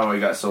don't know how I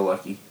got so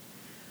lucky.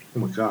 Oh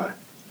my god.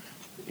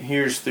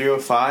 Here's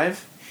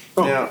 305.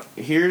 Oh. Now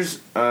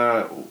here's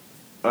so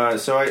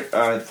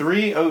I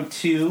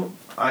 302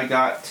 I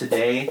got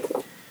today,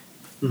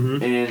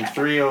 and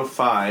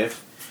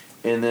 305,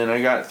 and then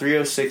I got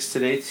 306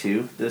 today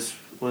too. This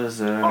was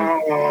and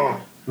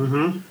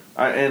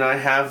I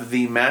have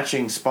the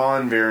matching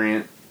Spawn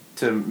variant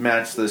to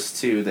match this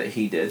too that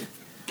he did.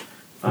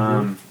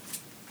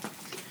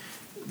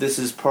 This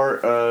is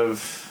part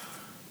of.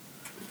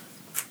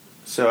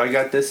 So I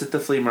got this at the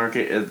flea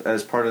market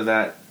as part of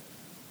that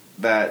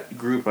that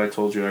group I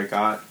told you I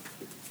got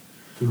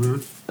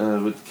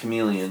with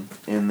Chameleon,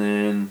 and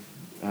then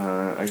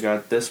I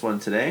got this one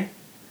today,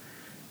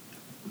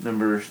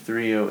 number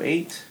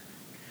 308,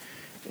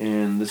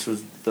 and this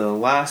was the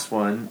last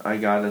one I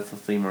got at the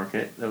flea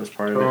market. That was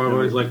part of it. Oh, I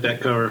always liked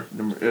that cover.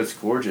 It's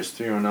gorgeous,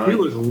 309. He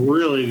was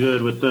really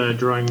good with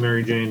drawing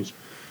Mary Janes.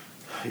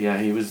 Yeah,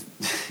 he was.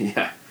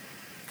 Yeah.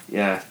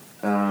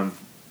 Let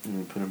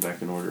me put him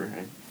back in order.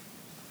 I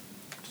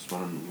just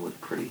want him to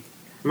look pretty.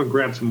 I'm gonna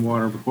grab some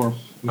water before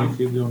we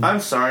keep going.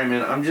 I'm sorry,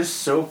 man. I'm just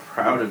so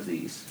proud of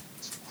these.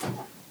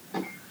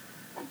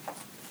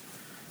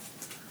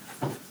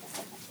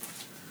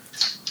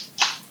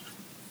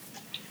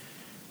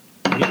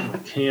 Get my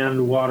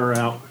canned water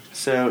out.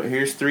 So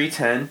here's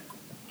 310.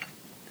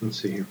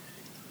 Let's see here.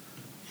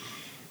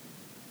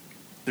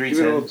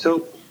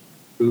 310.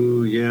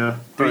 Ooh, yeah.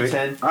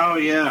 310. Oh,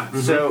 yeah.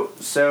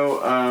 Mm-hmm.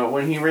 So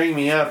when he rang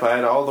me up, I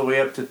had all the way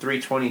up to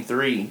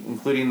 323,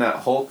 including that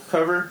Hulk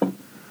cover.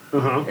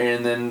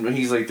 And then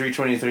he's like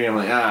 323. I'm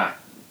like,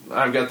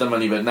 I've got the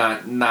money, but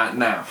not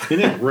now. Isn't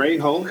it Gray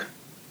Hulk?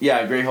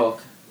 Yeah, Gray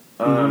Hulk.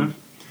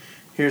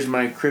 Here's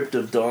my Crypt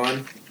of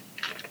Dawn.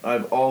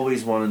 I've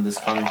always wanted this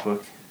comic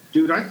book.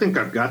 Dude, I think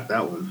I've got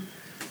that one.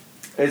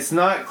 It's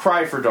not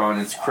Cry for Dawn,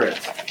 it's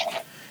Crypt.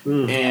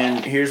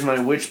 And here's my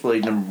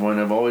Witchblade number 1.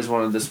 I've always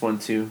wanted this one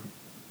too.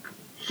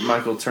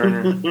 Michael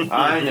Turner.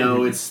 I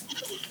know it's.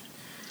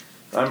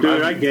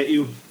 I get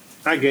you.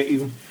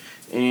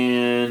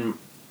 And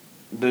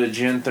the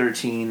Gen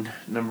 13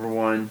 number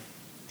 1.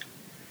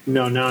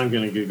 No, now I'm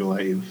gonna Google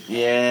at you.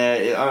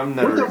 Yeah, I'm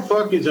never. What the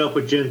fuck is up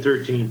with Gen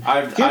 13?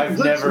 I've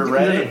never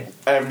read it.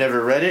 I've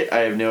never read it.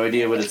 I have no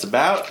idea what it's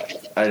about.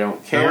 I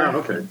don't care. Oh,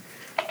 okay.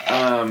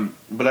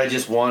 But I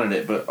just wanted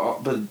it. But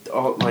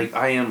like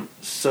I am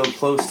so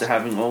close to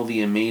having all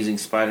the amazing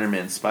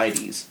Spider-Man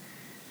Spideys.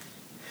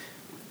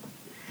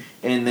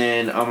 And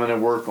then I'm gonna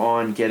work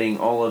on getting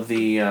all of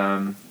the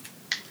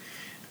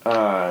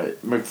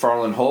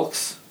McFarlane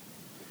Hulks,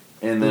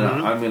 and then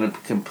I'm gonna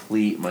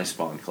complete my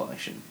Spawn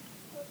collection.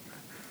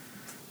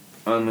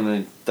 I'm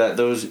gonna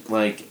after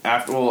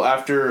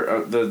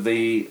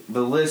the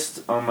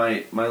list on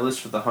my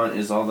list for the hunt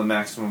is all the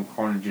Maximum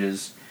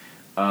Carnages.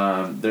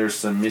 There's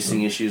some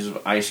missing issues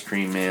of Ice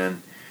Cream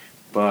Man,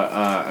 but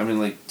I mean,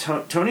 like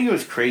Tony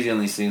goes crazy on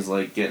these things,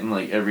 like getting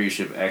like every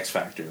issue of X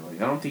Factor.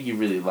 Like I don't think you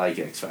really like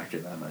X Factor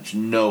that much.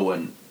 No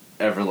one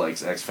ever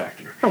likes X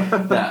Factor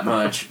that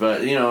much,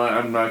 but you know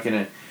I'm not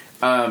gonna.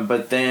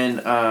 But then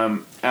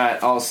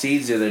at All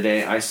Seeds the other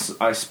day, I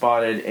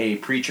spotted a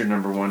Preacher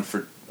number 1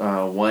 for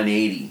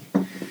 180.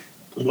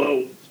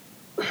 Whoa.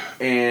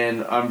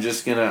 And I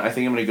think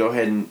I'm gonna go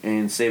ahead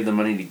and save the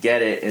money to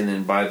get it, and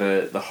then buy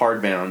the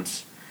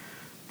hardbounds,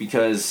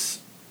 because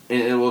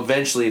it will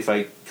eventually, if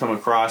I come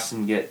across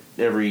and get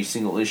every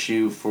single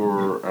issue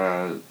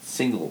for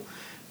single,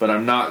 but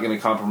I'm not gonna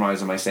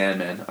compromise on my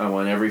Sandman. I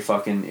want every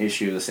fucking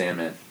issue of the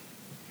Sandman,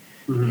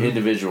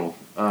 individual.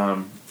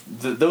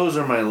 Those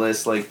are my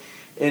list. Like,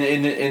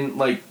 and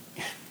like,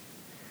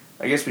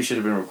 I guess we should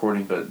have been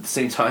recording, but at the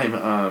same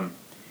time,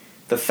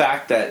 the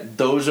fact that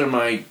those are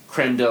my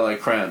creme de la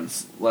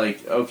cremes.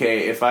 Like,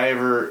 okay, if I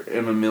ever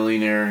am a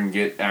millionaire and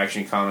get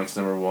Action Comics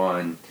number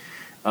 1,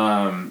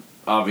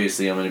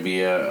 obviously I'm going to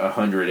be a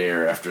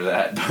 100-aire after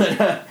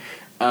that.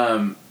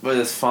 But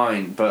it's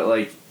fine. But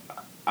like,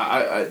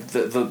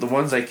 the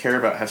ones I care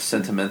about have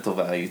sentimental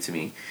value to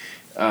me.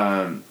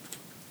 I'm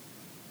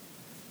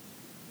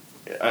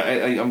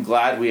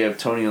glad we have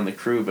Tony on the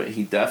crew, but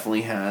he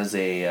definitely has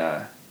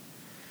a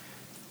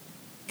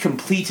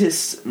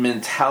completist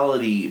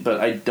mentality, but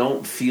I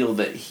don't feel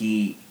that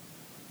he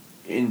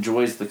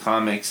enjoys the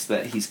comics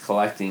that he's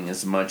collecting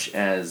as much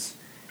as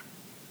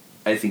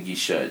I think he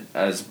should.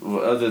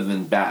 Other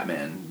than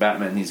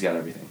Batman, he's got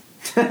everything.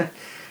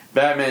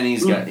 Batman,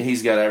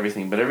 he's got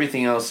everything, but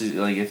everything else is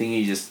like, I think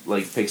he just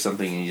like picks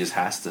something and he just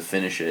has to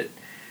finish it.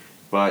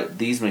 But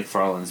these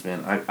McFarlanes,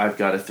 man, I've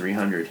got a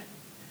 300.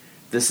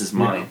 This is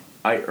mine.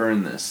 I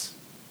earned this.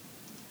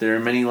 There are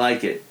many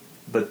like it,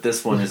 but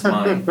this one is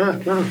mine.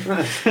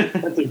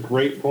 That's a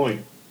great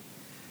point.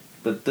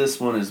 But this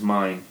one is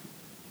mine.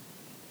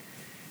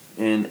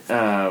 And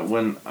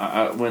when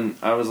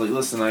I was like,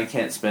 listen, I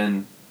can't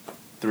spend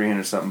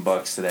 $300 something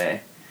bucks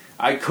today.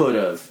 I could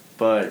have,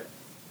 but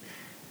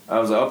I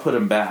was like, I'll put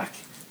him back.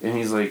 And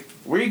he's like,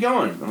 where are you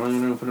going? I'm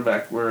going to put him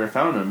back where I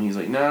found him. He's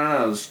like,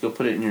 no, let's go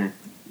put it in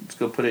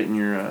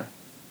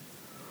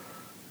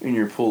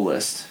your pull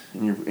list,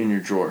 in your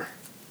drawer.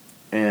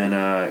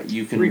 And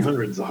you can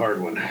 300's a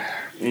hard one.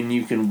 And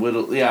you can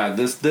whittle. Yeah,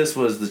 this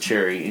was the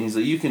cherry. And he's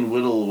like, you can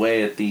whittle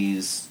away at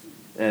these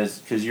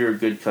because you're a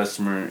good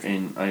customer,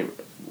 and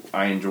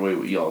I enjoy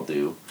what y'all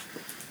do.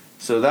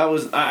 So that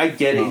was, I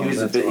get it.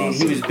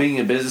 He was being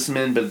a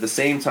businessman, but at the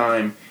same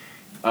time,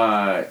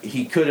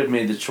 he could have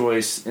made the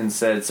choice and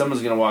said,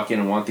 someone's going to walk in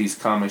and want these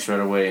comics right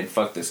away, and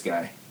fuck this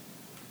guy.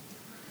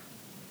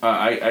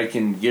 I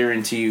can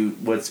guarantee you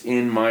what's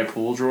in my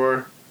pool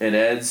drawer at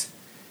Ed's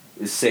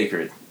is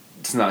sacred.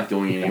 It's not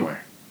going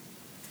anywhere.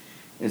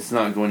 It's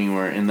not going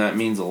anywhere, and that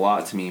means a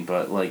lot to me.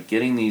 But like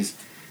getting these,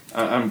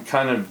 I'm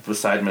kind of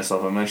beside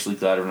myself. I'm actually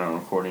glad we're not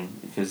recording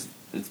because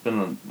it's been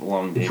a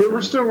long day.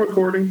 We're still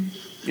recording.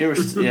 Yeah,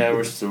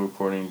 we're still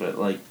recording.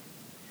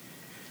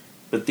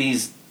 But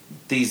these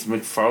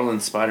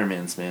McFarlane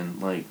Spider-Mans, man,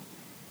 like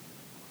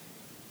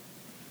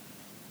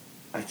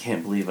I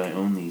can't believe I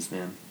own these,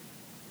 man.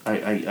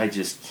 I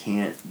just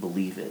can't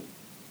believe it.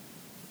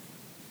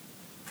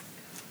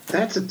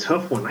 That's a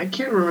tough one. I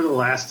can't remember the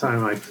last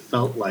time I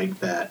felt like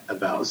that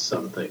about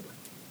something.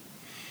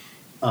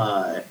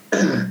 I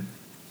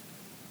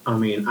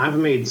mean, I've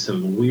made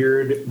some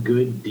weird,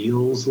 good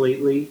deals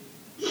lately,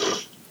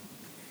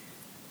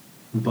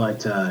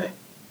 but they're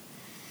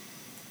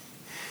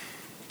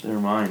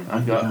mine.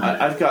 I've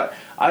got,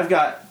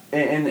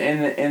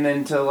 and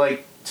then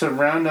to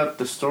round up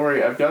the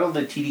story, I've got all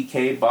the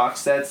TDK box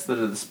sets that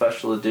are the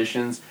special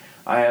editions.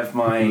 I have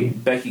my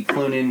Becky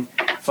Cloonan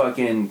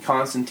fucking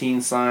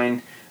Constantine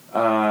signed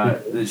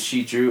that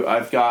she drew.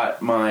 I've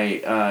got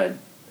my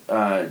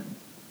I've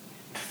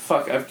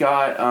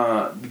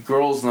got the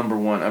Girls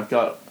 #1. I've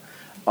got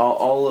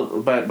all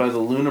of by the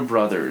Luna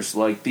Brothers.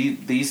 Like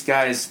these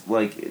guys,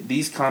 like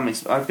these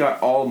comics. I've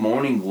got all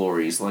Morning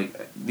Glories.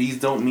 Like these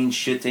don't mean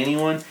shit to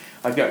anyone.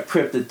 I've got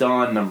Crypt of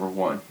Dawn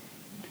 #1.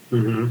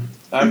 Mm-hmm.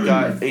 I've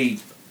got a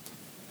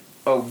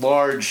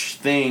large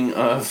thing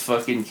of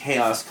fucking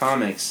Chaos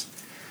Comics.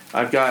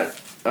 I've got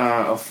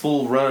a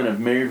full run of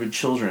Married with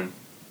Children.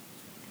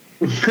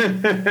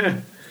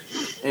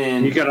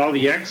 And you got all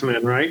the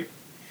X-Men, right?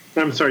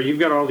 I'm sorry, you've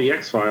got all the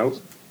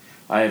X-Files.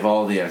 I have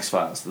all the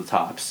X-Files, the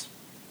tops.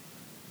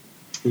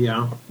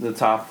 Yeah. The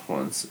top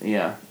ones,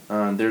 yeah.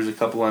 There's a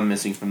couple I'm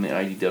missing from the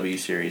IDW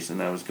series,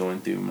 and I was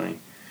going through my...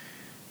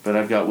 But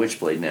I've got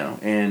Witchblade now.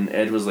 And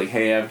Ed was like,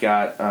 hey, I've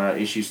got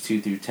issues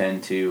 2 through 10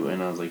 too.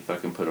 And I was like,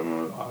 fucking put them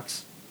in a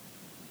box.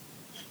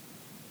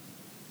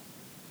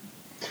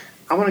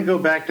 I want to go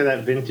back to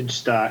that vintage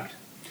stock.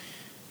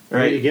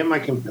 Right.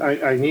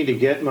 I need to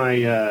get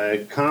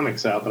my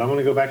comics out, but I want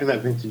to go back to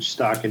that vintage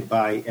stock and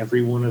buy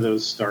every one of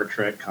those Star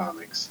Trek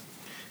comics.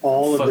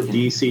 All of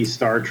the DC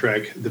Star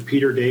Trek, the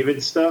Peter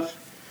David stuff.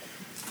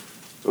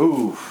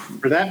 Ooh.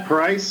 For that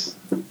price,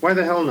 why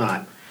the hell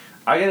not?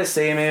 I gotta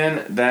say,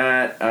 man,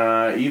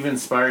 that you've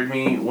inspired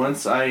me.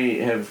 Once I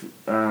have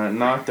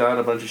knocked out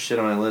a bunch of shit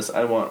on my list,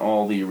 I want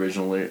all the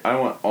original... I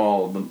want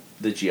all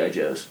the G.I.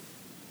 Joes.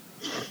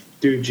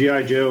 Dude,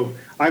 G.I. Joe,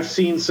 I've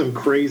seen some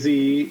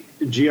crazy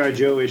G.I.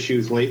 Joe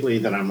issues lately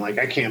that I'm like,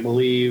 I can't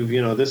believe,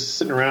 this is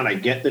sitting around. I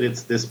get that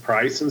it's this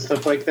price and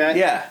stuff like that.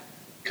 Yeah.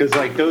 Because,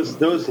 like,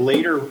 those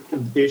later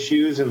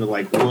issues in the,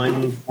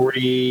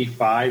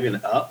 145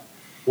 and up,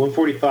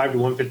 145 to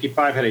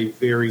 155 had a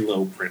very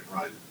low print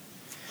run.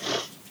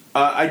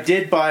 I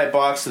did buy a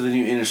box of the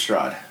new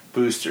Innistrad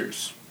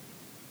boosters.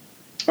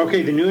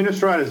 Okay, the new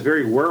Innistrad is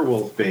very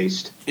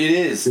werewolf-based. It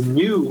is.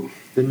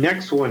 The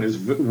next one is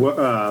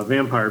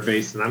vampire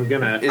based, and I'm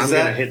gonna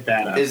hit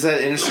that up. Is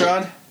that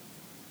Innistrad?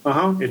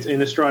 It's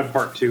Innistrad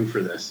Part 2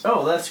 for this.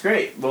 Oh, that's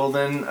great. Well,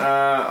 then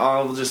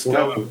I'll just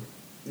go.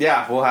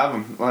 Yeah, we'll have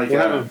them. We'll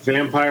have a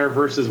vampire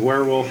versus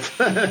werewolf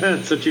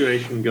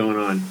situation going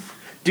on.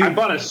 Dude, I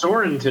bought a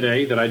Sorin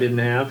today that I didn't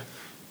have.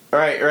 All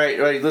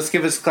right. Let's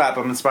give this a clap.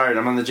 I'm inspired.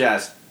 I'm on the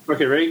jazz.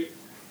 Okay, ready?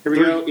 Here we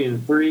go. In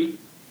 3,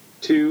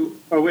 2.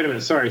 Oh, wait a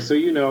minute. Sorry. So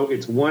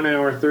it's 1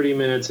 hour, 30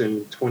 minutes,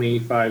 and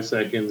 25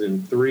 seconds.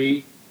 In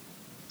 3,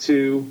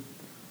 2,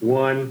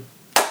 1.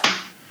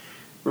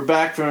 We're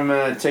back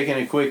from taking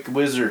a quick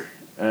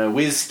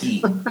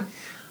whizzy.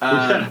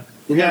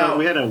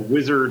 we had a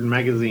Wizard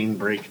magazine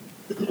break.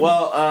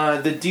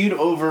 Well, the dude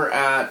over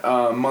at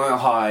Mile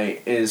High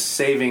is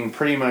saving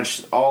pretty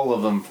much all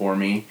of them for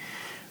me.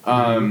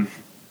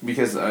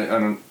 Because I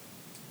don't...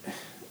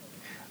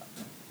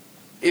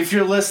 If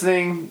you're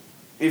listening,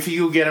 if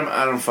you get them,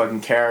 I don't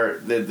fucking care.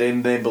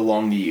 They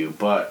belong to you.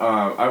 But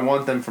I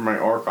want them for my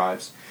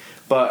archives.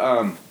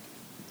 But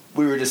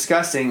we were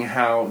discussing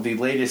how the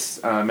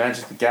latest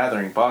Magic the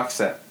Gathering box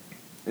set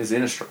is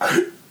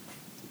Innistrad.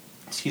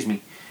 Excuse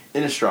me.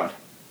 Innistrad.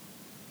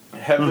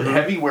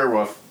 Heavy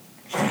werewolf.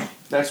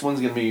 Next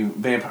one's going to be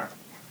vampire.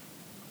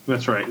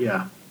 That's right,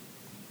 yeah.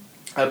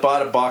 I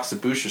bought a box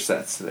of booster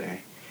sets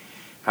today.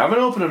 Haven't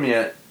opened them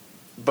yet,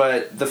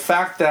 but the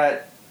fact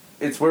that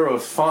it's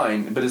werewolf,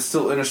 fine, but it's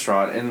still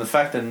Innistrad, and the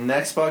fact that the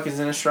next box is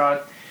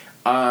Innistrad,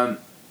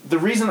 the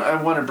reason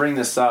I want to bring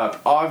this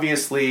up,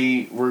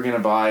 obviously we're going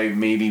to buy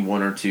maybe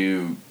 1 or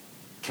 2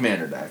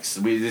 commander decks.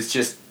 It's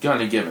just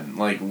kind of given.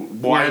 Like,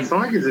 why? Yeah, as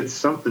long as it's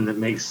something that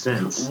makes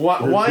sense.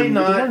 Why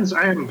not? The ones,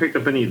 I haven't picked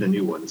up any of the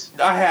new ones.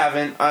 I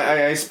haven't. I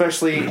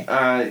especially...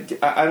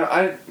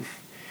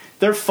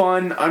 they're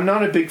fun. I'm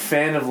not a big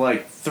fan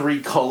of,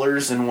 3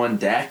 colors in one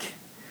deck.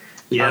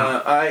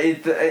 Yeah.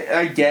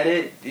 I get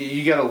it.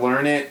 You got to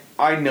learn it.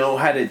 I know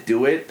how to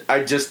do it.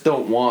 I just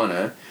don't want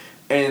to.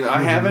 And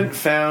I haven't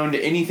found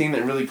anything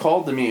that really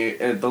called to me.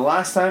 The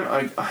last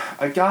time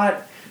I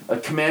got a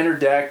commander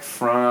deck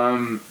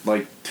from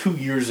 2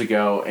 years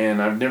ago,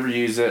 and I've never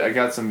used it. I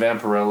got some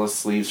Vampirella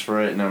sleeves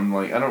for it, and I'm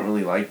like, I don't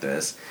really like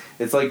this.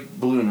 It's like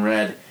blue and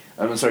red.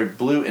 I'm sorry,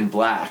 blue and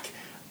black.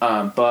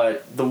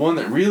 But the one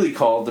that really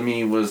called to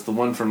me was the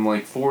one from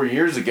like 4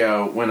 years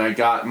ago when I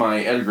got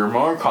my Edgar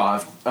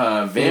Markov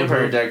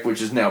vampire deck,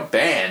 which is now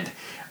banned.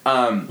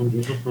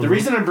 The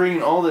reason I'm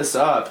bringing all this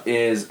up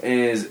is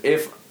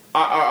if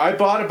I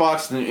bought a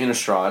box in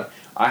Innistrad.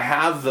 I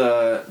have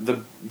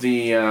the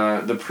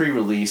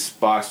pre-release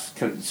box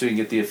so you can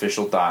get the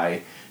official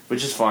die,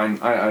 which is fine.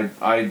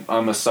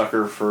 I'm a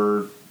sucker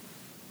for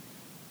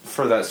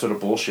that sort of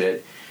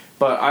bullshit.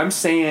 But I'm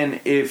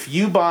saying if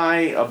you buy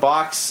a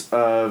box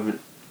of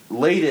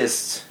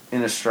latest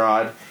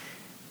Innistrad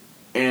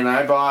and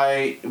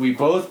we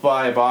both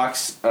buy a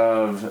box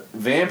of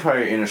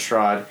Vampire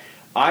Innistrad,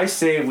 I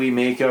say we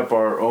make up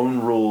our own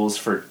rules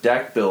for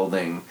deck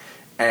building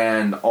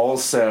and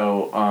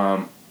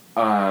also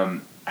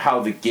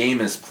how the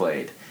game is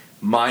played,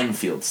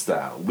 Minefield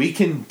style. We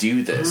can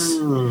do this.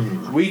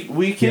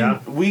 We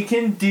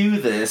can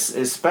do this,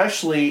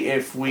 especially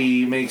if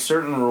we make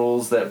certain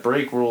rules that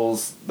break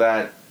rules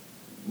that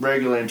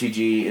regular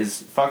MTG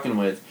is fucking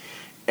with.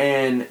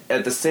 And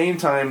at the same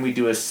time, we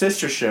do a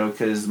sister show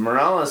because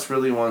Morales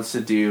really wants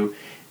to do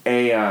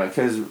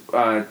because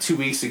 2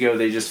 weeks ago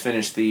they just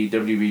finished the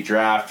WWE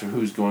draft of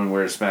who's going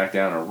where to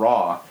SmackDown or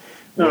Raw.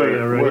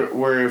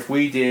 Where if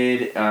we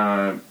did,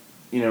 I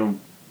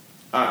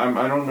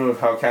don't know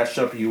how catched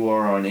up you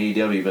are on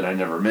AEW, but I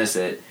never miss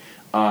it.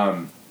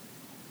 To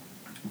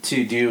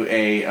do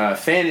a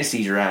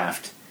fantasy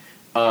draft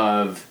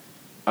of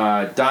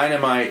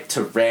Dynamite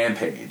to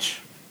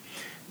Rampage.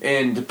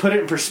 And to put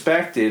it in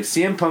perspective,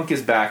 CM Punk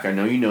is back. I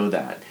know you know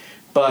that.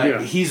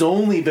 But he's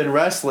only been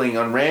wrestling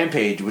on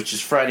Rampage, which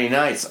is Friday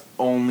nights,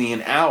 only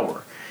an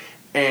hour.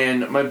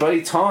 And my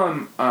buddy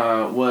Tom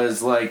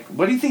was like,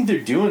 what do you think they're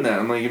doing that?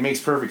 I'm like, it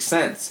makes perfect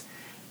sense.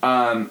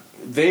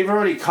 They've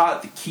already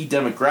caught the key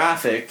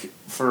demographic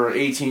for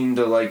 18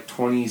 to like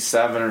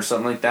 27 or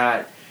something like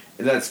that.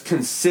 That's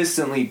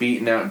consistently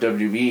beating out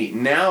WWE.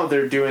 Now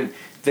they're doing...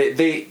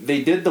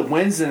 They did the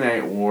Wednesday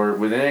Night War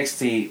with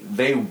NXT.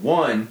 They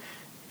won.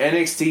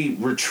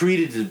 NXT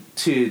retreated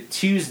to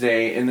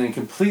Tuesday and then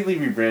completely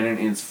rebranded,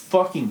 and it's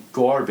fucking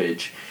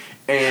garbage.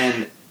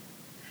 And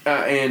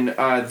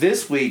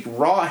this week,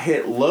 Raw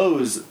hit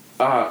lows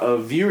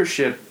of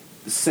viewership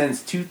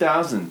since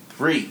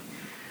 2003,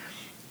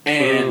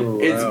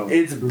 and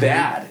it's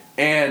bad.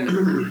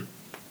 And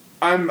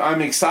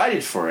I'm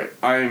excited for it.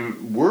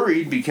 I'm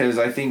worried because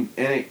I think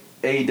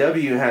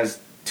AEW has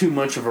too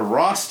much of a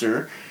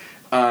roster.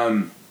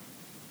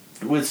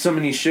 With so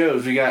many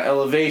shows, we got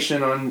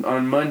Elevation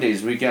on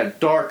Mondays, we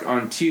got Dark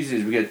on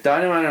Tuesdays, we got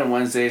Dynamite on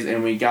Wednesdays,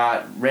 and we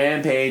got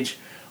Rampage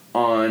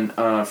on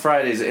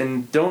Fridays.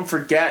 And don't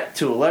forget,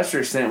 to a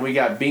lesser extent, we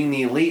got Being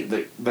the Elite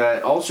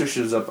that also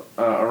shows up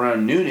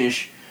around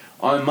noonish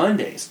on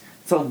Mondays.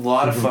 It's a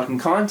lot of fucking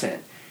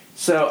content.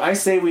 So I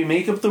say we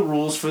make up the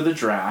rules for the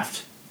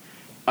draft,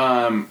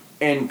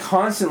 and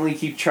constantly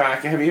keep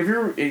track. Have you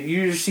ever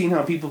seen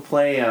how people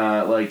play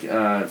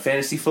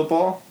fantasy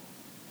football?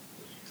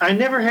 I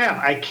never have.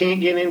 I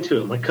can't get into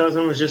it. My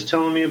cousin was just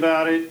telling me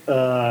about it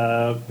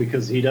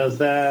because he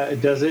does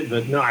it.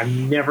 But no, I've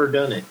never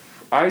done it.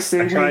 I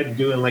tried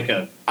doing like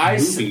a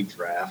movie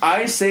draft.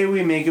 I say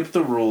we make up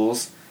the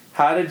rules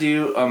how to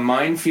do a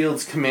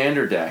Minefields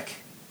Commander deck.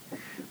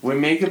 We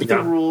make up the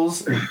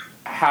rules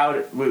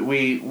how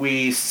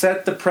we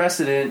set the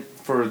precedent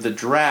for the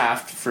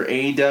draft for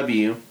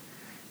AEW,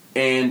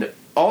 and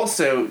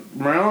also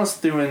Morales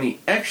threw in the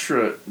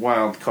extra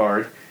wild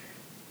card,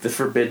 the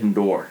Forbidden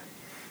Door.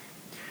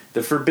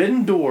 The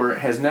Forbidden Door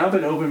has now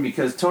been opened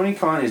because Tony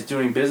Khan is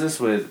doing business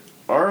with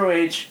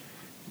ROH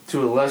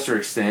to a lesser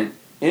extent,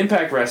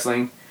 Impact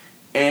Wrestling,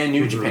 and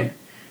New Japan.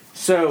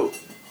 So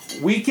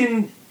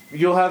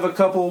you'll have a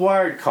couple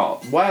wild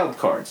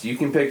cards. You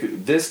can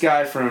pick this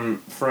guy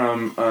from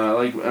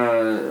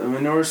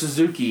Minoru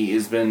Suzuki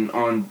has been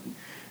on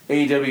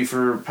AEW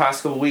for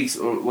past couple weeks,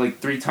 or like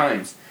 3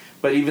 times.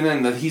 But even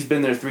then, he's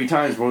been there 3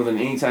 times, more than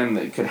any time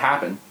that could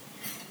happen.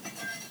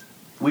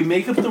 We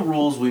make up the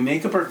rules, we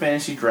make up our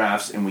fantasy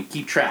drafts, and we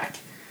keep track.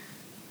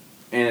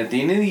 And at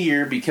the end of the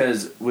year,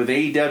 because with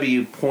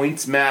AEW,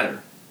 points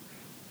matter.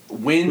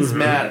 Wins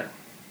matter.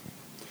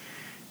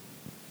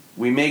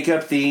 We make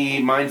up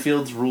the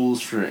Minefields rules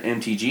for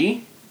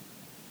MTG.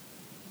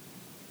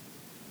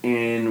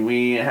 And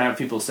we have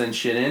people send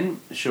shit in,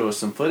 show us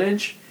some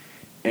footage.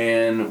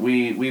 And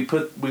we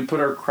put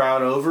our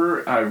crowd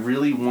over. I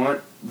really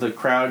want the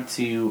crowd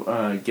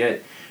to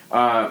get...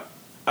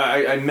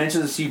 I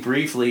mentioned this to you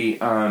briefly. You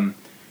and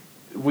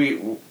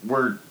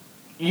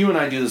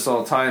I do this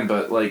all the time,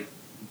 but like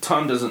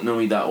Tom doesn't know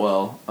me that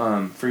well.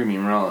 Forgive me,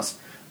 Morales.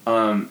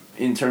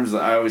 In terms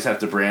of I always have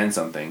to brand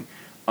something.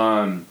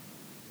 We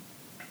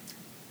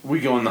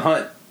go on the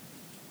hunt.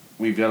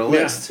 We've got a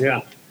list.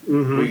 Yeah.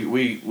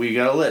 We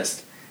got a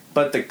list.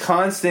 But the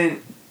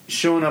constant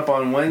showing up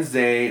on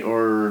Wednesday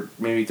or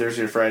maybe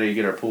Thursday or Friday to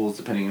get our pools,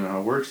 depending on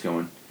how work's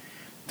going,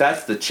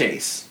 that's the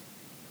chase.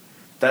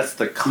 That's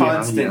the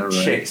constant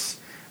chase.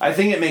 I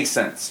think it makes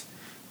sense.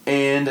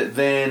 And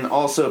then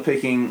also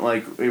picking,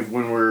 like, if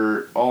when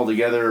we're all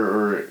together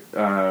or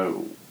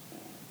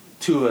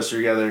two of us are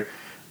together,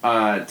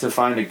 to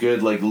find a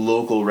good, like,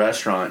 local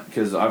restaurant,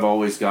 because I've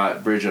always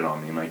got Bridget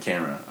on me, my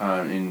camera.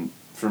 And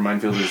for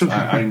Mindfielders,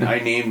 I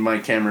named my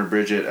camera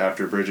Bridget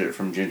after Bridget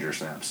from Ginger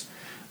Snaps.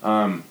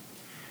 I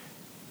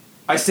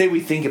say we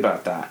think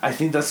about that. I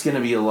think that's going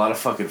to be a lot of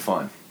fucking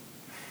fun.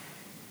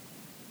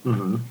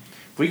 Mm-hmm.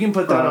 If we can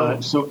put that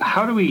on. So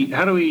how do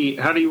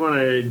you want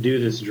to do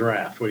this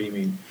draft? What do you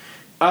mean?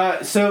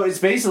 So it's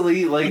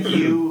basically like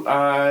you,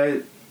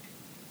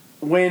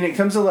 when it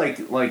comes to like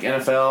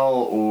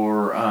NFL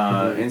or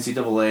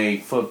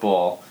NCAA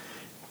football,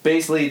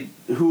 basically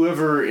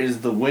whoever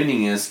is the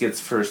winningest gets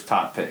first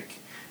top pick.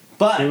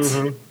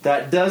 But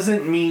that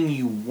doesn't mean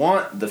you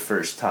want the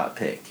first top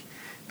pick,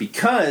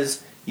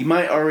 because you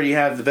might already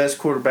have the best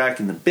quarterback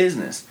in the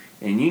business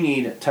and you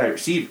need a tight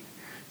receiver.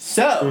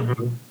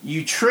 So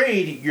you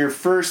trade your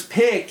first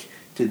pick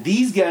to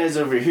these guys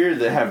over here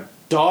that have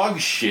dog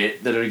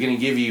shit that are going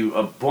to give you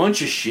a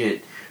bunch of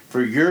shit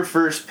for your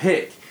first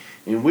pick.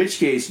 In which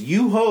case,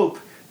 you hope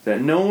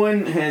that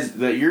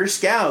that your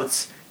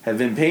scouts have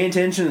been paying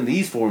attention to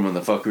these four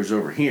motherfuckers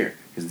over here,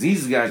 because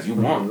these are the guys you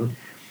want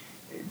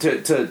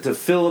to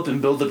fill up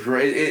and build up.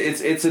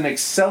 It's an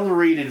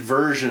accelerated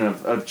version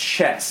of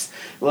chess.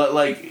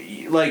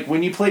 Like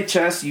when you play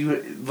chess,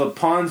 the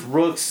pawns,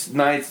 rooks,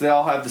 knights, they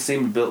all have the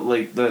same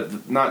ability.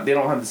 Like they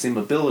don't have the same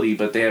ability,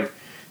 but they have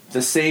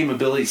the same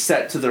ability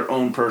set to their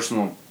own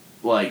personal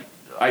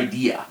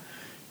idea.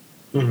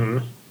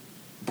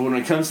 But when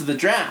it comes to the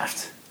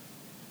draft,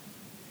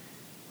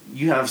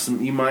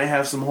 you might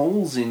have some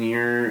holes in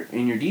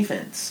your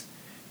defense.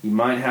 You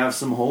might have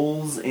some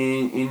holes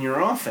in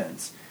your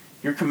offense.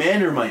 Your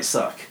commander might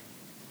suck.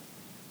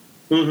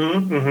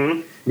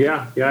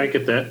 Yeah, I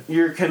get that.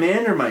 Your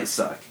commander might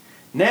suck.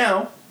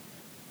 Now,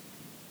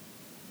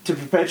 to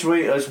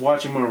perpetuate us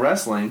watching more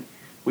wrestling,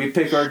 we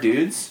pick our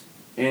dudes,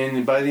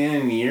 and by the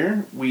end of the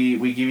year,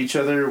 we give each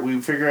other.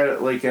 We figure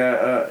out like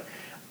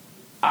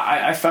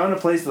I found a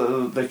place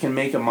that can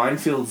make a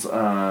Mindfields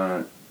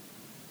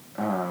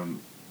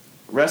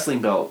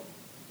wrestling belt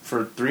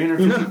for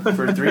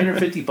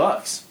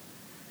 $350.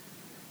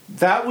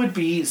 That would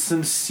be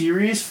some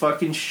serious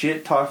fucking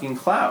shit talking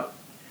clout.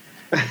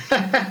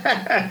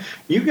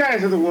 You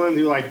guys are the ones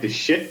who like the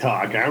shit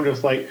talk. I'm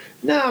just like,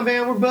 no,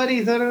 man, we're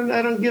buddies. I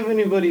don't give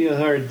anybody a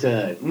hard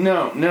time.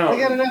 No. I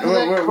got enough of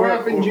that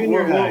crap in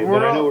junior high,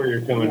 but I know where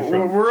you're coming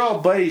from. We're all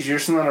buddies.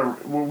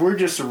 We're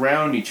just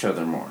around each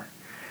other more.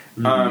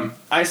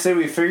 I say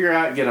we figure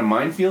out, get a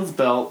Mindfields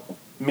belt,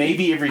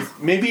 maybe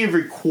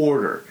every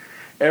quarter,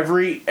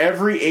 every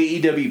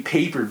AEW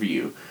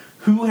pay-per-view.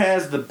 Who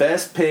has the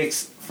best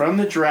picks from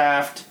the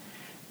draft?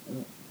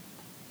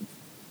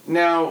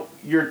 Now,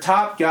 your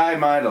top guy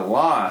might have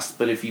lost,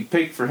 but if you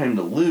pick for him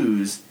to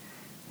lose,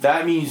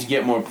 that means you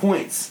get more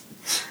points.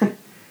 And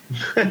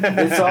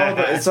then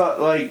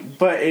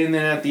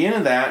at the end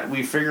of that,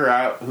 we figure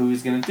out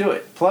who's going to do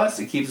it. Plus,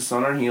 it keeps us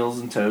on our heels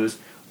and toes,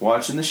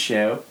 watching the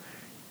show,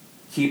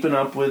 keeping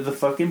up with the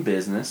fucking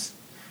business,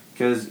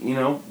 because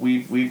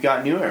we've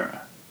got New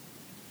Era.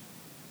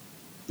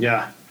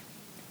 Yeah.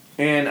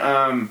 And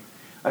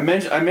I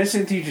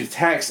mentioned to you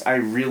text. I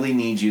really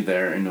need you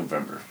there in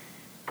November.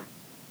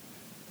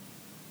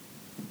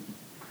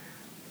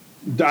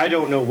 I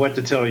don't know what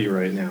to tell you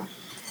right now.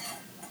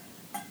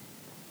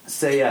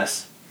 Say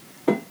yes.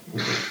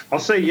 I'll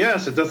say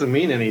yes. It doesn't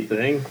mean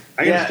anything.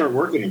 I got to start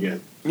working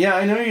again. Yeah,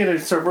 I know you got to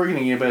start working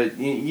again, but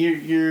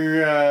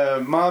your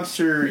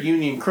mobster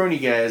union crony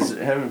guys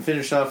haven't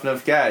finished off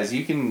enough guys.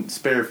 You can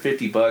spare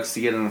 $50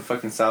 to get on a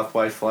fucking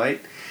Southwest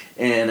flight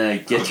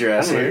and get your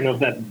ass here. I don't even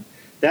know if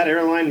that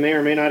airline may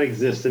or may not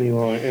exist any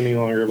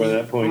longer by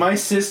that point. My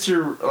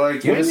sister,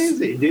 when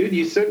is it, dude?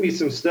 You sent me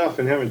some stuff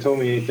and haven't told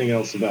me anything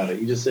else about it.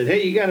 You just said,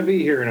 "Hey, you got to be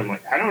here," and I'm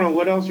like, I don't know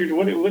what else you're.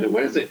 What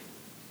is it?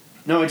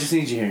 No, I just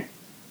need you here.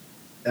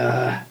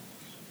 I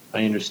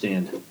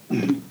understand.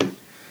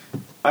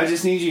 I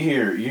just need you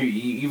here.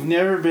 You've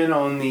never been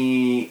on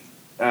the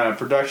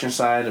production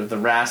side of the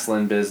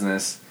wrestling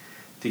business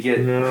to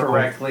get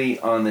correctly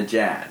on the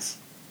jazz.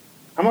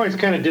 I'm always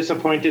kind of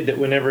disappointed that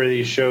whenever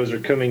these shows are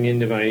coming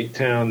into my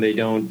town, they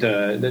don't.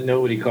 That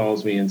nobody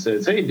calls me and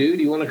says, "Hey, dude,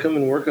 you want to come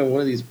and work on one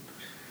of these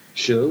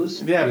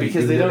shows?" Yeah,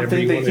 because they don't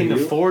think they can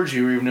afford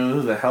you or even know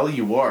who the hell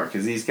you are.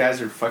 Because these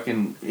guys are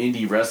fucking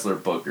indie wrestler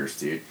bookers,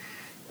 dude.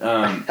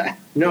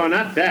 No,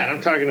 not that.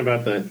 I'm talking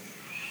about the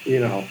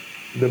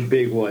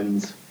big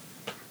ones.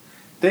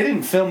 They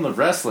didn't film The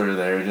Wrestler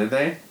there, did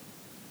they?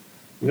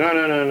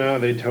 No.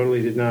 They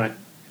totally did not.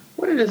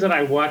 What it is that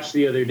I watched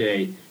the other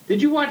day? Did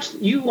you watch?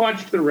 You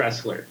watched The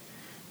Wrestler?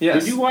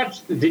 Yes.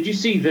 Did you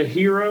see The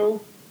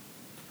Hero?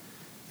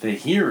 The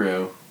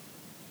Hero.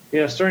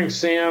 Yeah, starring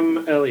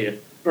Sam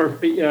Elliott.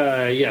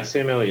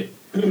 Sam Elliott.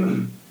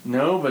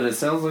 No, but it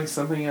sounds like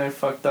something I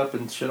fucked up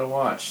and should have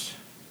watched.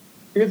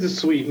 It's a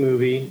sweet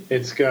movie.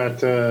 It's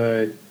got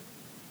oh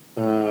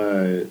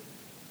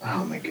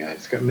my god,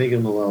 it's got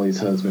Megan Mullally's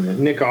husband,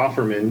 Nick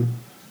Offerman,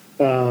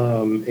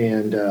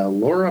 And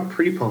Laura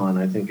Prepon,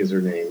 I think is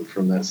her name,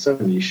 from that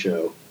 70s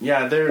show.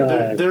 Yeah,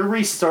 they're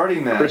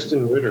restarting that.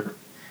 Kristen Ritter.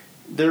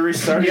 They're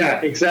restarting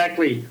that. Yeah,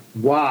 exactly.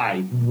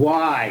 Why?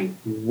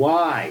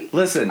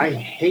 Listen, I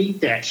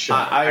hate that show.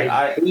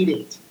 I hate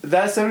it.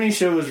 That 70s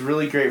show was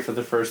really great for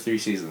the first 3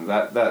 seasons.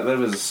 That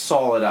was a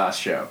solid-ass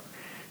show.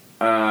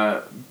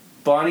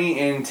 Bonnie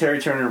and Terry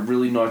Turner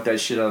really knocked that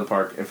shit out of the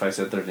park, if I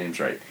said their names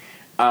right.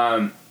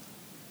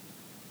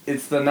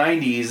 It's the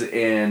 90s,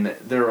 and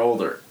they're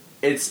older.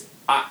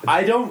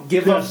 I don't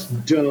give a...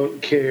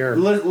 don't care.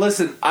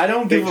 Listen, I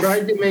don't give a... They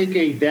tried to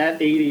make that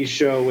 80s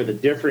show with a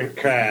different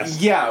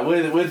cast. Yeah,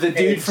 with the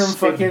dude from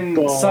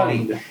fucking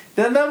Sunny.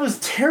 That was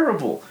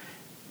terrible.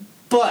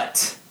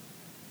 But...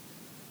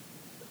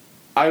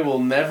 I will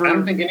never... I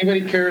don't think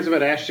anybody cares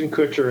about Ashton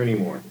Kutcher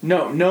anymore.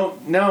 No. You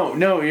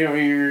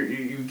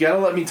gotta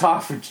let me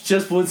talk for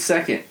just 1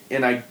 second.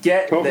 And I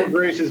get Topher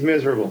Grace is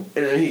miserable.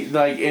 I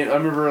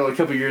remember a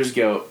couple years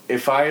ago,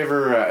 if I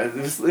ever...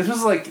 this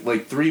was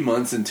like 3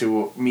 months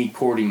into me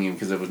courting you,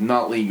 because it was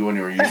not letting you go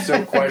anywhere. You're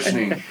still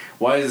questioning,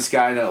 why is this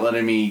guy not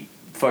letting me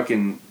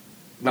fucking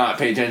not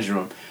pay attention to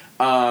him?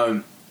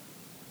 I'm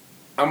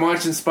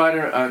watching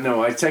Spider...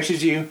 no, I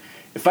texted you...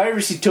 If I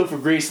ever see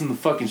Topher Grace in the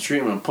fucking street,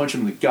 I'm going to punch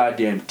him in the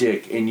goddamn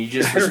dick. And you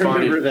just responded... I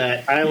remember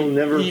that. I will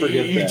never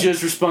forget that. You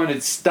just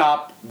responded,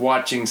 stop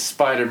watching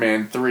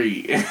Spider-Man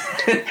 3.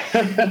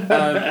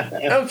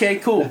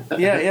 Okay, cool.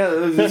 Yeah,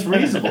 that's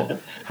reasonable.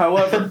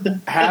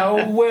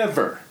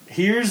 However,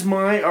 here's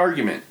my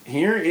argument.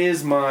 Here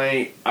is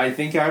my... I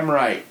think I'm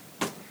right.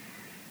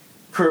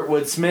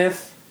 Kurtwood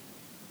Smith,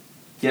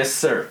 yes,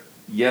 sir.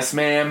 Yes,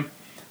 ma'am.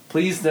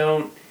 Please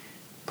don't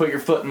put your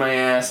foot in my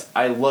ass.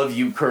 I love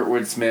you,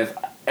 Kurtwood Smith.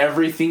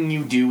 Everything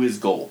you do is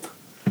gold.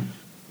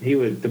 He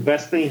was the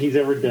best thing he's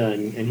ever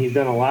done, and he's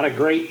done a lot of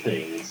great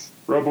things.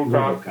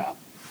 RoboCop.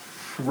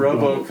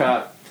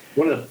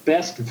 One of the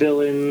best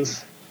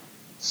villains.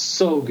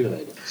 So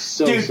good.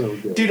 So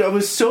good. Dude, I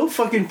was so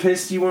fucking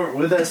pissed you weren't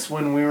with us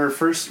when we were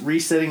first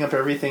resetting up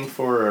everything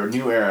for our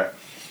new era.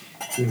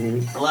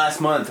 Mm-hmm.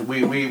 Last month,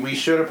 we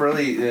showed up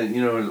early,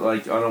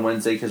 like on a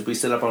Wednesday, because we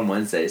set up on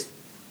Wednesdays.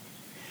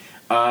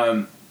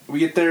 We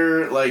get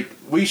there,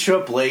 we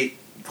show up late,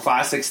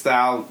 classic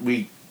style.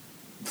 We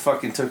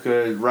fucking took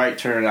a right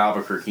turn at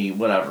Albuquerque,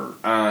 whatever.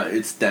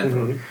 It's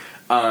Denver.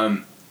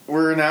 Mm-hmm.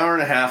 We're an hour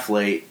and a half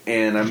late,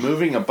 and I'm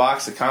moving a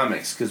box of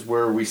comics, because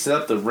where we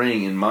set up the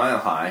ring in Mile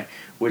High,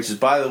 which is,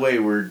 by the way,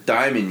 where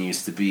Diamond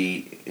used to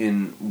be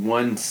in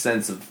one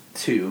sense of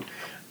two,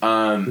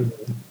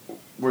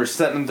 we're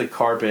setting up the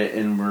carpet,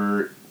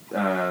 and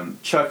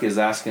Chuck is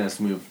asking us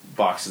to move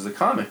boxes of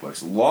comic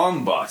books,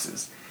 long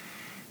boxes.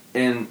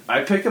 And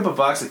I pick up a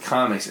box of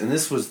comics, and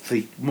this was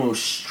the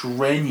most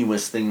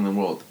strenuous thing in the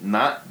world.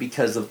 Not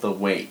because of the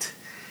weight,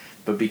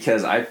 but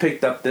because I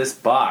picked up this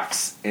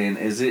box, and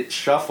as it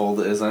shuffled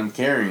as I'm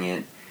carrying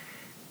it,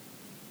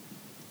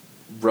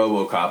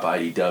 RoboCop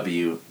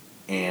IDW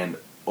and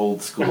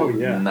old school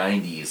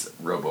 90s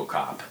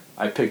RoboCop.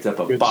 I picked up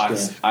a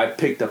box. Stuff. I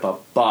picked up a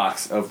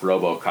box of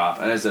RoboCop,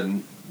 and I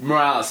said,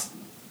 Morales,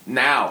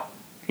 now,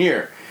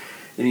 here.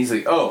 And he's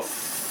like, oh,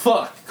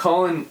 fuck,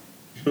 Colin...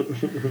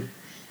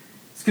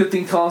 It's a good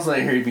thing Colin's not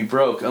here, he'd be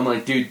broke. I'm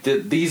like, dude,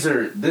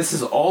 this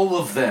is all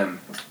of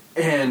them.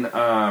 And,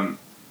 and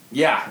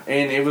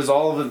it was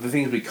all of the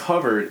things we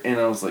covered, and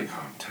I was like,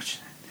 oh, I'm touching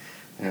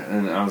it.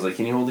 And I was like,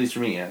 can you hold these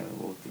for me? Yeah,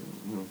 we'll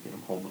get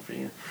them holding for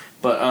you.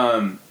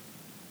 But,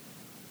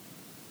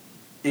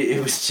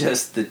 it was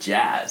just the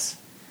jazz.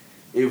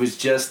 It was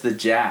just the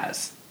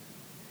jazz.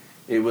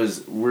 It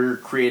was, we're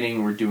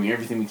doing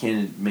everything we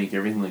can to make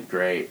everything look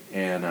great,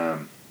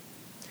 and,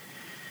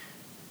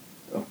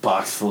 a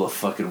box full of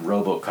fucking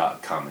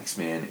RoboCop comics,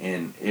 man.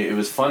 And it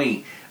was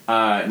funny,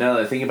 now that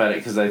I think about it,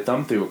 because I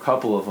thumbed through a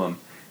couple of them.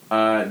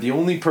 The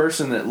only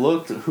person that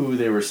looked who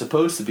they were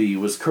supposed to be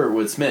was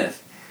Kurtwood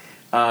Smith.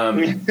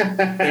 And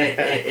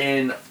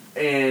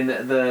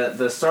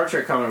the Star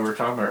Trek comic we were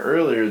talking about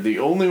earlier, the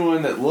only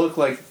one that looked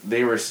like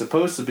they were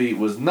supposed to be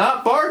was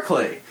not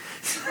Barclay.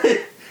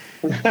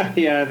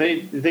 Yeah,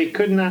 they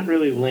could not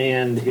really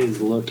land his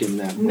look in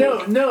that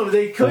book. No,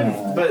 they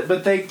couldn't.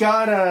 But they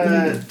got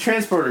a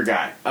transporter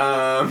guy.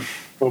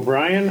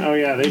 O'Brien? Oh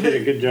yeah, they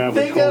did a good job.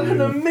 They got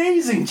an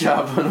amazing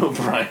job on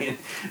O'Brien.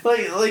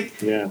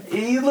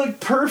 He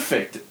looked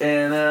perfect,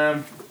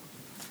 and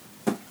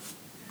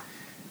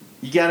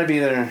you got to be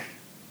there.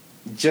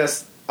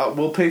 Just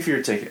we'll pay for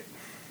your ticket.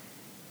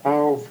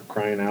 Oh, for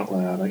crying out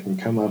loud! I can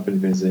come up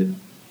and visit.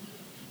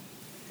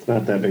 It's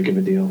not that big of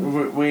a deal.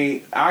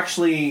 We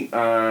actually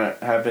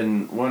have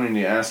been wanting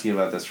to ask you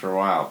about this for a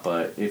while,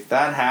 but if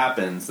that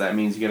happens, that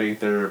means you got to get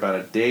there about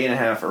a day and a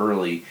half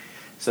early,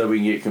 so we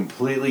can get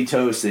completely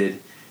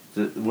toasted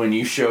when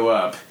you show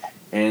up,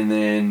 and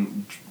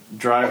then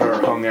drive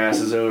our hung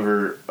asses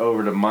over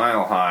to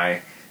Mile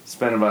High.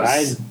 Spend about.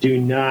 I do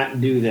not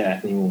do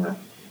that anymore.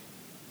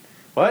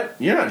 What?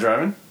 You're not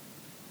driving?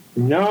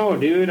 No,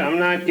 dude, I'm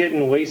not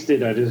getting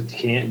wasted. I just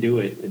can't do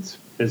it. It's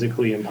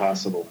physically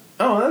impossible.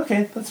 Oh,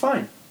 okay, that's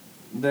fine.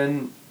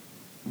 Then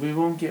we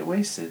won't get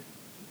wasted.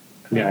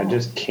 Yeah, I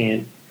just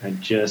can't.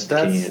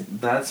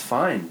 Can't. That's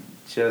fine.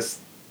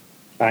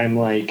 I'm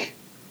like,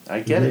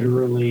 I get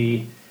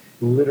literally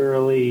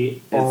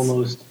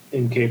almost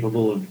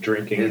incapable of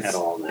drinking at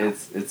all now.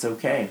 It's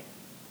okay.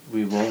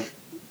 We won't.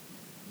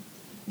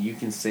 You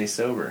can stay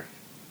sober.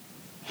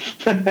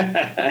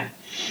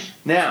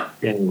 Now,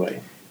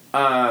 anyway,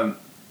 I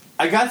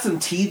got some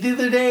tea the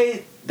other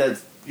day that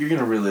you're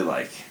gonna really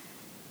like.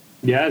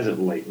 Yeah, is it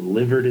like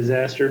liver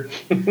disaster?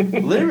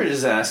 Liver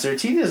disaster?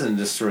 Tea doesn't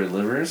destroy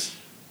livers.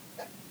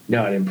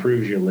 No, it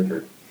improves your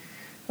liver.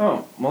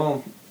 Oh,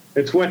 well.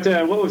 It's what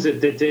was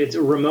it? It's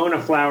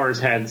Ramona Flowers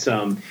had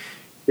some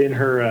in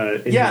her her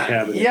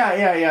cabinet.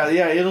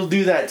 Yeah. It'll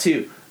do that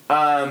too.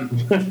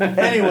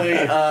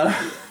 Anyway,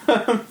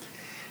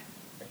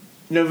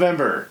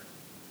 November.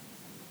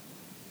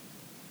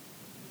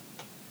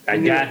 I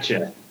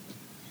gotcha.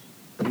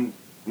 Give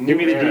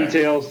me the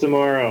details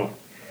tomorrow.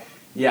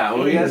 Yeah,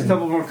 well, we got a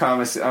couple more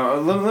comments.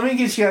 Let me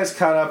get you guys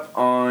caught up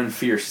on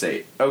Fear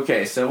State.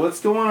 Okay, so what's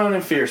going on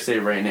in Fear State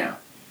right now?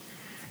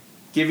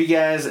 Give you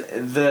guys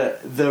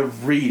the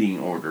reading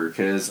order,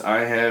 because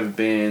I have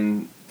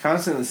been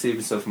constantly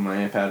saving stuff on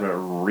my iPad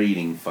about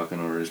reading fucking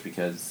orders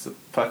because it's a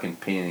fucking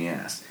pain in the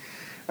ass.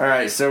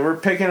 Alright, so we're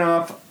picking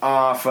up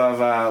off of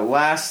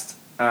last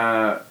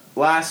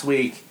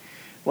week.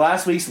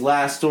 Last week's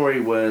last story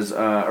was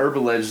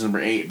Urban Legends number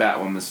 8,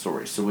 Batwoman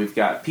story. So we've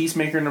got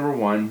Peacemaker number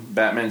 1,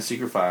 Batman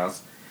Secret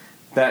Files,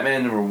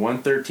 Batman number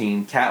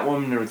 113,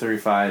 Catwoman number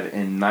 35,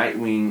 and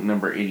Nightwing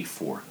number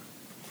 84.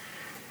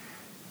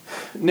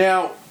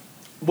 Now,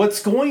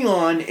 what's going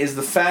on is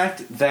the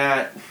fact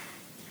that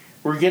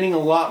we're getting a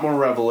lot more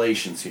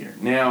revelations here.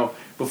 Now,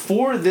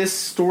 before this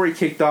story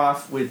kicked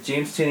off with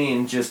James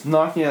Tynion just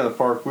knocking it out of the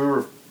park, we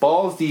were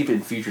balls deep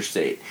in Future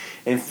State,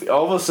 and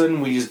all of a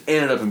sudden we just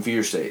ended up in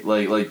Future State.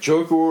 Like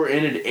Joker War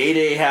ended,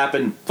 8A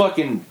happened,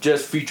 fucking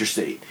just Future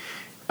State.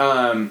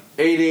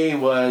 8A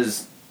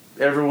was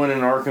everyone in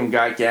Arkham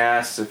got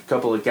gassed, a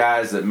couple of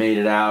guys that made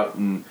it out,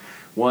 and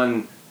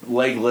one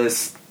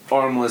legless,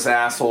 armless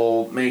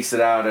asshole makes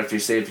it out after he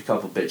saved a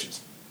couple bitches.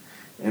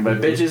 And by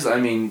bitches, I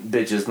mean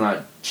bitches,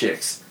 not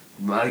chicks.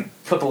 Not a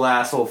couple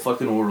asshole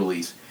fucking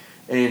orderlies.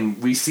 And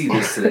we see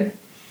this today.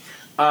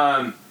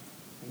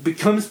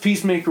 Becomes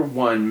Peacemaker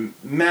 1,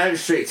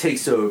 Magistrate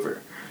takes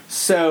over.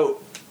 So,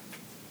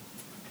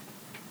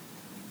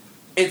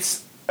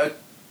 it's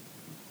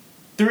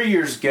 3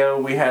 years ago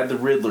we had the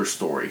Riddler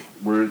story,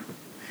 where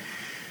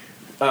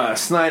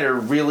Snyder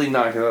really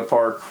knocked it out of the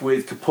park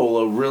with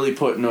Coppola really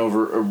putting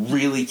over a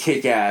really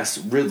kick-ass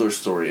Riddler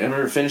story. I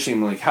remember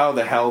finishing like, how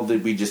the hell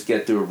did we just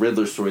get through a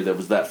Riddler story that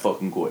was that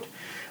fucking good?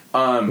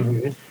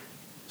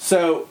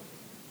 So,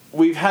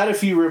 we've had a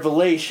few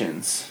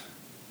revelations.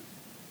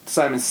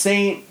 Simon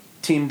Saint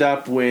teamed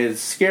up with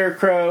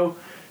Scarecrow.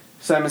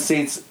 Simon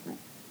Saint's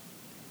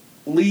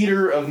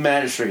leader of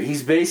Magistrate.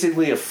 He's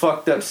basically a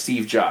fucked up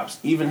Steve Jobs.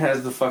 Even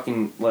has the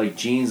fucking like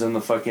jeans and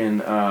the fucking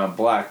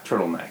black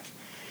turtleneck.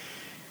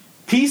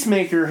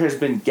 Peacemaker has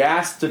been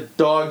gassed to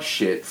dog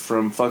shit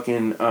from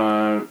fucking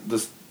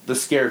the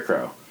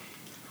Scarecrow.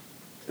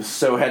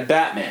 So had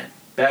Batman.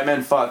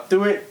 Batman fought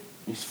through it.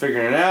 He's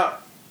figuring it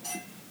out.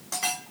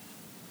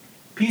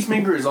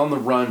 Peacemaker is on the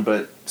run,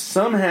 but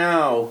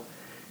somehow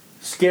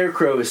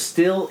Scarecrow is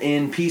still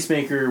in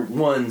Peacemaker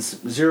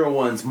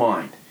 01's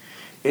mind.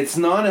 It's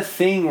not a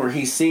thing where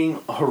he's seeing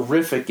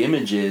horrific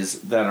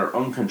images that are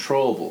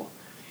uncontrollable.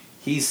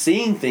 He's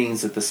seeing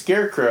things that the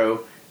Scarecrow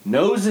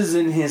knows is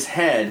in his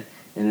head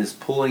and is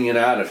pulling it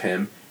out of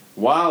him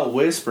while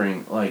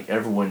whispering, like,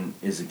 everyone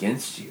is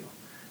against you.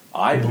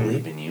 I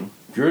believe in you.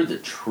 You're the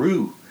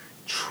true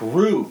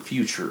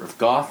future of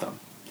Gotham.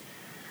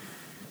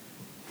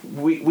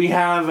 We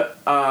have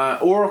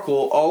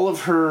Oracle, all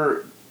of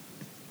her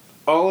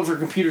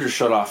computers are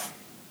shut off.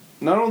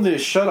 Not only are they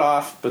shut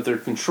off, but they're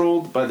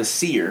controlled by the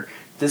Seer.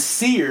 The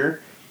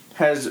Seer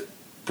has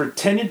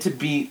pretended to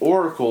be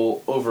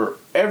Oracle over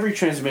every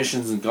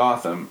transmissions in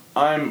Gotham.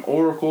 I'm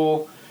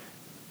Oracle.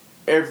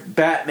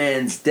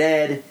 Batman's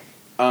dead.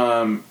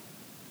 Fend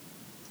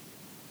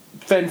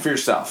for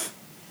yourself.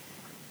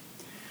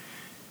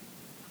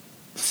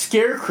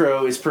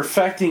 Scarecrow is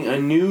perfecting a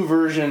new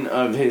version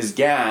of his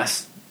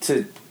gas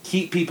to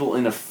keep people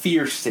in a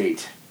fear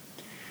state.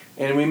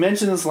 And we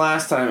mentioned this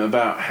last time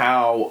about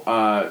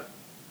how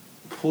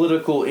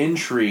political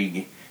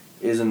intrigue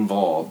is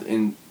involved,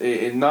 in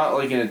not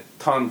like in a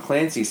Tom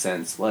Clancy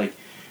sense. Like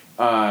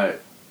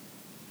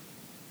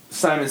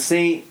Simon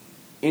Saint,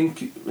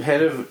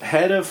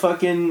 head of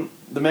fucking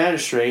the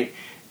Magistrate,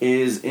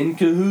 is in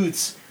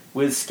cahoots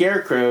with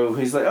Scarecrow.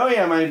 He's like, oh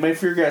yeah, my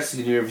fear gas is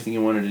going to do everything he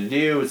wanted to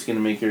do. It's going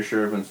to make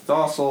sure everyone's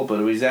docile. But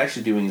what he's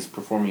actually doing is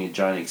performing a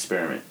giant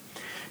experiment.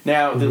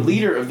 Now, the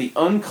leader of the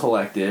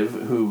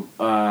Uncollective, who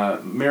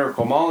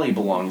Miracle Molly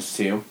belongs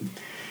to,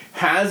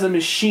 has a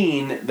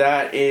machine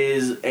that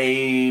is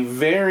a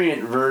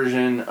variant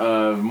version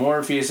of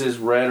Morpheus's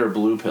red or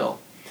blue pill.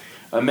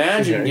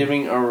 Imagine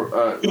giving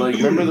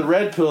remember the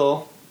red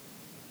pill?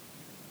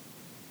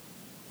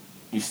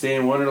 You stay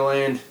in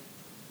Wonderland,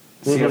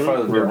 see how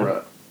far the river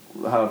up.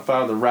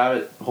 how the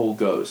rabbit hole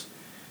goes.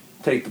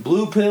 Take the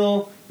blue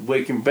pill,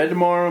 wake in bed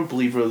tomorrow, and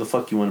believe whatever the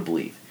fuck you want to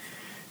believe.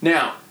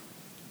 Now,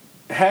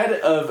 head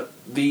of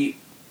the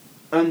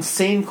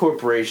Unsane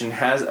Corporation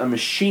has a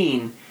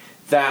machine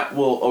that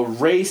will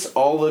erase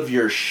all of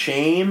your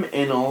shame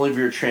and all of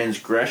your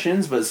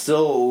transgressions, but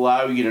still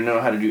allow you to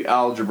know how to do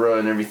algebra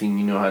and everything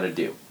you know how to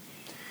do.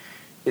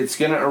 It's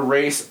going to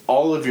erase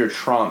all of your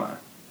trauma.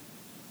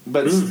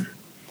 But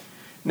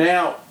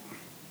now,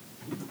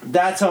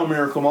 that's how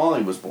Miracle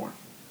Molly was born.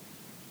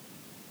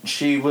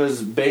 She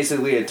was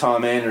basically a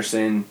Tom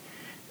Anderson,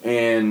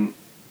 and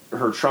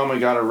her trauma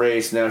got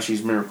erased. Now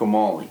she's Miracle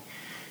Molly.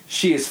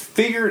 She has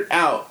figured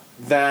out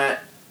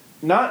that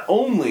not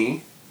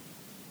only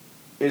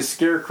is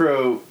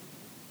Scarecrow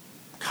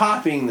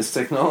copying this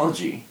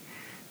technology,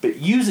 but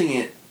using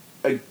it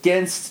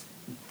against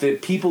the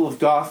people of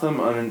Gotham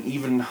on an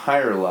even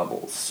higher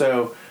level.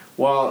 So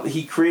while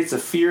he creates a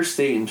fear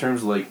state in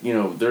terms of, like, you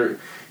know,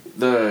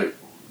 the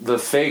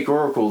fake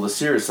Oracle, the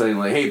Seer, saying,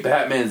 like, hey,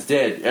 Batman's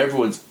dead,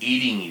 everyone's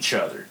eating each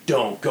other,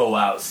 don't go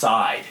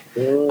outside.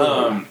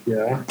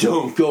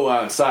 Don't go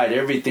outside,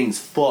 everything's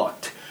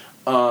fucked.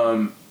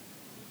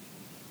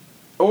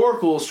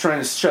 Oracle's trying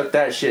to shut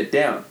that shit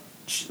down.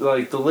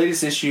 Like, the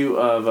latest issue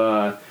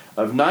of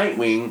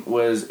Nightwing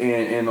was,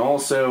 and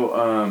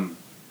also,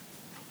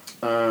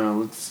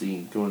 let's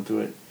see, going through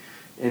it.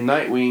 In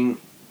Nightwing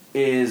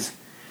is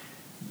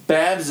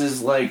Babs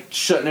is, like,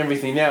 shutting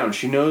everything down.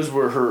 She knows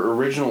where her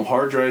original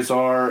hard drives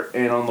are,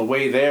 and on the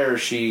way there,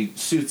 she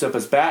suits up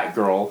as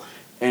Batgirl,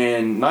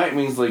 and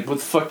Nightwing's like, what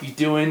the fuck you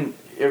doing?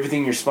 Everything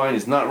in your spine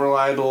is not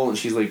reliable. And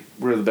she's like,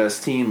 we're the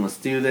best team, let's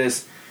do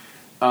this.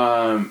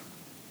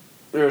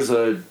 There's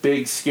a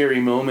big scary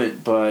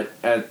moment, but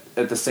at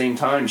the same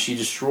time, she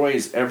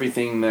destroys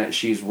everything that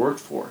she's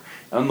worked for.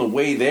 On the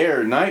way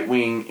there,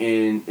 Nightwing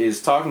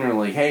is talking to her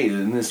like, hey,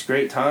 isn't this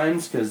great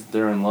times? Because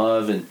they're in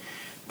love.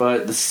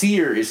 But the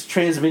Seer is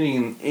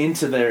transmitting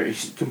into there.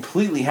 He's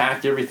completely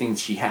hacked everything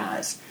she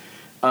has.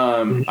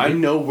 I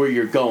know where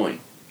you're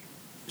going.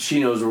 She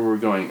knows where we're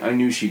going. I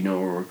knew she'd know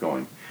where we're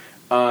going.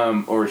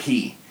 Or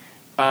he.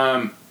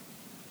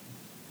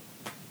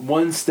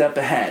 One step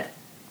ahead.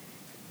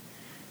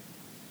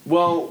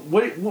 Well,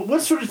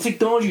 what sort of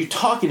technology are you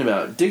talking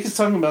about? Dick is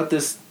talking about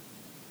this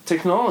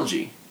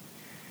technology.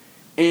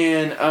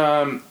 And,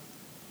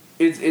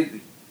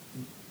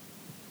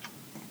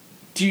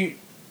 do you...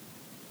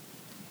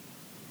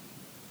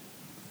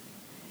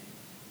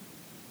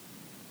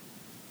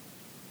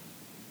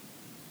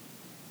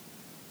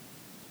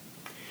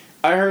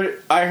 I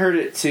heard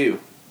it too.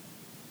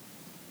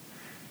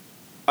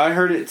 I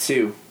heard it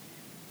too.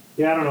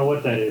 Yeah, I don't know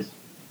what that is.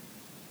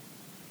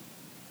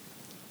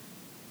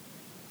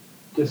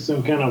 Just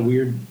some kind of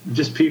weird...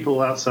 Just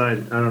people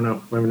outside. I don't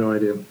know. I have no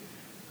idea.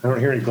 I don't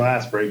hear any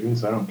glass breaking,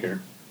 so I don't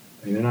care.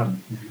 I mean, they're not...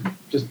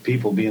 Just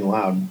people being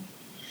loud.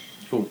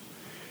 Cool.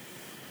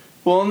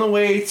 Well, on the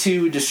way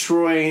to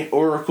destroy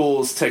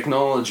Oracle's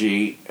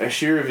technology,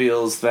 she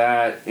reveals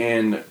that,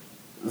 and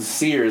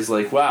Seer is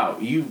like, wow,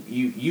 you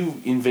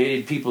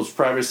invaded people's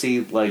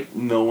privacy like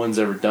no one's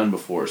ever done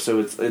before. So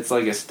it's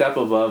like a step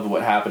above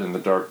what happened in the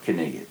Dark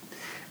Knigget.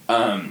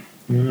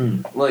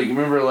 Like,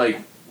 remember,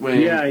 like,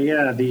 when...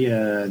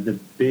 the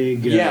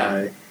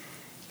big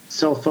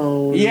cell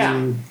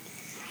phone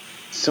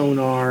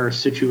sonar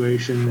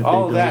situation.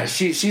 All of that.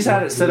 She's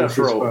had it set up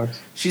for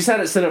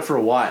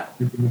a while.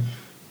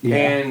 Yeah.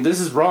 And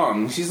this is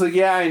wrong. She's like,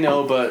 yeah, I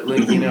know, but,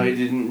 like, you know, it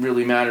didn't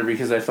really matter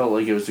because I felt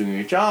like it was doing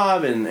a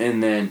job,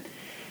 and then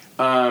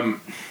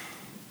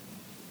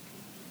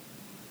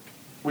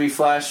we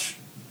flash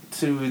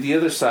to the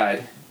other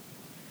side.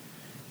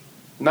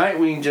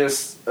 Nightwing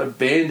just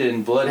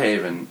abandoned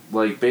Bloodhaven,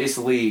 like,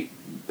 basically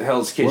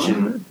Hell's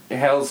Kitchen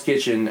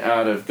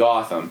out of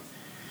Gotham.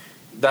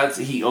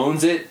 He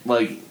owns it,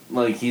 like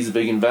he's a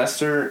big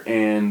investor,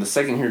 and the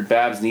second he heard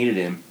Babs needed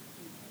him,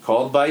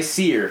 called by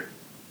Seer,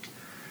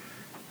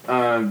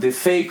 the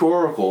fake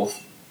Oracle,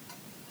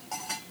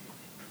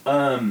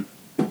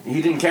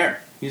 he didn't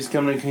care. He's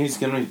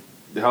gonna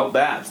help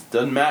Babs.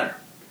 Doesn't matter.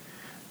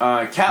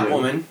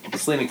 Catwoman,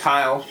 Selena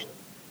Kyle,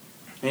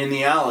 in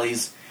the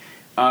alleys,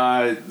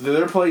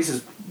 their place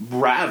is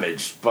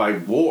ravaged by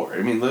war.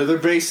 I mean, they're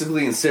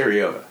basically in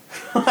Seriota.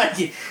 Like,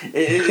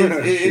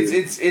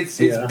 it's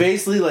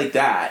basically like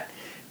that,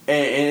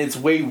 and it's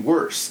way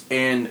worse.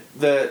 And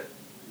the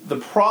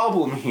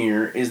problem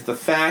here is the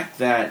fact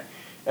that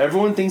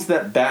everyone thinks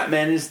that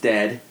Batman is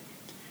dead.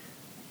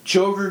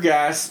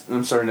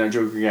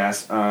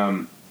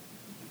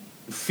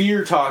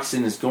 Fear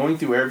toxin is going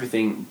through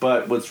everything,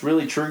 but what's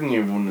really triggering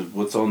everyone is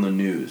what's on the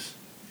news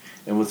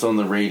and what's on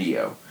the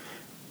radio.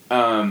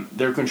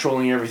 They're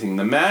controlling everything.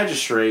 The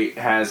Magistrate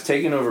has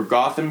taken over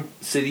Gotham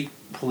City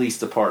Police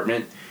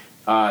Department.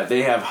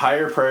 They have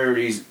higher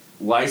priorities,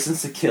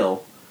 license to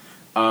kill.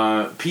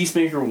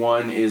 Peacemaker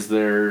 1 is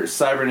their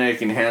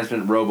cybernetic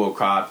enhancement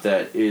RoboCop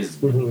that is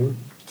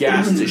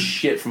gassed to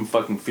shit from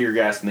fucking fear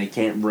gas, and they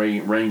can't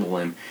wrangle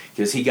him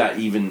because he got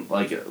even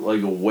like a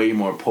way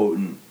more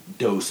potent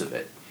dose of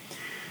it.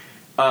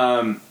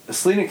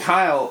 Selena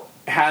Kyle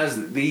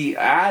has the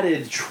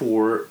added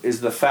chore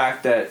is the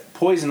fact that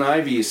Poison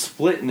Ivy is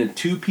split into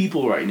two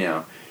people right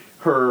now.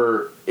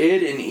 Her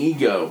id and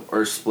ego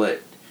are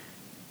split.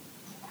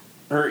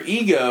 Her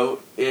ego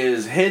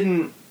is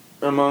hidden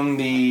among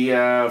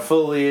the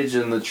foliage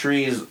and the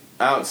trees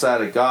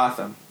outside of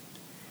Gotham.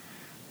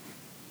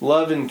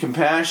 Love and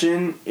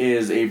Compassion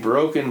is a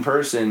broken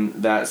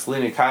person that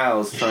Selena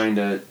Kyle is trying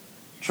to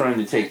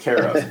take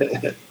care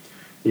of.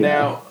 Yeah.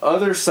 Now,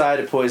 other side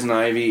of Poison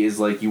Ivy is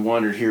like, you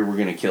wandered here, we're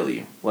gonna kill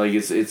you. Like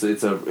it's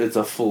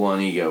a full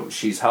on ego.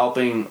 She's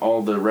helping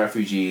all the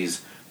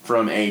refugees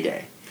from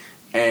A-Day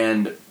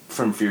and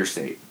from Fear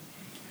State.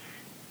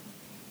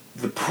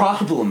 The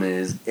problem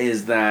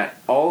is that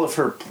all of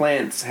her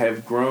plants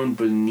have grown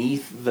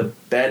beneath the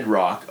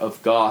bedrock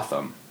of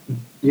Gotham.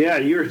 Yeah,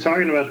 you were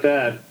talking about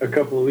that a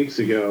couple of weeks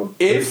ago.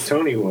 If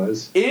Tony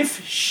was.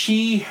 If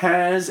she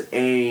has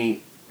a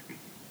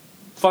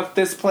fuck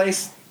this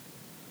place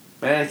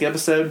manic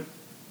episode.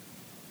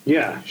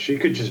 Yeah, she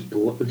could just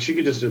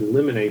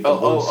eliminate the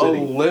whole city.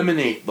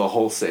 Eliminate the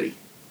whole city.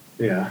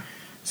 Yeah.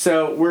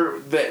 So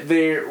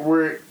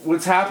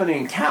what's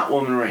happening in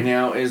Catwoman right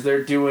now is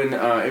they're doing.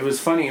 It was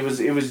funny. It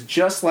was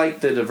just like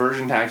the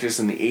diversion tactics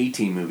in the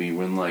A-Team movie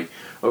when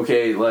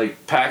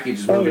package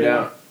is moving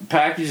out.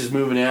 Package is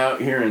moving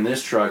out here in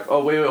this truck.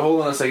 Oh wait,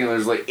 hold on a second.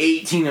 There's like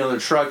 18 other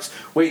trucks.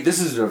 Wait, this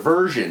is a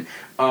diversion.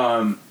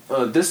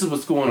 This is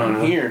what's going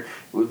on here.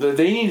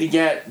 They need to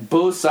get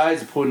both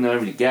sides of Poison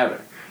Ivy together.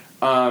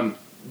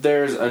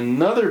 There's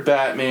another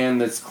Batman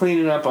that's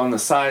cleaning up on the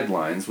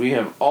sidelines. We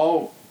have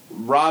all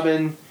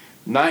Robin,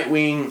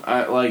 Nightwing,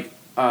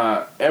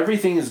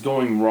 everything is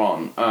going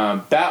wrong.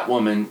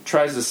 Batwoman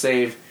tries to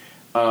save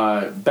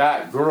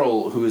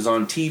Batgirl, who is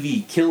on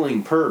TV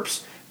killing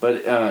perps,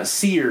 but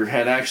Seer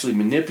had actually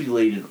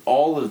manipulated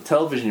all of the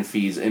television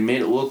feeds and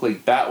made it look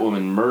like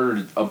Batwoman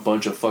murdered a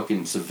bunch of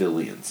fucking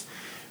civilians.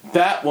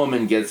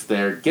 Batwoman gets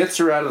there, gets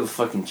her out of the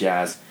fucking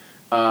jazz.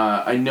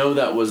 I know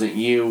that wasn't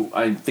you.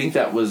 I think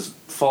that was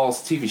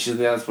false TV. She said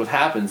that's what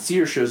happened.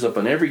 Seer shows up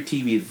on every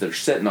TV that they're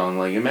sitting on.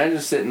 Like,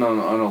 imagine sitting on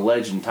a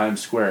ledge in Times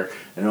Square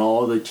and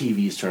all the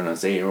TVs turn on.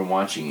 Say, hey, we're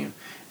watching you.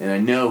 And I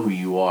know who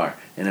you are.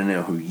 And I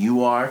know who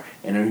you are.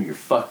 And I know who your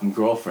fucking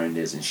girlfriend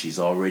is. And she's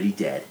already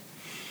dead.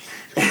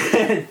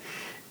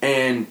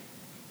 And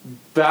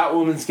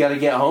Batwoman's got to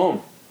get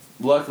home.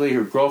 Luckily,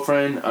 her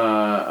girlfriend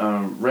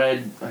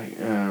read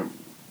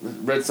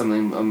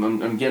something.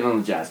 I'm getting on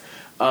the jazz.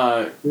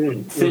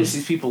 Finish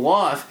these people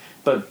off,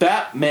 but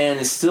Batman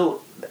is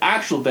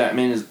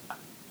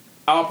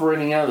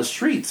operating out of the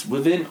streets.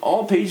 Within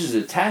all pages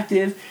of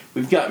Detective,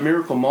 we've got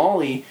Miracle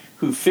Molly,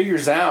 who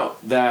figures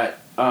out that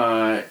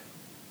that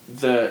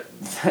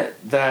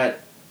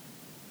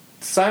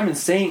Simon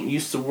Saint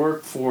used to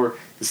work for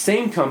the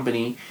same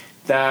company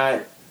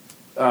that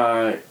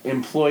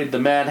employed the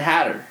Mad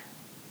Hatter.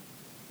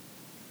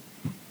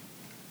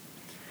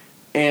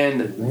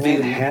 And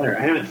Mad Hatter,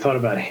 I haven't thought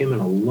about him in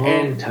a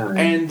long time.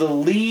 And the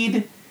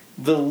lead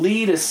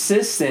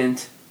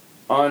assistant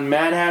on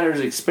Mad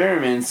Hatter's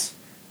experiments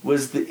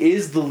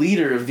is the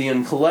leader of the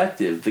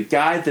Uncollective, the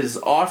guy that is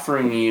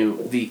offering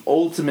you the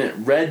ultimate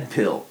red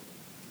pill.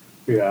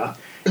 Yeah.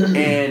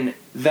 And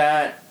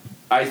that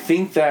I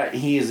think that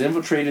he has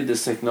infiltrated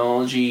this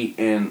technology,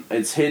 and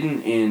it's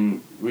hidden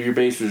in Your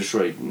Base Was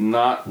Destroyed.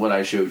 Not what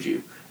I showed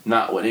you,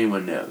 not what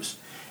anyone knows.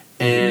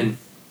 And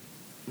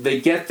they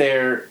get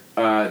there.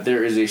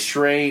 There is a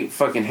stray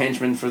fucking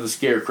henchman for the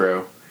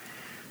Scarecrow,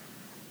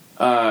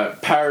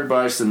 powered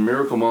by some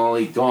Miracle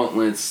Molly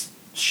gauntlets.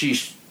 She,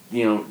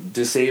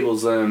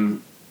 disables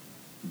them.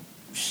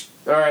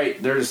 All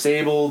right, they're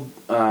disabled.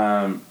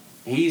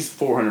 He's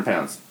 400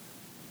 pounds.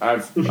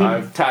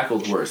 I've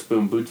tackled worse.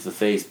 Boom, boot to the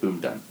face. Boom,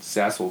 done.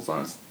 Sassel's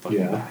on his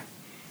fucking back.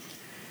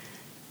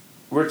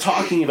 We're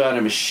talking about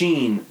a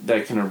machine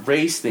that can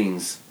erase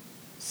things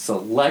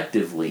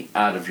selectively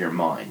out of your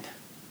mind.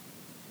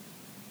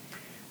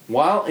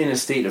 While in a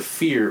state of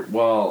fear,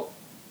 while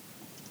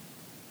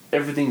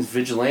everything's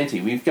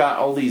vigilante, we've got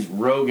all these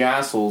rogue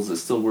assholes that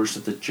still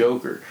worship the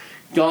Joker.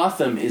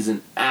 Gotham is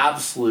an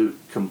absolute,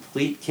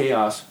 complete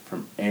chaos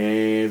from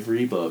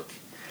every book.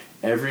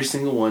 Every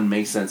single one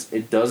makes sense.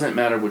 It doesn't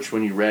matter which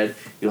one you read.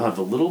 You'll have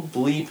a little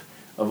bleep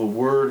of a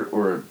word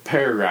or a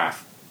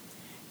paragraph.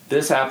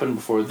 This happened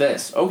before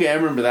this. Okay, I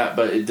remember that,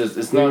 but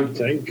it's not...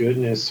 Thank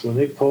goodness. When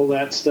they pull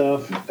that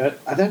stuff,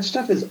 that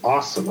stuff is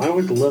awesome. I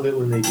would love it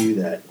when they do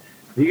that.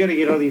 You got to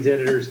get all these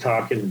editors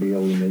talking to be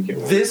able to make it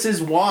work. This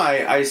is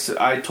why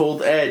I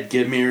told Ed,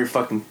 give me your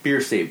fucking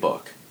Fear State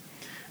book.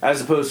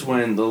 As opposed to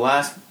when the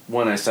last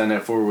one I signed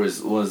up for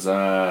was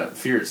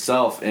Fear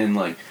Itself, and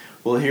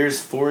well, here's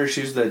 4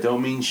 issues that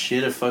don't mean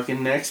shit of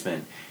fucking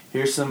X-Men.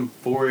 Here's some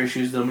 4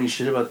 issues that don't mean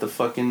shit about the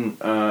fucking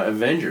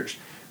Avengers.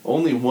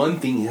 Only one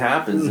thing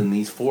happens in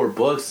these 4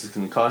 books. It's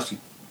going to cost you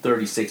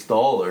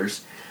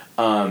 $36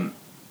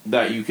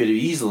 that you could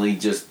easily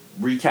just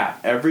recap.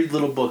 Every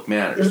little book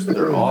matters.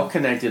 They're all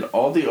connected.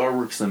 All the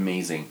artwork's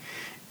amazing.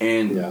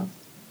 And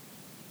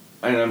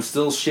I'm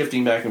still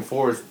shifting back and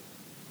forth.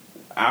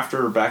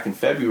 after back in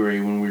February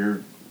when we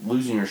were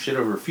losing our shit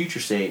over Future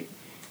State,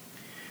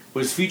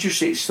 was Future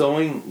State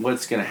showing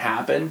what's going to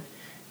happen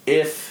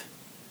if...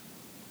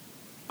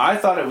 I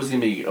thought it was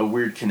going to be a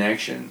weird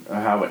connection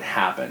of how it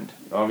happened.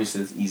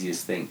 Obviously, it's the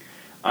easiest thing.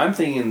 I'm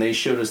thinking they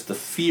showed us the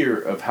fear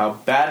of how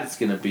bad it's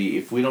going to be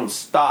if we don't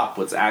stop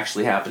what's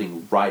actually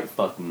happening right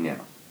fucking now.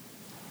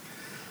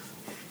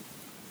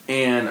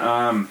 And,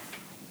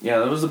 yeah,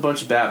 there was a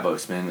bunch of Bat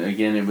books, man.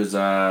 Again, it was,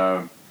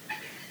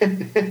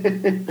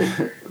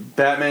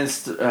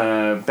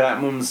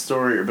 Batman's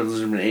story, or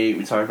Batman 8,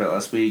 we talked about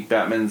last week.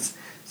 Batman's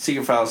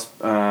Secret Files,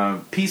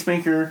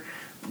 Peacemaker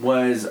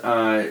was,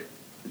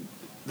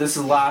 this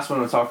is the last one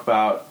I'll talk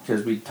about,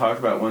 because we talked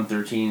about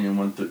 113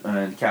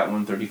 and Cat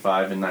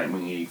 135 and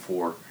Nightwing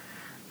 84.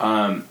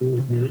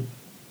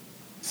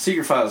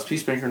 Secret Files,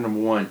 Peacemaker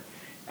 #1.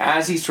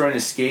 As he's trying to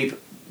escape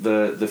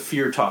the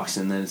fear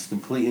toxin that is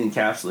completely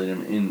encapsulated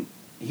him, and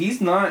he's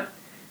not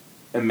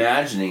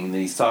imagining that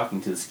he's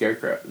talking to the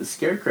Scarecrow. The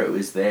Scarecrow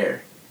is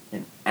there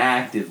and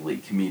actively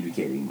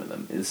communicating with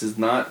him. This is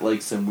not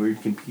like some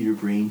weird computer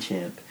brain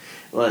champ.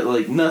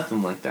 Like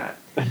nothing like that.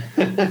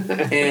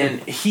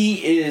 And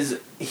he is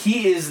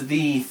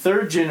the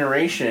third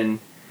generation.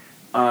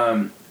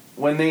 When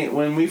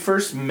we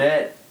first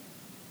met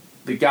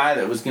the guy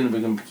that was going to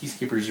become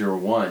Peacekeeper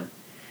 01,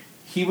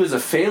 he was a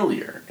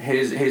failure.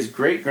 His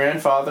great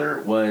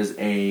grandfather was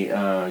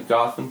a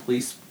Gotham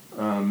police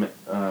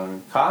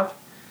cop,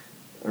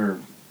 or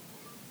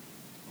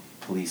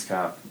police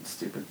cop.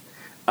 Stupid.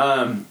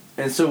 And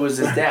so was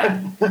his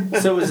dad.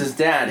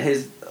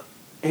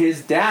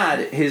 His dad,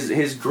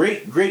 his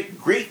great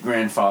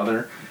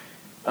grandfather,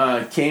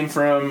 came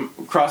from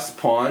across the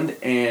pond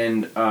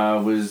and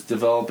was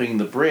developing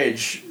the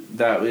bridge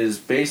that was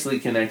basically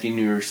connecting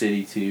New York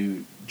City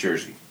to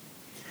Jersey.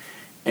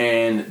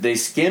 And they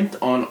skimped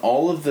on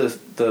all of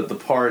the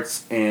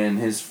parts, and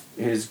his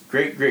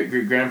great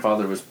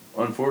grandfather was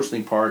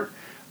unfortunately part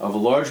of a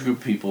large group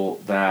of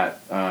people that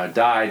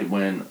died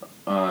when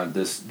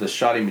the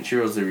shoddy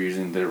materials they were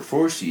using, they were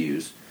forced to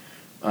use,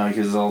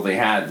 because it's all they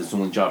had, that's the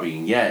only job you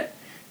can get,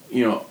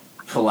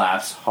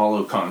 collapse,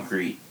 hollow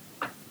concrete.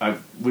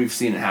 We've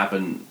seen it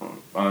happen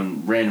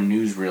on random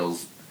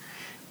newsreels.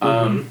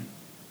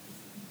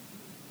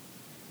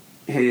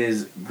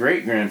 His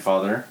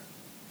great-grandfather,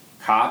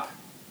 cop,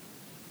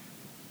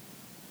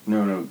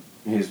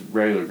 his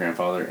regular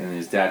grandfather, and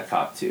his dad,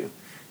 cop too.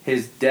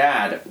 His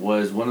dad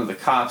was one of the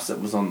cops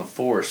that was on the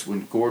force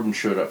when Gordon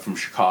showed up from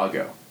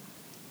Chicago.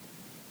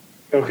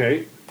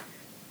 Okay.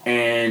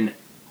 And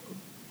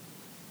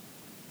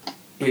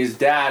his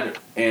dad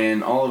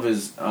and all of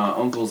his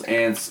uncles,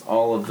 aunts,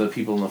 all of the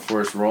people in the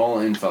force were all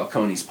in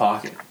Falcone's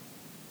pocket.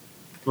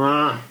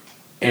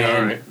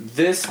 And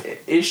this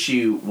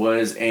issue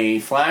was a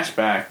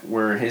flashback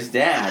where his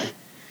dad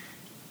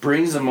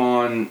brings him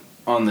on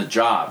the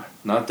job.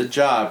 Not the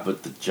job,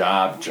 but the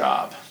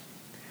job.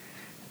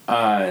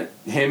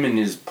 Him and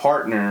his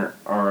partner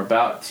are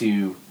about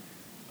to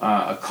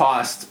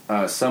accost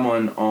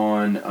someone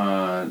on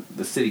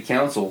the city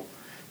council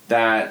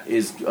that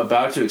is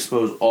about to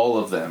expose all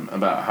of them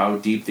about how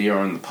deep they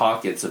are in the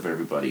pockets of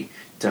everybody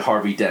to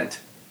Harvey Dent.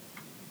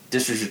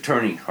 District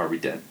Attorney Harvey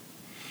Dent.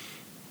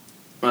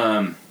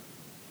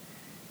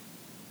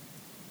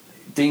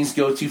 Things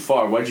go too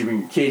far. Why'd you bring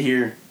your kid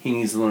here? He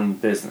needs to learn the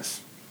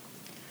business.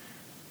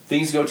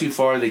 Things go too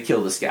far, they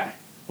kill this guy.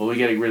 Well, we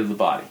gotta get rid of the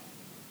body.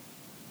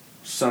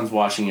 Son's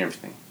washing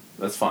everything.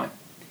 That's fine.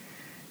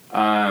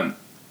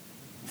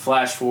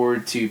 Flash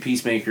forward to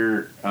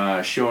Peacemaker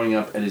showing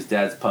up at his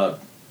dad's pub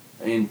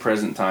in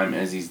present time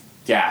as he's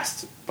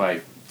gassed by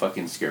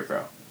fucking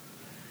Scarecrow.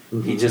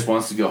 He just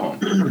wants to go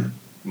home.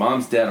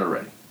 Mom's dead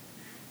already.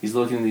 He's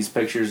looking at these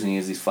pictures and he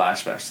has these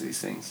flashbacks to these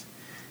things.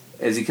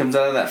 As he comes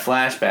out of that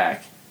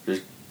flashback, there's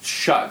a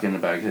shotgun in the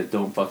back that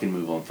don't fucking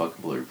move on,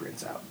 fucking blow your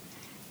brains out.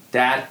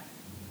 Dad?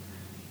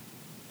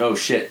 Oh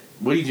shit,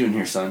 what are you doing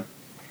here, son?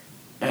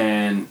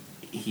 And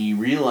he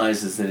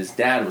realizes that his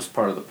dad was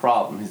part of the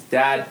problem. His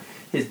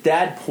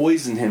dad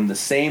poisoned him the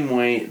same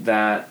way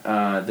that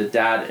the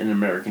dad in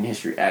American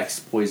History X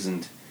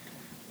poisoned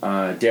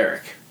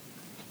Derek.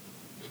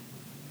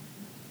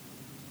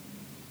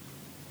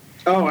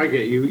 Oh, I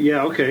get you.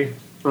 Yeah, okay.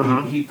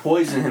 He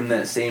poisoned him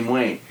that same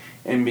way.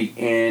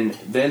 And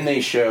then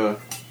they show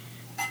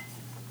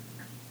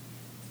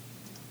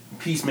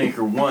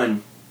Peacemaker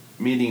 1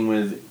 meeting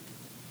with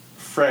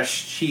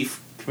fresh Chief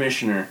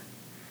Commissioner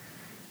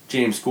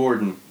James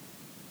Gordon.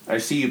 I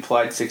see you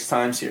applied 6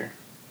 times here.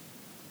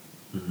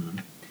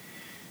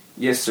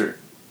 Yes, sir.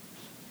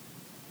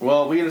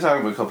 Well, we got to talk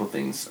about a couple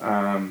things.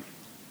 I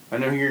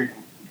know who your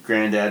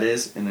granddad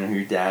is, and I know who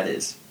your dad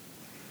is.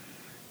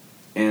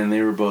 And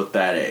they were both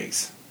bad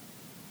eggs.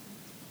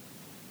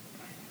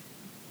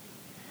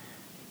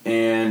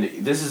 And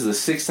this is the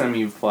 6th time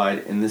you've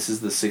applied, and this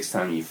is the 6th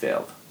time you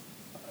failed.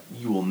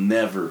 You will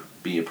never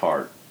be a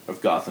part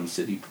of Gotham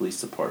City Police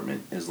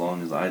Department as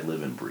long as I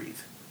live and breathe.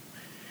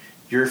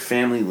 Your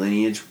family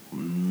lineage will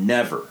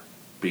never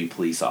be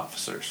police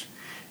officers.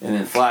 And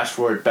then flash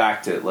forward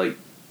back to, like,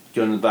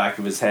 go in the back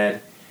of his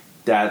head.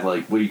 Dad,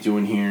 like, what are you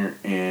doing here?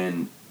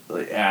 And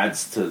it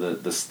adds to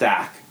the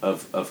stack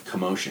of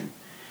commotion.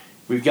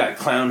 We've got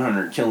Clown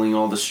Hunter killing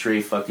all the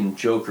stray fucking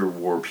Joker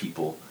war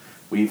people.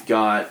 We've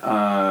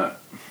got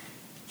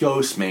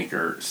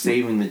Ghostmaker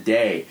saving the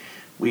day.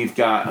 We've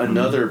got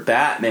another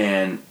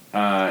Batman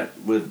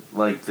with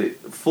like the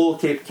full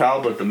cape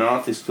cowl, but the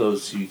mouth is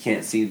closed so you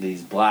can't see that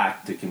he's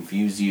black to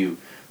confuse you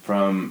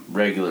from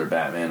regular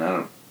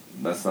Batman.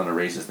 That's not a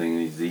racist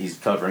thing. He's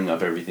covering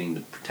up everything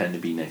to pretend to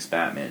be next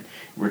Batman.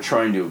 We're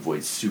trying to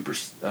avoid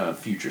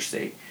future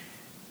state.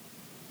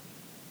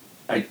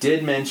 I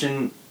did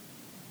mention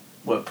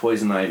what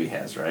Poison Ivy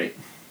has, right?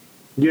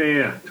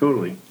 Yeah,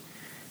 totally.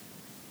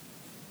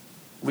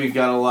 We've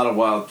got a lot of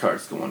wild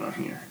cards going on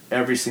here.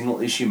 Every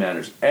single issue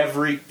matters.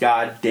 Every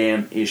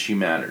goddamn issue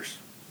matters.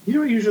 You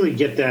don't usually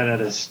get that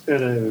out of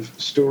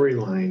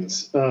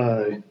storylines.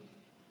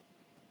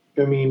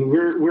 I mean,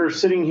 we're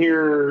sitting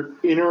here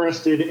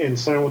interested and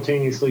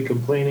simultaneously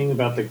complaining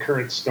about the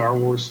current Star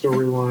Wars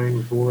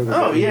storyline for the.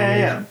 Oh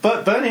yeah.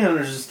 But Bounty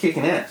Hunters is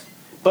kicking ass.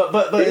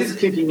 But it's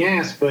kicking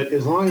ass. But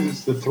as long as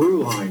it's the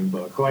through line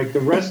book, like the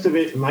rest of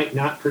it might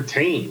not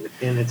pertain,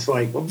 and it's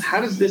like, well,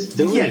 how does this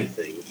do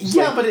anything?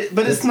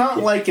 It's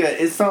not like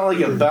a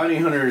Bounty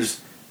Hunters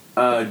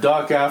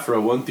Doc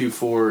Afra 1 through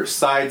 4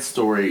 side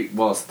story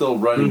while still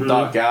running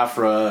Doc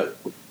Afra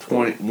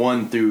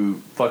 21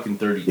 through fucking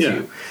 32.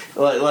 Yeah.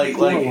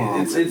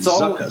 It's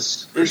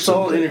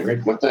all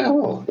integrated. What the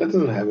hell? That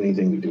doesn't have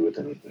anything to do with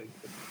anything.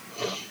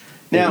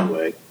 Now,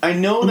 anyway. I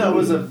know that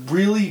was a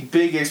really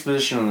big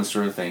exposition on this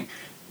sort of thing.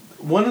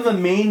 One of the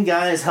main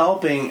guys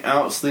helping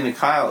out Selina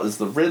Kyle is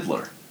the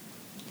Riddler.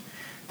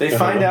 They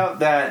find out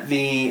that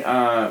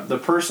the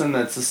person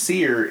that's a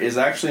seer is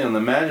actually on the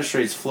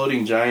Magistrate's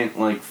floating giant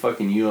like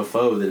fucking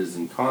UFO that is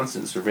in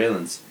constant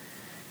surveillance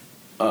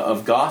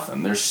of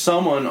Gotham. There's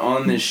someone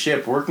on this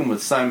ship working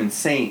with Simon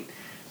Saint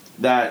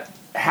that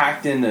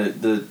hacked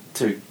into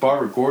to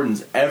Barbara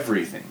Gordon's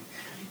everything.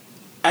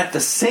 At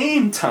the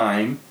same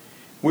time,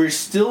 we're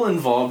still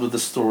involved with the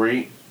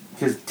story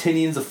because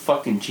Tynion's a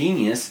fucking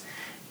genius.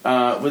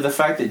 With the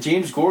fact that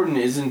James Gordon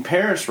is in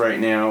Paris right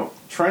now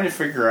trying to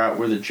figure out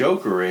where the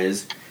Joker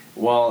is,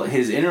 while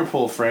his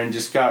Interpol friend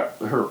just got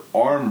her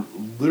arm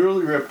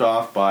literally ripped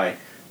off by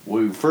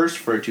what we first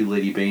referred to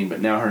Lady Bane, but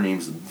now her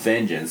name's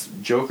Vengeance.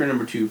 Joker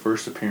number 2,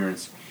 first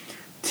appearance.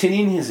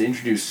 Tynion has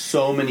introduced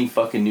so many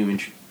fucking new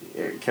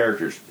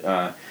characters.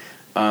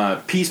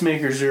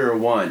 Peacemaker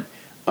 01,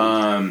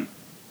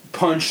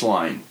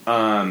 Punchline,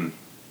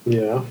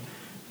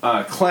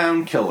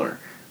 Clown Killer.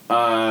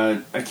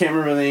 I can't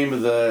remember the name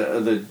of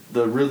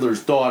the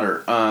Riddler's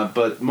daughter,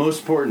 but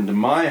most important to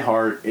my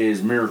heart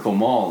is Miracle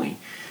Molly.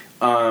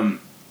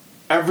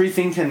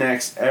 Everything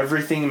connects,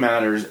 everything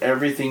matters,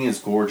 everything is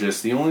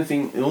gorgeous. The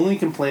only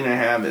complaint I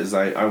have is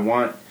I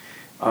want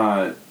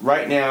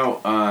right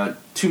now.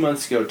 2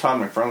 months ago, Todd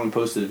McFarlane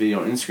posted a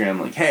video on Instagram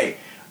like, "Hey,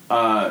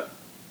 the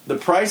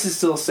price is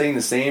still staying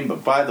the same,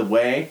 but by the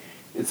way,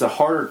 it's a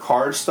harder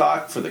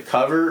cardstock for the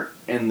cover,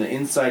 and the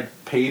inside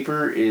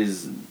paper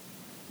is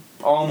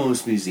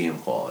almost museum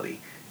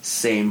quality.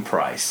 Same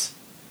price.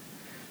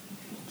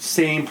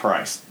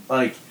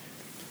 Like,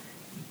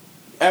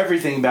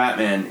 everything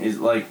Batman is,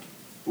 like,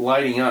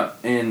 lighting up,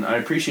 and I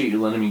appreciate you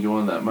letting me go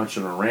on that much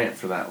of a rant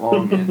for that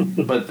long,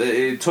 but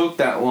it took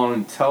that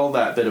long to tell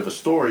that bit of a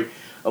story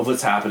of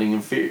what's happening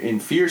in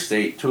Fear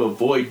State to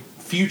avoid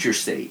Future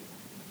State.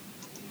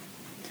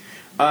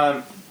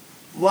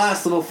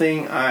 Last little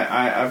thing,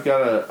 I've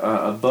got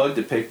a bug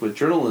to pick with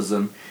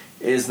journalism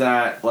is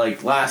that,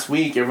 like, last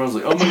week, everyone's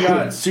like, oh my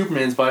god,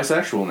 Superman's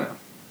bisexual now.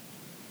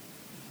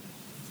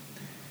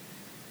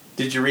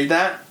 Did you read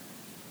that?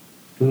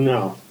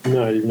 No, I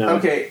did not.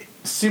 Okay,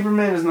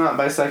 Superman is not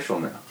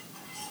bisexual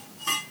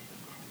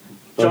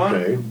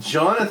now.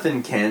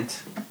 Jonathan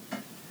Kent,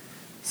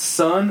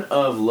 son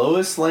of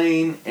Lois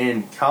Lane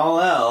and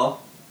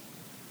Kal-El,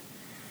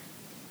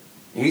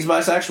 he's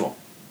bisexual.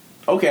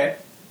 Okay,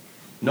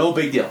 no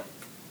big deal.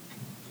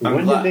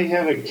 When did they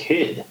have a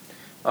kid?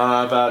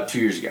 About 2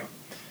 years ago.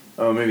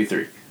 Oh, maybe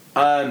 3.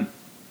 I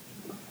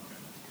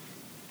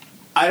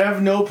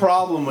have no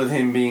problem with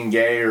him being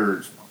gay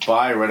or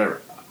bi or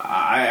whatever.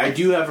 I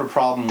do have a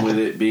problem with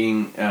it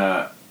being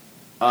a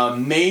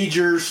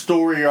major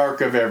story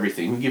arc of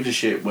everything. Who gives a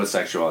shit what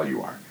sexuality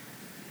you are?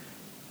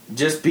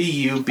 Just be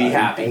you, be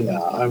happy.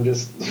 I'm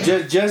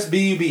just be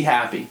you, be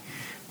happy.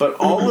 But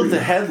all of the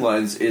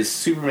headlines is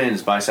Superman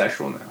is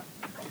bisexual now.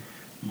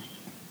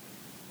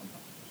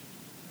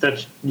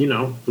 That's,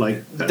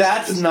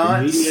 that's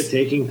not media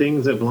taking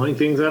things and blowing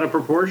things out of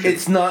proportion.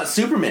 It's not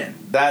Superman.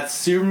 That's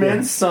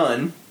Superman's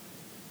son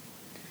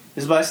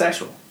is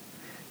bisexual.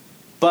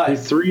 But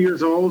he's 3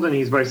 years old and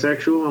he's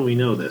bisexual, and we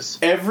know this.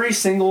 Every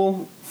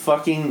single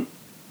fucking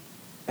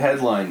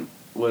headline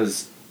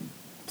was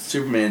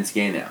Superman's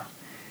gay now.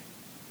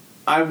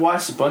 I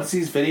watched a bunch of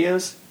these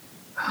videos.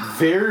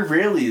 Very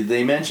rarely did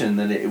they mention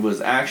that it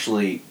was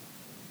actually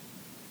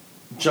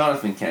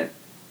Jonathan Kent,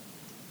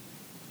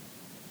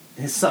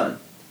 his son.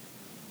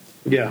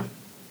 Yeah.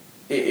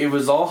 it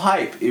was all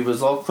hype. It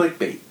was all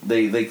clickbait.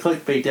 They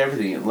clickbait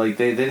everything. Like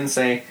they didn't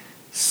say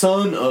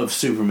son of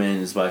Superman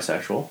is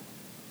bisexual.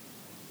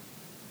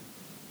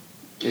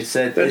 It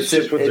said that's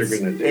just what they're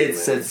going to do. It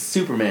said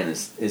Superman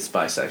is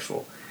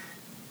bisexual.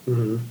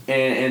 Mm-hmm.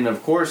 And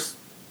of course,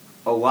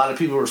 a lot of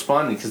people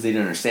responded because they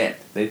didn't understand.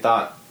 They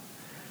thought,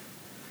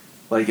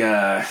 like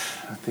I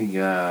think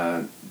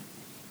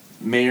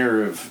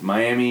mayor of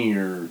Miami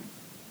or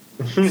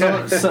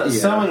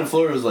someone in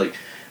Florida was like,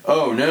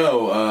 "Oh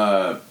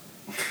no,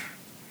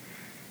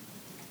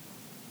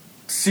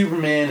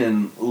 Superman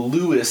and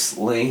Lois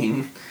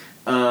Lane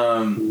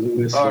are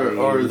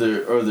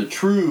the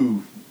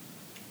true."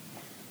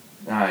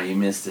 You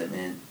missed it,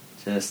 man.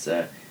 Just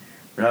we're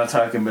not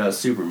talking about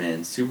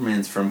Superman.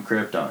 Superman's from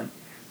Krypton.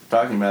 We're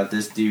talking about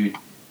this dude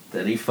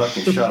that he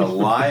fucking shot a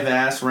live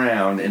ass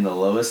round into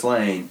Lois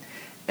Lane,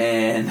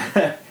 and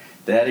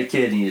they had a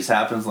kid, and he just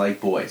happens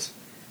like boys.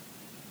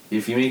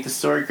 If you make the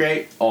story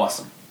great,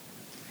 awesome.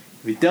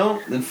 If you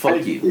don't, then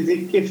fuck you.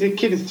 If the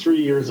kid is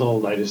 3 years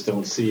old, I just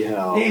don't see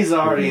how. He's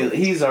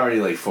already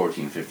like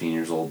 14, 15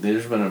 years old.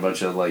 There's been a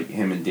bunch of like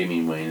him and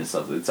Damian Wayne and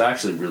stuff. It's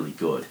actually really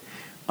good.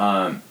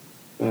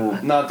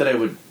 Not that I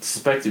would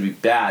suspect it to be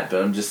bad,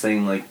 but I'm just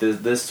saying like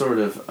this sort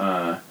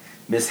of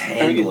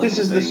mishandling. If this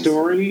is the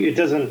story, it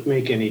doesn't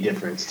make any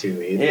difference to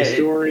me. The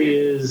story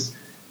is,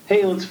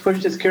 hey, let's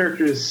push this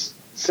character's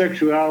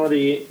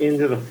sexuality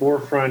into the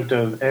forefront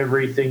of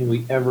everything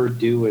we ever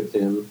do with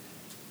him.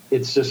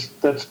 It's just,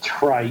 that's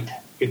trite.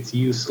 It's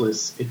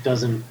useless. It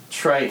doesn't...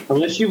 Trite.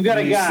 Unless you've got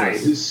a guy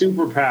whose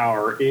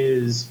superpower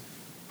is,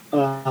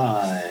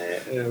 I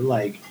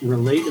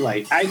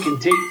can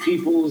take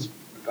people's...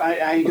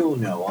 I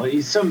don't know.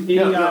 It's some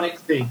idiotic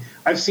thing.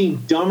 I've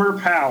seen dumber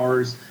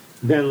powers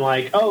than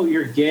like, oh,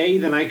 you're gay,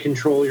 then I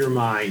control your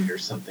mind or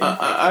something.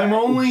 I'm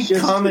only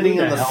commenting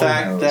on the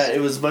fact that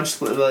it was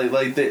much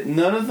like that.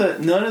 None of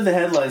the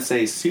headlines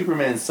say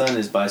Superman's son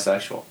is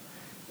bisexual.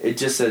 It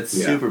just said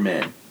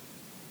Superman.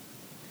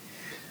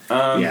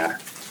 Yeah.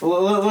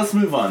 Well, let's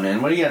move on,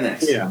 man. What do you got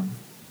next? Yeah.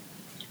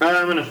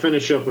 I'm going to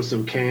finish up with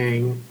some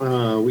Kang.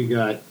 We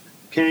got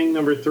Kang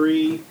number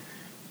 3.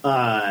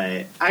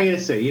 I gotta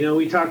say,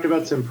 we talked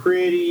about some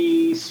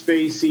pretty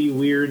spacey,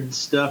 weird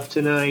stuff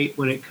tonight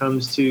when it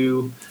comes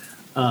to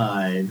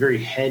very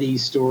heady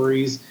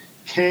stories.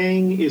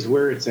 Kang is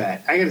where it's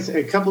at. I gotta say,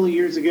 a couple of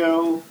years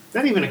ago,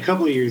 not even a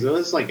couple of years ago,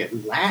 it's like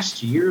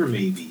last year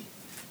maybe,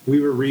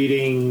 we were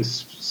reading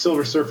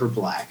Silver Surfer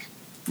Black.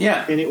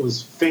 Yeah. And it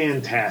was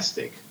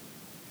fantastic.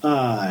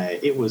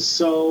 It was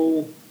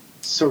so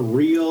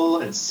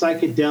surreal and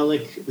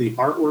psychedelic. The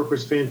artwork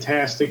was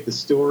fantastic. The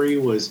story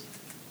was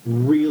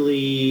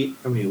really,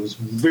 it was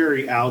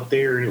very out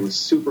there, and it was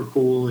super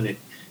cool, and it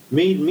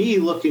made me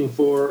look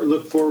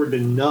forward to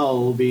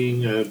Null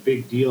being a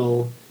big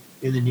deal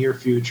in the near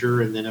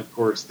future. And then, of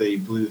course, they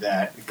blew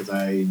that because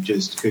I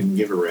just couldn't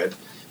give a rip.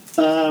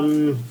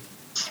 I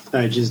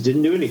just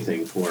didn't do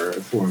anything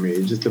for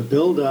me. Just the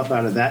build up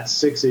out of that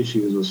 6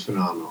 issues was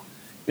phenomenal,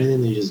 and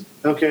then they just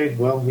you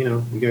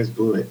guys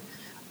blew it.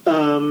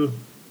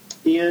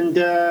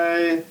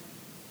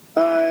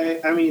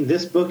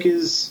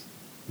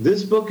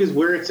 This book is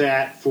where it's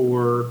at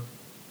for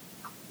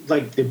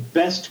like the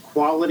best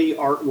quality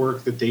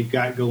artwork that they've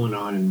got going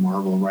on in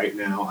Marvel right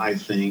now, I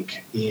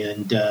think.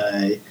 And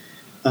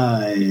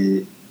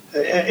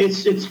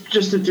it's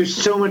just that there's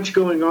so much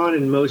going on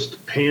in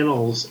most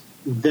panels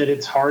that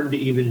it's hard to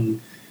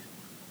even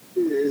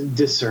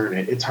discern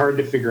it. It's hard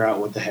to figure out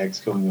what the heck's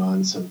going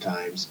on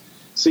sometimes.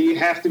 So you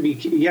have to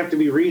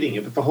be reading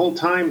it, but the whole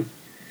time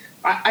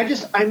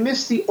I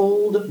miss the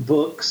old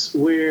books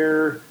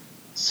where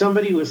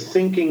somebody was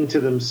thinking to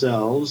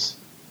themselves,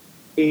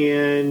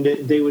 and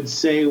they would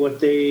say what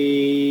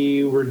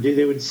they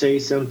would say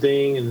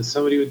something, and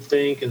somebody would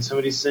think, and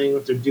somebody's saying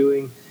what they're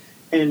doing,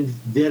 and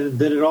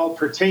that it all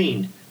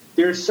pertained.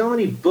 There are so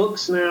many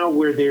books now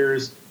where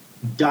there's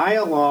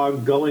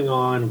dialogue going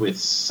on with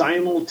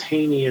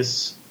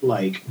simultaneous,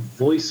 like,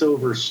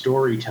 voiceover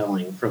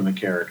storytelling from a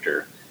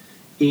character.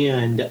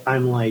 And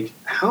I'm like,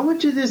 how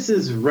much of this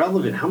is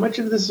relevant? How much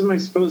of this am I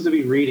supposed to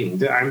be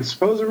reading? I'm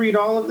supposed to read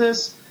all of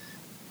this?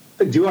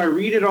 Do I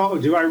read it all?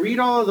 Do I read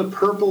all of the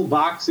purple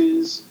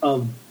boxes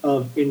of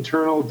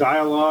internal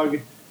dialogue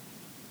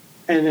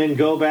and then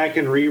go back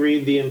and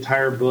reread the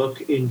entire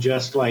book in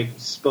just like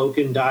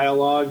spoken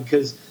dialogue?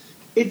 Because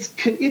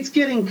it's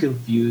getting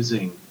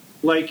confusing.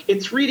 Like,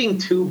 it's reading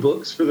 2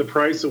 books for the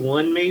price of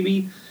 1,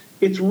 maybe.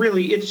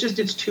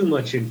 It's too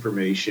much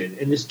information.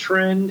 And this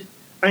trend,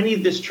 I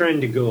need this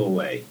trend to go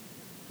away.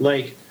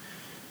 Like,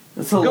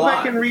 go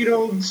back and read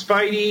old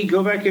Spidey,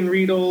 go back and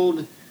read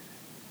old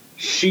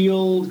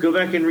Shield, go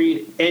back and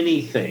read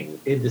anything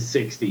in the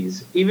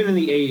 60s, even in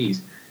the 80s.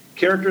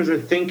 Characters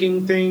are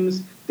thinking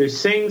things, they're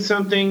saying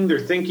something, they're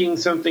thinking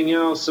something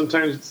else.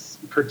 Sometimes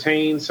it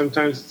pertains,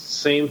 sometimes it's the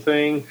same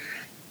thing.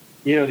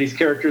 These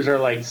characters are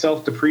like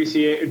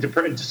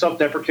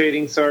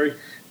self-deprecating,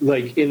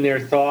 like in their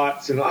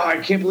thoughts, and I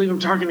can't believe I'm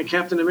talking to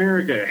Captain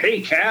America.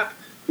 Hey, Cap!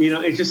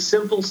 It's just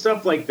simple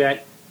stuff like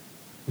that.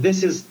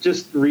 this is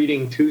just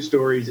reading two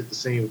stories at the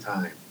same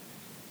time.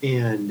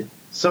 And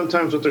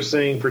sometimes what they're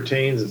saying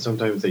pertains and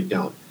sometimes they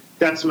don't.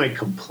 That's my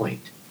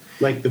complaint.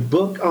 Like the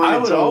book on I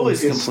its would own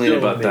always is complain still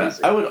about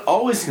amazing. that. I would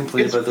always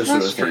complain It's about this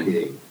sort of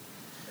thing.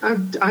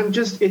 frustrating. I'm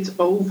just, it's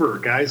over,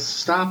 guys.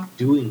 Stop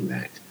doing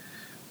that.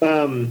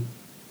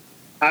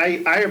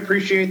 I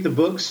appreciate the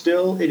book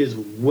still. It is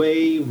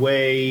way,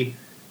 way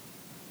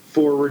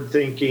forward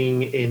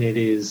thinking, and it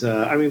is,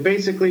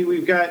 basically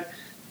we've got,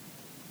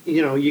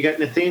 you got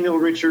Nathaniel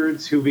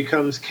Richards who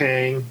becomes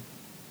Kang,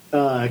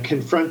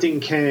 confronting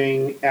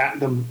Kang at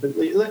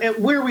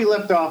where we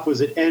left off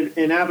was in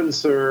Abin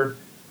Sur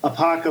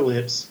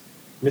Apocalypse.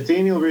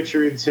 Nathaniel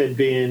Richards had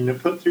been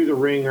put through the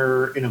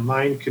ringer in a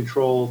mind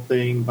control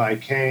thing by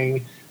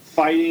Kang,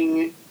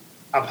 fighting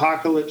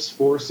Apocalypse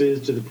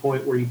forces to the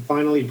point where he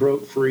finally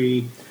broke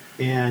free,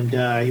 and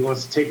he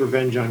wants to take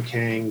revenge on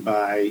Kang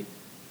by,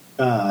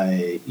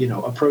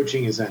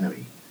 approaching his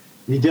enemy.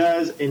 And he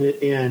does,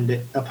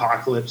 and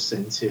Apocalypse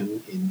sends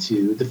him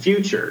into the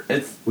future,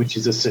 which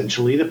is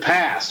essentially the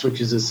past, which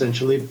is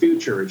essentially the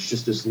future. It's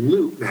just this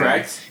loop.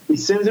 Correct. He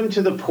sends him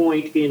to the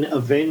point in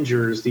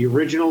Avengers, the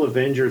original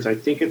Avengers, I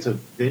think it's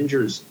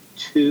Avengers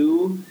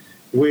 2,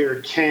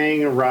 where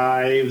Kang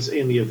arrives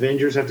and the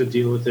Avengers have to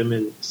deal with him.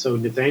 And so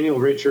Nathaniel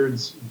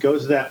Richards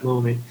goes to that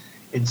moment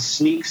and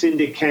sneaks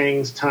into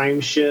Kang's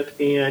time ship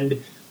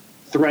and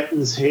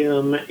threatens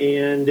him,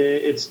 and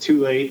it's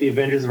too late. The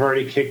Avengers have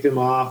already kicked him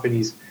off, and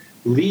he's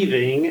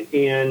leaving.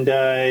 And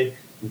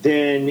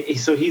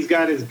so he's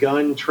got his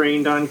gun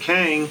trained on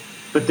Kang,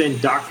 but then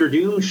Dr.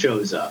 Doom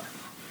shows up.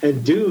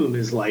 And Doom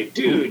is like,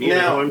 dude,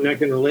 I'm not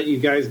going to let you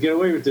guys get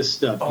away with this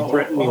stuff. You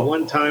threatened me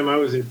one time, I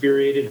was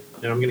infuriated,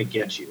 and I'm going to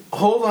get you.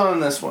 Hold on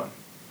this one.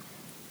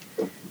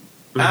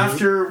 Mm-hmm.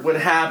 After what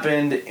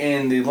happened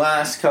in the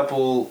last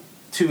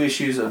two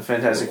issues of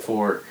Fantastic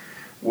Four,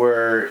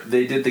 where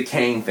they did the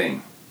Kang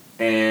thing,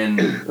 and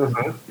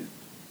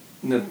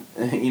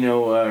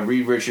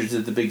Reed Richards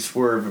did the big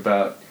swerve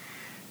about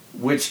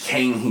which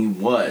Kang he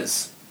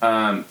was.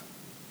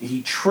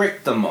 He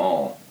tricked them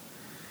all.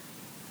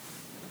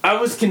 I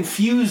was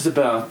confused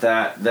about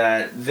that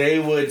they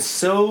would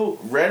so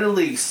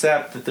readily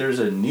accept that there's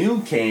a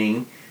new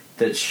Kang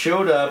that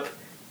showed up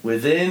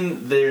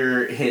within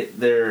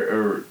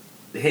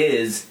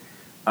his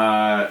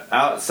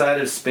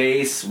outside of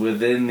space,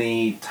 within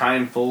the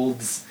time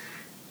folds.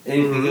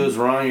 Anything goes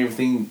wrong,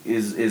 everything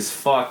is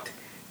fucked,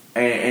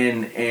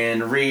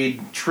 and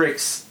Reed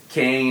tricks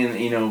Kang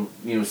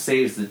and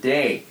saves the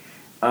day.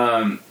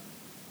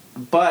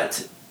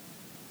 But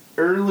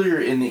earlier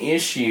in the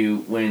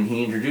issue, when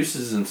he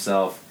introduces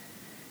himself,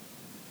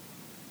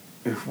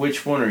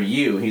 which one are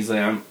you? He's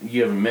like,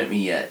 you haven't met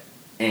me yet.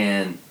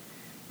 And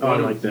I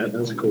like that.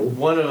 That's cool.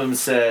 One of them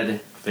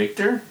said,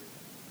 Victor?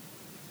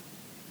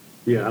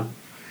 Yeah.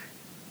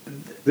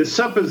 The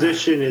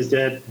supposition is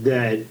that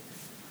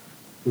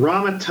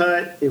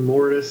Ramatut,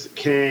 Immortus,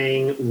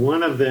 Kang,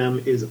 one of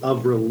them is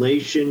of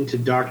relation to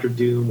Dr.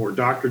 Doom, or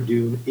Dr.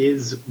 Doom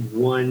is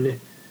one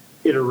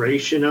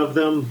iteration of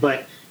them,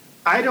 but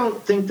I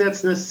don't think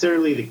that's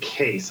necessarily the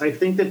case. I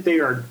think that they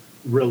are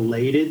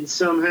related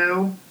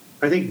somehow.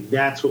 I think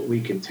that's what we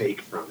can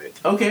take from it.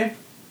 Okay.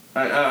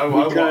 I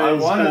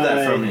wanted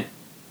that from it.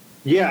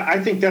 Yeah,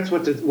 I think that's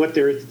what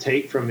there is to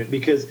take from it,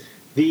 because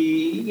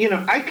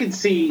I could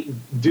see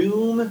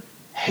Doom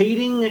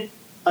hating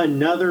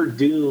another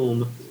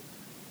Doom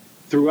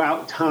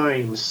throughout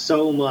time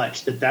so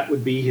much that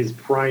would be his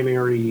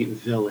primary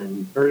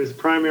villain, or his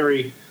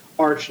primary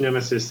arch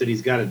nemesis that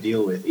he's got to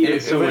deal with.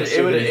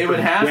 It would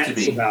have to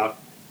be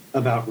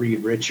about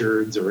Reed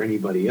Richards or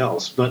anybody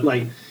else. But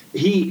like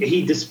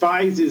he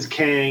despises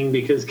Kang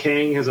because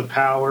Kang has a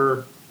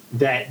power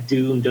that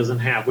Doom doesn't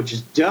have, which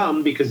is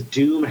dumb because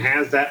Doom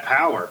has that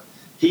power.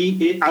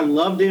 I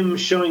loved him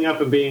showing up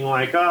and being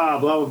like, blah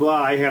blah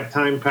blah. I have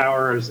time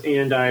powers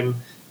and I'm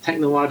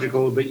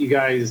technological, but you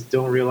guys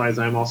don't realize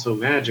I'm also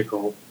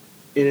magical.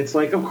 And it's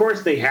like, of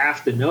course they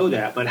have to know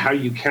that, but how do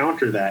you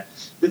counter that?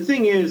 The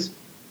thing is,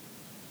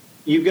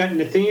 you've got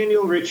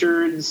Nathaniel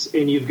Richards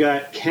and you've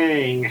got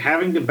Kang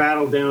having to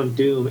battle down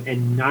Doom,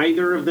 and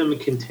neither of them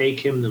can take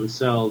him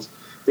themselves.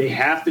 They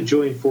have to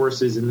join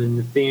forces, and then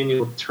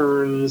Nathaniel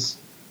turns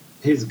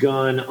his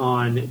gun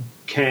on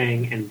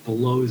Kang and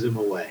blows him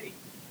away.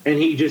 And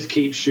he just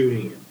keeps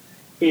shooting him.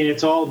 And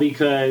it's all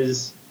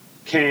because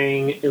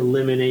Kang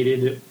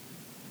eliminated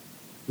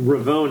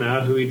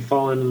Ravonna, who he'd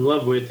fallen in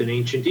love with in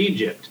ancient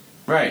Egypt.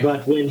 Right.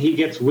 But when he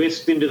gets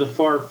whisked into the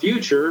far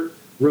future,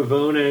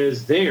 Ravonna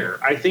is there.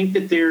 I think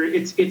that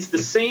it's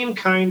the same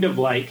kind of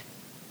like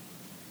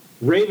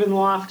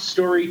Ravenloft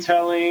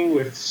storytelling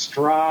with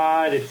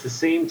Strahd. It's the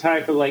same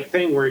type of like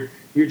thing where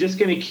you're just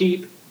going to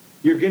keep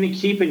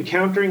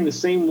encountering the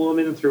same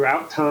woman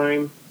throughout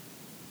time,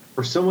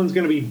 or someone's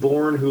going to be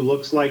born who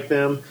looks like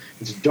them.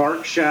 It's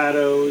Dark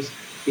Shadows.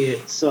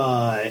 It's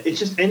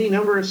just any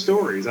number of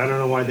stories. I don't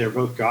know why they're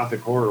both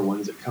gothic horror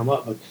ones that come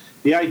up, but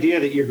the idea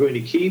that you're going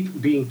to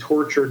keep being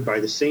tortured by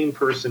the same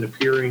person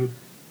appearing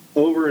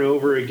over and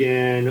over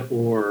again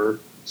or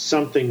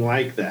something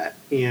like that.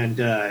 And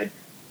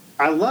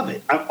I love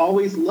it. I've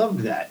always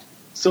loved that.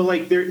 So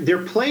like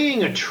they're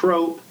playing a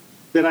trope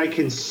that I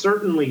can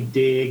certainly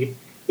dig,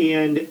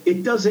 and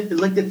it doesn't,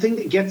 like, the thing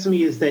that gets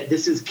me is that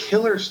this is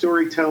killer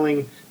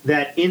storytelling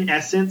that, in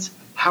essence,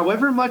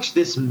 however much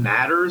this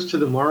matters to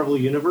the Marvel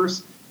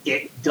Universe,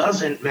 it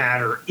doesn't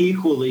matter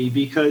equally,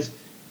 because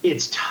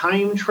it's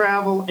time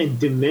travel and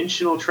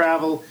dimensional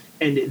travel,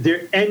 and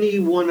any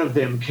one of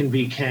them can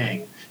be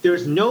Kang.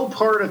 There's no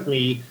part of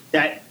me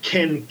that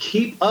can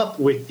keep up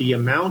with the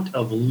amount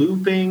of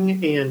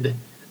looping and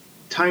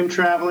time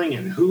traveling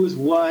and who's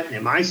what.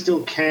 Am I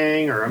still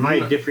Kang, or am I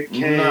a different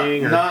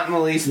Kang? Not in the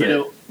least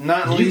bit.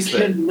 Not in the least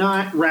bit. You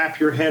cannot wrap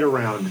your head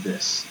around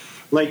this.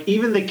 Like,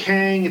 even the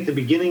Kang at the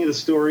beginning of the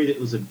story that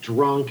was a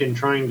drunk and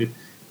trying to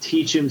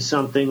teach him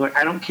something. Like,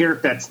 I don't care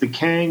if that's the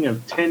Kang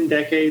of 10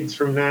 decades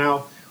from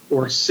now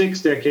or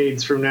 6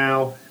 decades from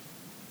now.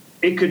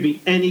 It could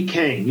be any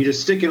Kang. You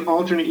just stick an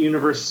alternate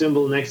universe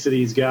symbol next to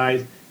these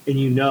guys, and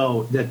you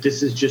know that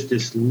this is just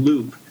this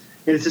loop.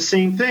 And it's the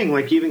same thing,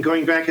 like even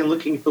going back and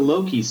looking at the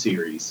Loki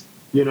series.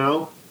 You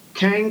know,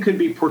 Kang could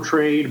be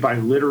portrayed by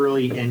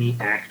literally any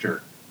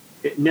actor.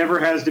 It never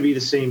has to be the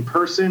same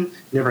person,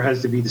 never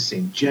has to be the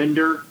same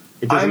gender.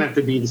 It doesn't have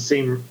to be the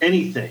same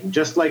anything.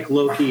 Just like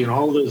Loki and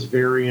all those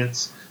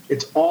variants,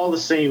 it's all the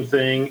same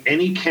thing.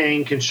 Any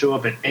Kang can show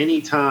up at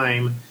any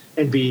time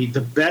and be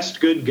the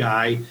best good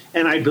guy,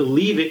 and I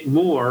believe it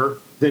more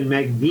than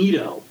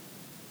Magneto.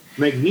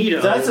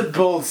 That's a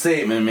bold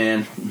statement,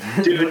 man.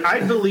 Dude,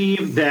 I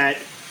believe that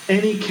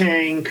any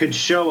Kang could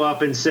show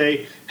up and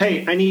say,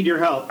 hey, I need your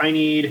help. I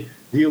need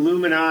the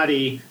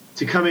Illuminati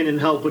to come in and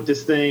help with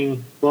this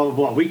thing, blah, blah,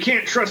 blah. We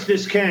can't trust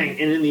this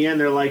Kang. And in the end,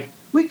 they're like,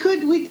 we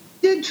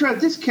did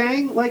trust this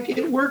Kang. Like,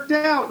 it worked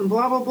out and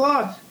blah, blah,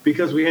 blah.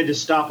 Because we had to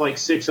stop like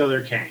 6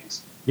 other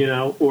Kangs, you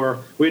know, or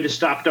we had to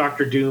stop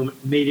Dr. Doom,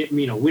 made it,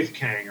 you know, with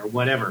Kang or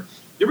whatever.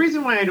 The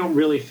reason why I don't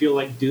really feel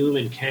like Doom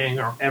and Kang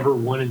are ever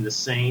one and the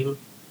same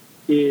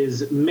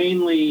is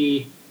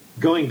mainly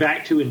going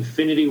back to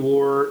Infinity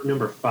War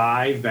number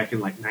 5 back in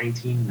like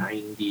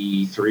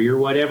 1993 or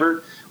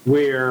whatever,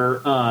 where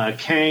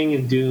Kang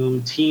and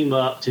Doom team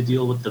up to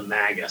deal with the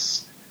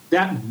Magus.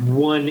 That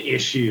one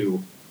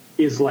issue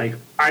is like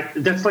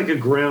that's like a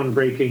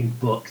groundbreaking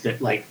book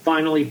that like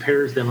finally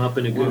pairs them up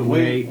in a good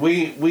way.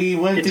 We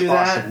went through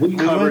awesome. that. We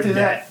covered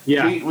that.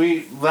 Yeah,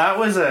 we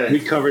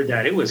covered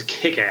that. It was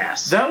kick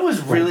ass. That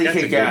was really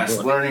kick ass.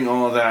 Learning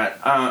all of that.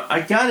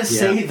 I gotta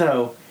say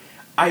though,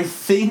 I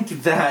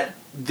think that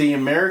the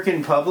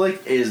American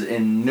public is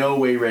in no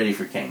way ready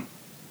for Kang.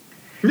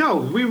 No,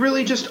 we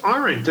really just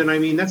aren't. And I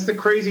mean, that's the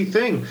crazy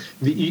thing.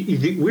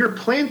 We're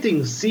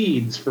planting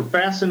seeds for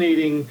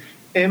fascinating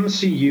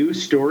MCU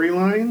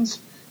storylines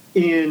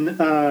in,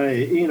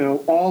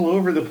 all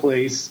over the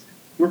place.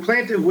 We're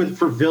planted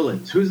for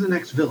villains. Who's the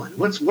next villain?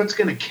 What's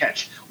going to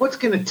catch? What's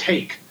going to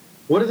take?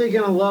 What are they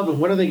going to love and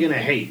what are they going to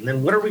hate? And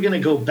then what are we going to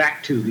go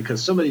back to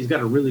because somebody's got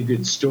a really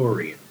good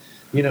story?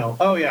 You know,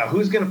 oh yeah,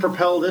 who's going to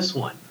propel this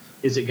one?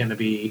 Is it going to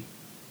be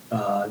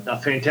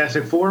a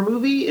Fantastic Four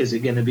movie? Is it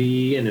going to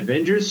be an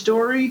Avengers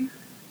story?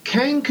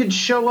 Kang could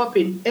show up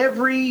in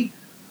every...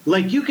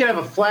 Like, you could have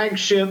a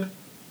flagship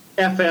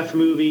FF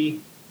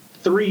movie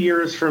 3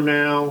 years from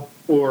now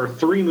or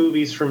 3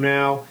 movies from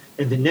now,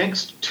 and the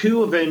next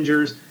 2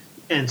 Avengers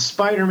and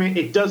Spider-Man,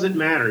 it doesn't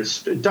matter.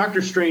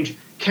 Doctor Strange,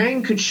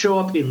 Kang could show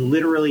up in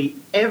literally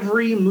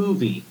every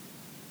movie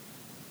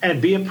and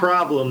be a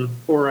problem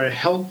or a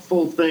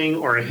helpful thing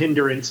or a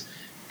hindrance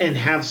and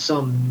have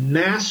some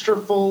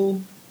masterful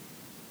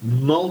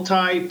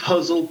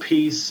multi-puzzle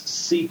piece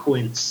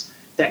sequence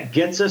that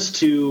gets us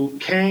to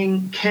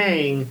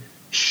Kang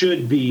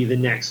should be the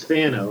next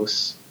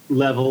Thanos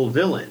level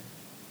villain,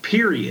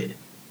 period.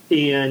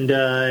 And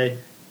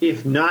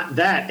if not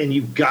that, and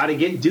you've got to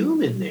get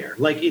Doom in there.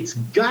 Like, it's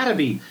got to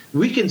be.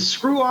 We can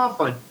screw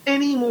off on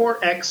any more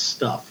X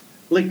stuff.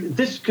 Like,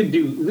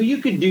 you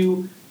could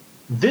do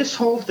this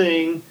whole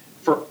thing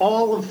for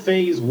all of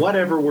phase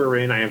whatever we're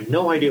in. I have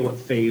no idea what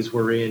phase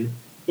we're in,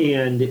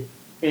 and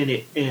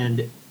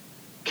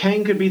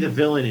Kang could be the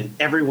villain in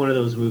every one of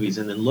those movies,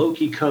 and then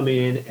Loki come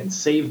in and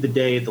save the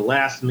day at the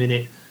last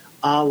minute,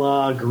 a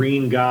la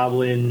Green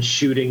Goblin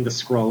shooting the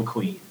Skrull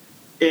Queen,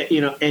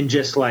 and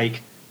just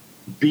like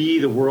be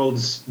the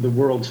world's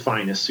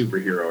finest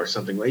superhero or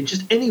something. Like,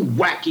 just any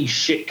wacky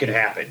shit could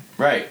happen,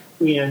 right?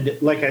 And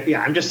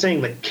I'm just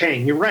saying, like,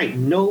 Kang, you're right.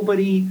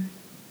 Nobody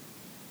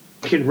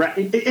can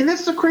and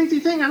that's the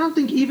crazy thing. I don't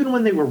think even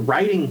when they were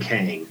writing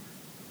Kang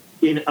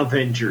in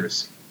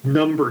Avengers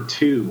number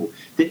 2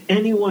 that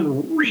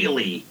anyone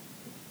really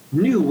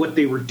knew what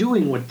they were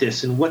doing with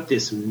this and what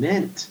this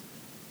meant.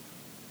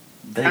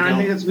 I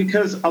think it's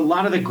because a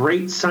lot of the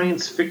great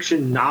science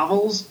fiction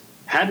novels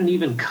hadn't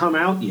even come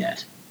out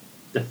yet.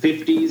 The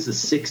 50s, the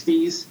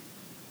 60s.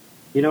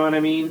 You know what I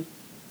mean?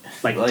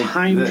 Like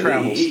time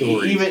travel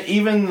stories.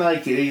 Even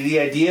like the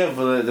idea of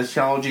the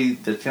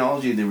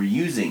technology they were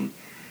using.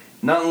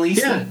 Not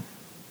least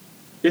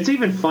It's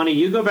even funny.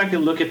 You go back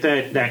and look at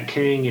that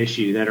Kang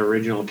issue, that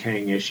original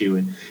Kang issue,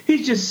 and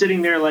he's just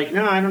sitting there like,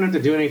 no, I don't have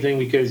to do anything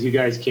because you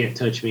guys can't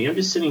touch me. I'm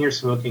just sitting here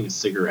smoking a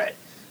cigarette.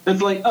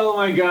 That's like, oh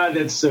my God,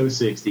 that's so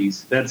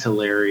 60s. That's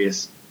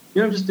hilarious.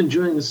 I'm just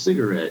enjoying a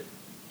cigarette.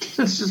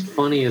 That's just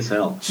funny as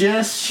hell.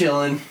 Just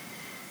chilling.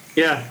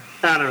 Yeah,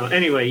 I don't know.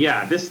 Anyway,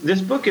 yeah,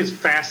 this book is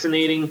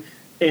fascinating.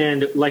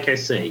 And like I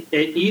say,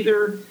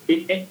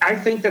 I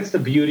think that's the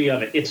beauty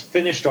of it. It's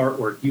finished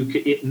artwork.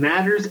 It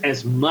matters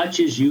as much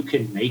as you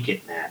can make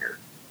it matter.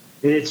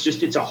 And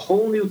it's a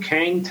whole new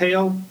Kang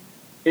tale,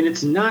 and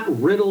it's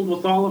not riddled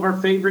with all of our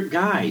favorite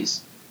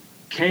guys.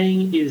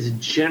 Kang is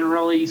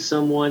generally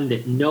someone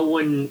that no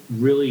one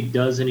really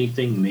does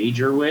anything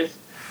major with.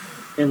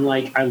 And,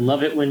 like, I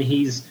love it when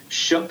he's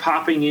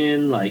popping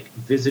in, like,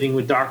 visiting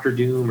with Doctor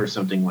Doom or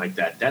something like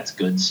that. That's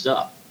good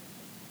stuff.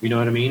 You know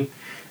what I mean?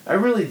 I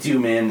really do,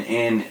 man,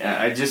 and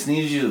I just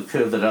need you to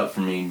clear that up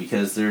for me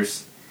because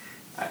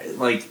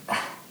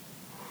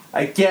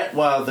I get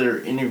why they're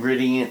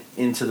integrating it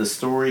into the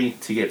story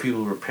to get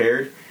people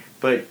prepared,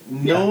 but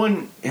no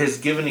one has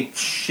given a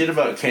shit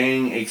about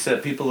Kang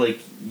except people like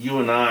you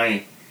and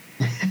I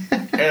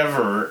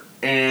ever,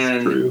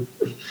 and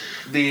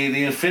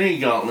the Infinity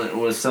Gauntlet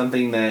was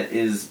something that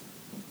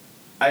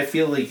I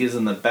feel like is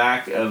in the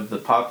back of the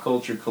pop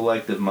culture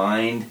collective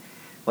mind.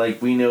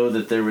 Like, we know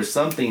that there was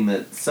something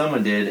that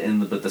someone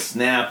did, but the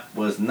snap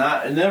was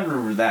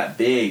never that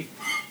big.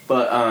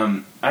 But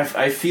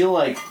I feel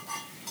like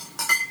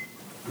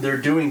they're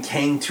doing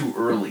Kang too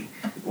early.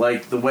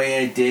 Like the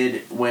way I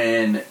did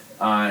when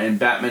in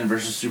Batman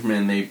vs.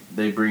 Superman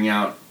they bring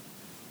out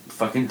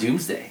fucking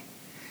Doomsday.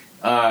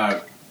 I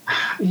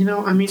think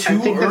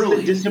that's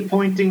the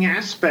disappointing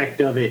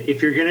aspect of it.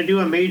 If you're going to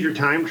do a major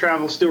time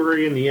travel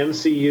story in the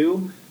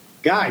MCU...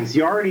 Guys,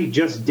 you already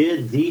just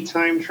did the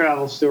time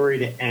travel story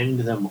to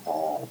end them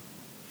all.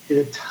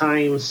 The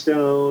time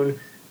stone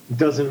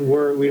doesn't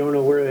work. We don't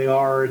know where they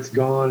are. It's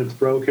gone. It's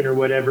broken or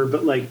whatever.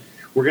 But, like,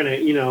 we're going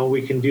to,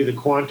 we can do the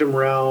quantum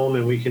realm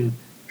and we can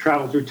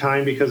travel through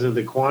time because of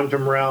the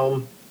quantum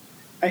realm.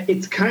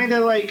 It's kind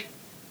of like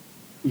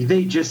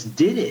they just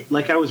did it.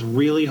 Like, I was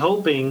really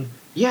hoping,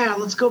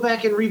 let's go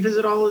back and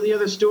revisit all of the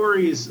other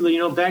stories,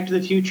 Back to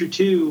the Future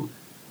 2.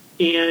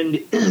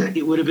 And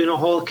it would have been a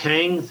whole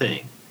Kang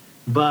thing.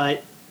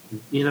 But,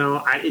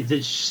 it's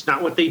just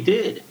not what they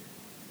did.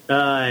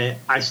 I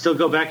still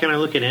go back and I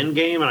look at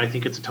Endgame, and I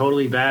think it's a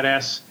totally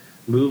badass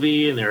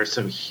movie, and there are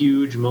some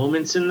huge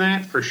moments in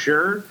that, for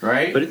sure.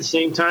 Right. But at the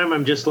same time,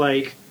 I'm just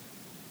like,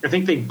 I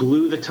think they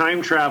blew the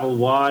time travel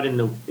wad it's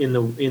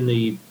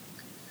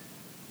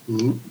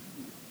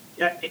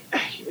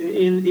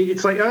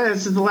like,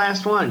 this is the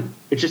last one.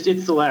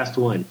 It's the last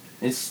one.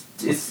 It's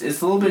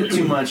a little bit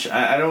too much.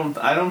 I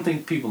don't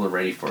think people are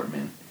ready for it,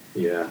 man.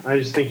 Yeah, I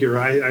just think you're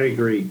right. I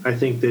agree. I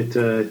think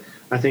that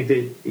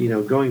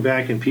going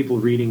back and people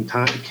reading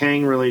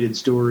Kang-related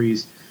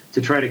stories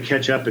to try to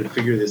catch up and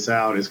figure this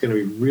out is going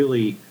to be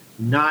really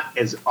not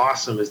as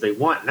awesome as they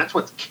want. And that's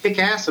what's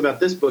kick-ass about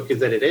this book, is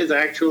that it is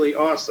actually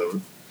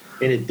awesome,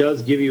 and it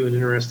does give you an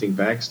interesting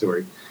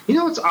backstory. You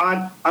know what's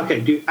odd? Okay,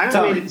 dude, I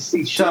haven't made it to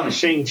see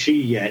Shang-Chi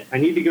yet. I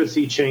need to go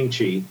see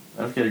Shang-Chi.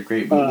 I've got a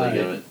great bootleg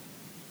of it.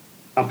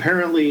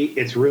 Apparently,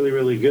 it's really,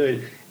 really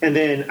good. And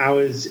then I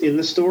was in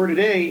the store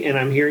today, and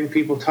I'm hearing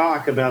people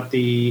talk about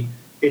the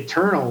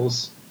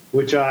Eternals,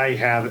 which I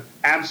have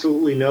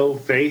absolutely no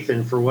faith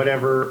in for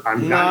whatever.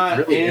 I'm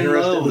not really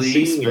interested in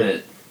seeing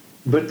it.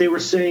 But they were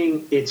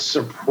saying it's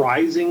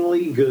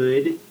surprisingly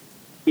good.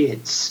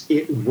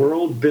 It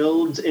world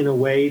builds in a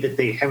way that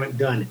they haven't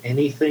done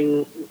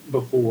anything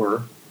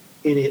before,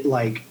 and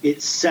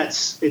it's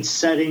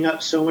setting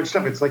up so much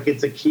stuff. It's like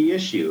it's a key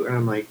issue, and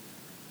I'm like,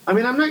 I'm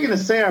not going to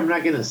say I'm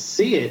not going to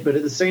see it, but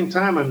at the same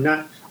time, I'm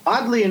not.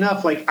 Oddly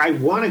enough, like, I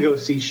want to go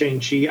see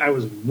Shang-Chi. I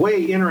was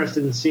way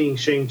interested in seeing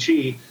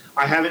Shang-Chi.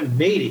 I haven't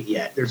made it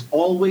yet. There's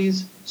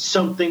always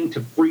something to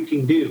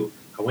freaking do.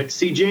 I went to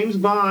see James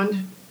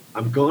Bond.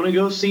 I'm going to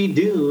go see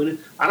Dune.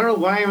 I don't know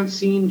why I haven't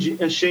seen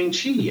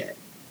Shang-Chi yet.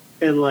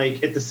 And,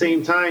 like, at the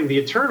same time, the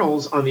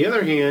Eternals, on the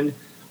other hand,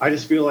 I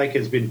just feel like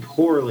has been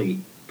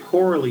poorly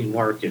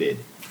marketed.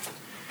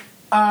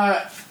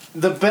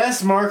 The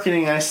best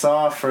marketing I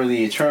saw for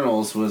the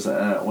Eternals was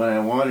when I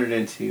wandered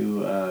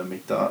into not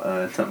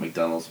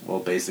McDonald's, well,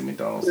 basically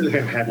McDonald's,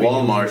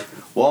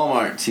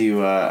 Walmart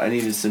to I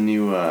needed some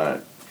new.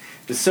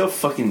 It's so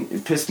fucking,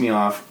 it pissed me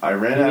off. I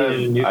ran out of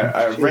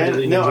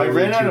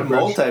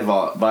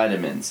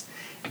multivitamins,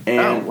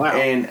 and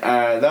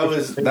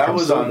that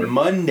was on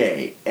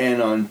Monday,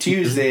 and on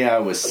Tuesday I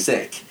was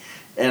sick,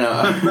 and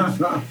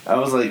I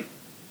was like,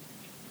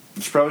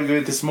 you should probably go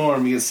get this more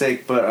and get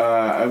sick, but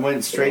I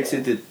went straight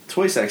to the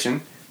toy section.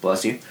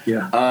 Bless you.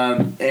 Yeah.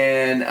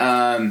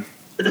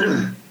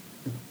 The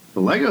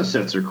Lego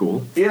sets are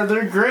cool. Yeah,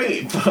 they're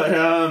great, but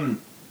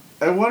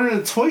I wanted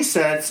the toy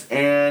sets,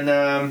 and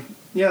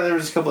there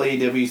was a couple of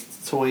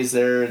AEW toys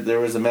there.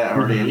 There was a Matt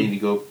Hardy I need to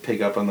go pick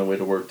up on the way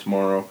to work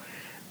tomorrow,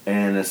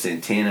 and a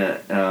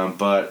Santana.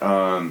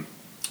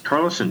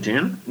 Carlos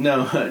Santana?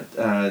 No,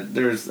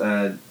 there's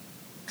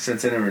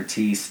Santana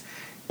Ortiz,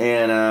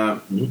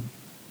 and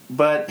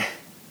but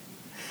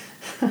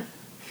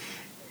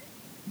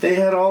they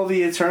had all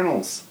the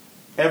Eternals,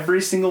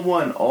 every single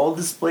one, all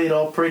displayed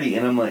all pretty,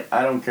 and I'm like,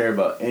 I don't care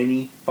about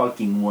any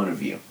fucking one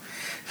of you.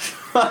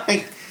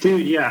 Like,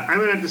 dude, yeah, I'm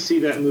gonna have to see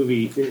that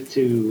movie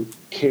to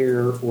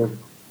care or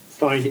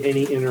find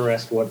any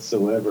interest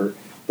whatsoever.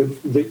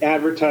 The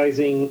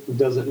advertising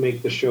doesn't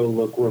make the show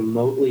look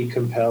remotely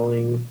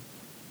compelling.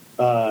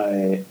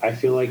 I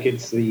feel like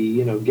it's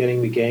the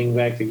getting the gang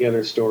back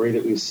together story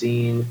that we've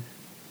seen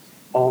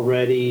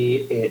already.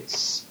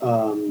 It's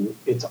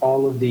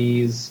all of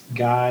these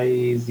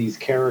guys, these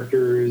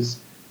characters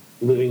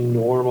living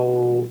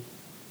normal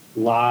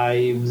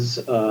lives,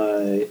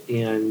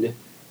 and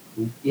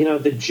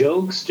the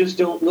jokes just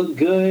don't look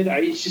good.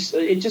 It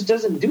just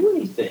doesn't do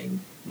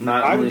anything.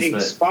 I'm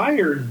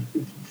inspired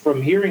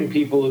from hearing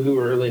people who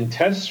are in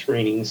test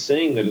screenings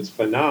saying that it's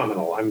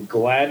phenomenal. I'm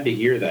glad to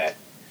hear that.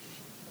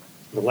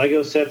 The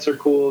Lego sets are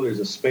cool. There's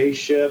a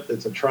spaceship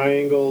that's a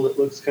triangle that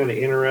looks kind of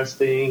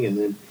interesting, and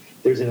then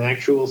there's an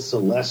actual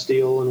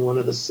Celestial in one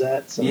of the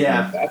sets.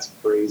 That's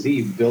crazy.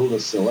 You build a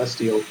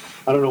Celestial.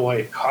 I don't know why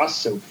it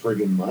costs so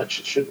friggin' much.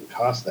 It shouldn't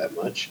cost that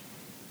much.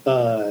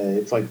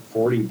 It's like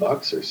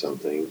 $40 or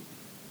something.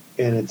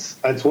 And it's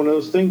one of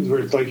those things where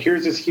it's like,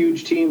 here's this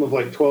huge team of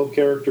like 12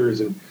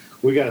 characters, and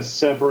we got to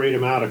separate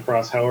them out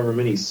across however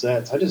many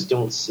sets. I just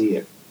don't see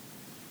it.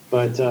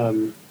 But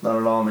not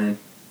at all, man.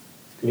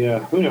 Yeah,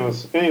 who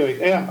knows? Anyway,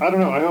 yeah, I don't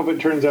know. I hope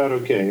it turns out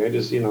okay. I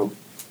just,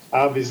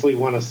 obviously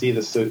want to see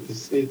this.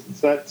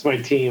 That's my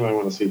team. I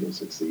want to see them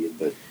succeed,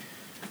 but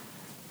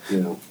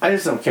I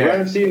just don't care. I'd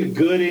rather see a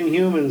good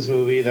Inhumans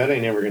movie. That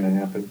ain't never going to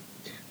happen.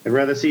 I'd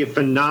rather see a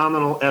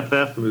phenomenal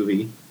FF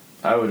movie.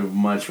 I would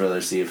much rather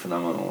see a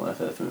phenomenal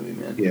FF movie,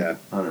 man. Yeah,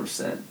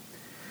 100%.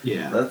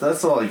 Yeah,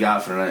 that's all I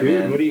got for tonight, dude,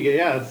 man. What do you get?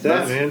 Yeah,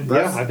 that's man.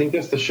 Yeah, I think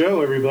that's the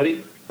show,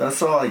 everybody.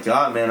 That's all I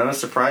got, man. I was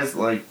surprised,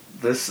 like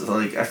this.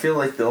 Like I feel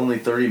like the only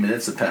 30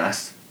 minutes have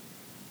passed.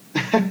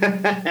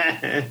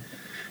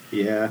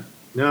 Yeah.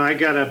 No, I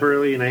got up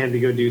early and I had to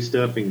go do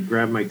stuff and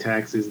grab my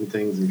taxes and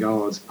things and got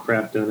all this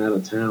crap done out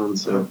of town.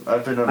 So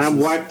I'm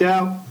wiped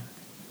out.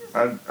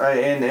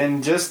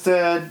 And just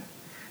I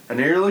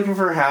know you're looking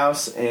for a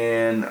house,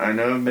 and I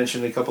know I've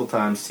mentioned it a couple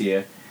times to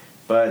you,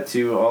 but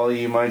to all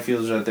you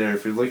Mindfielders out there,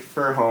 if you're looking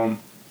for a home,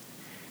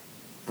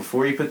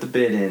 before you put the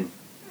bid in,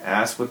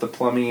 ask what the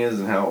plumbing is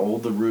and how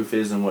old the roof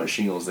is and what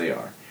shingles they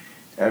are.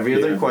 Every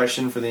other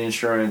question for the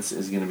insurance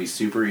is going to be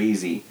super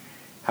easy.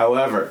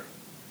 However,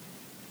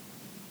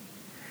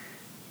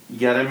 you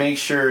got to make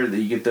sure that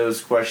you get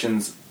those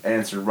questions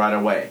answered right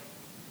away,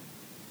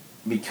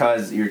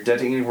 because your debt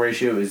to income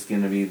ratio is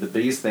going to be the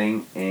biggest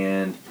thing.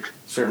 And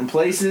certain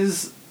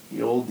places,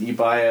 I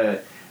buy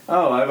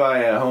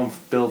a home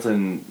built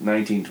in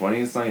 1920.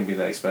 It's not going to be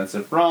that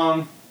expensive.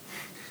 Wrong.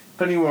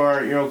 But you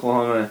are, you're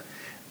Oklahoma.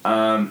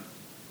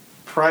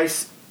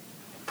 Price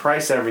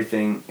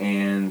everything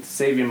and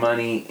save you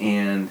money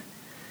and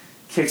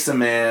kick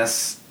some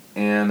ass.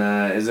 And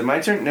is it my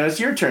turn? No, it's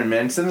your turn,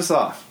 man. Send us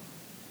off.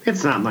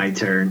 It's not my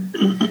turn.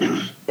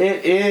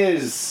 It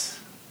is.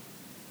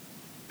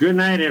 Good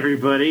night,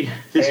 everybody.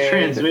 This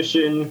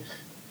transmission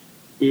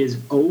is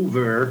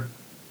over.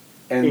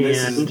 And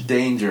this is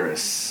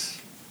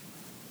dangerous.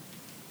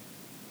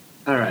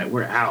 All right,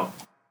 we're out.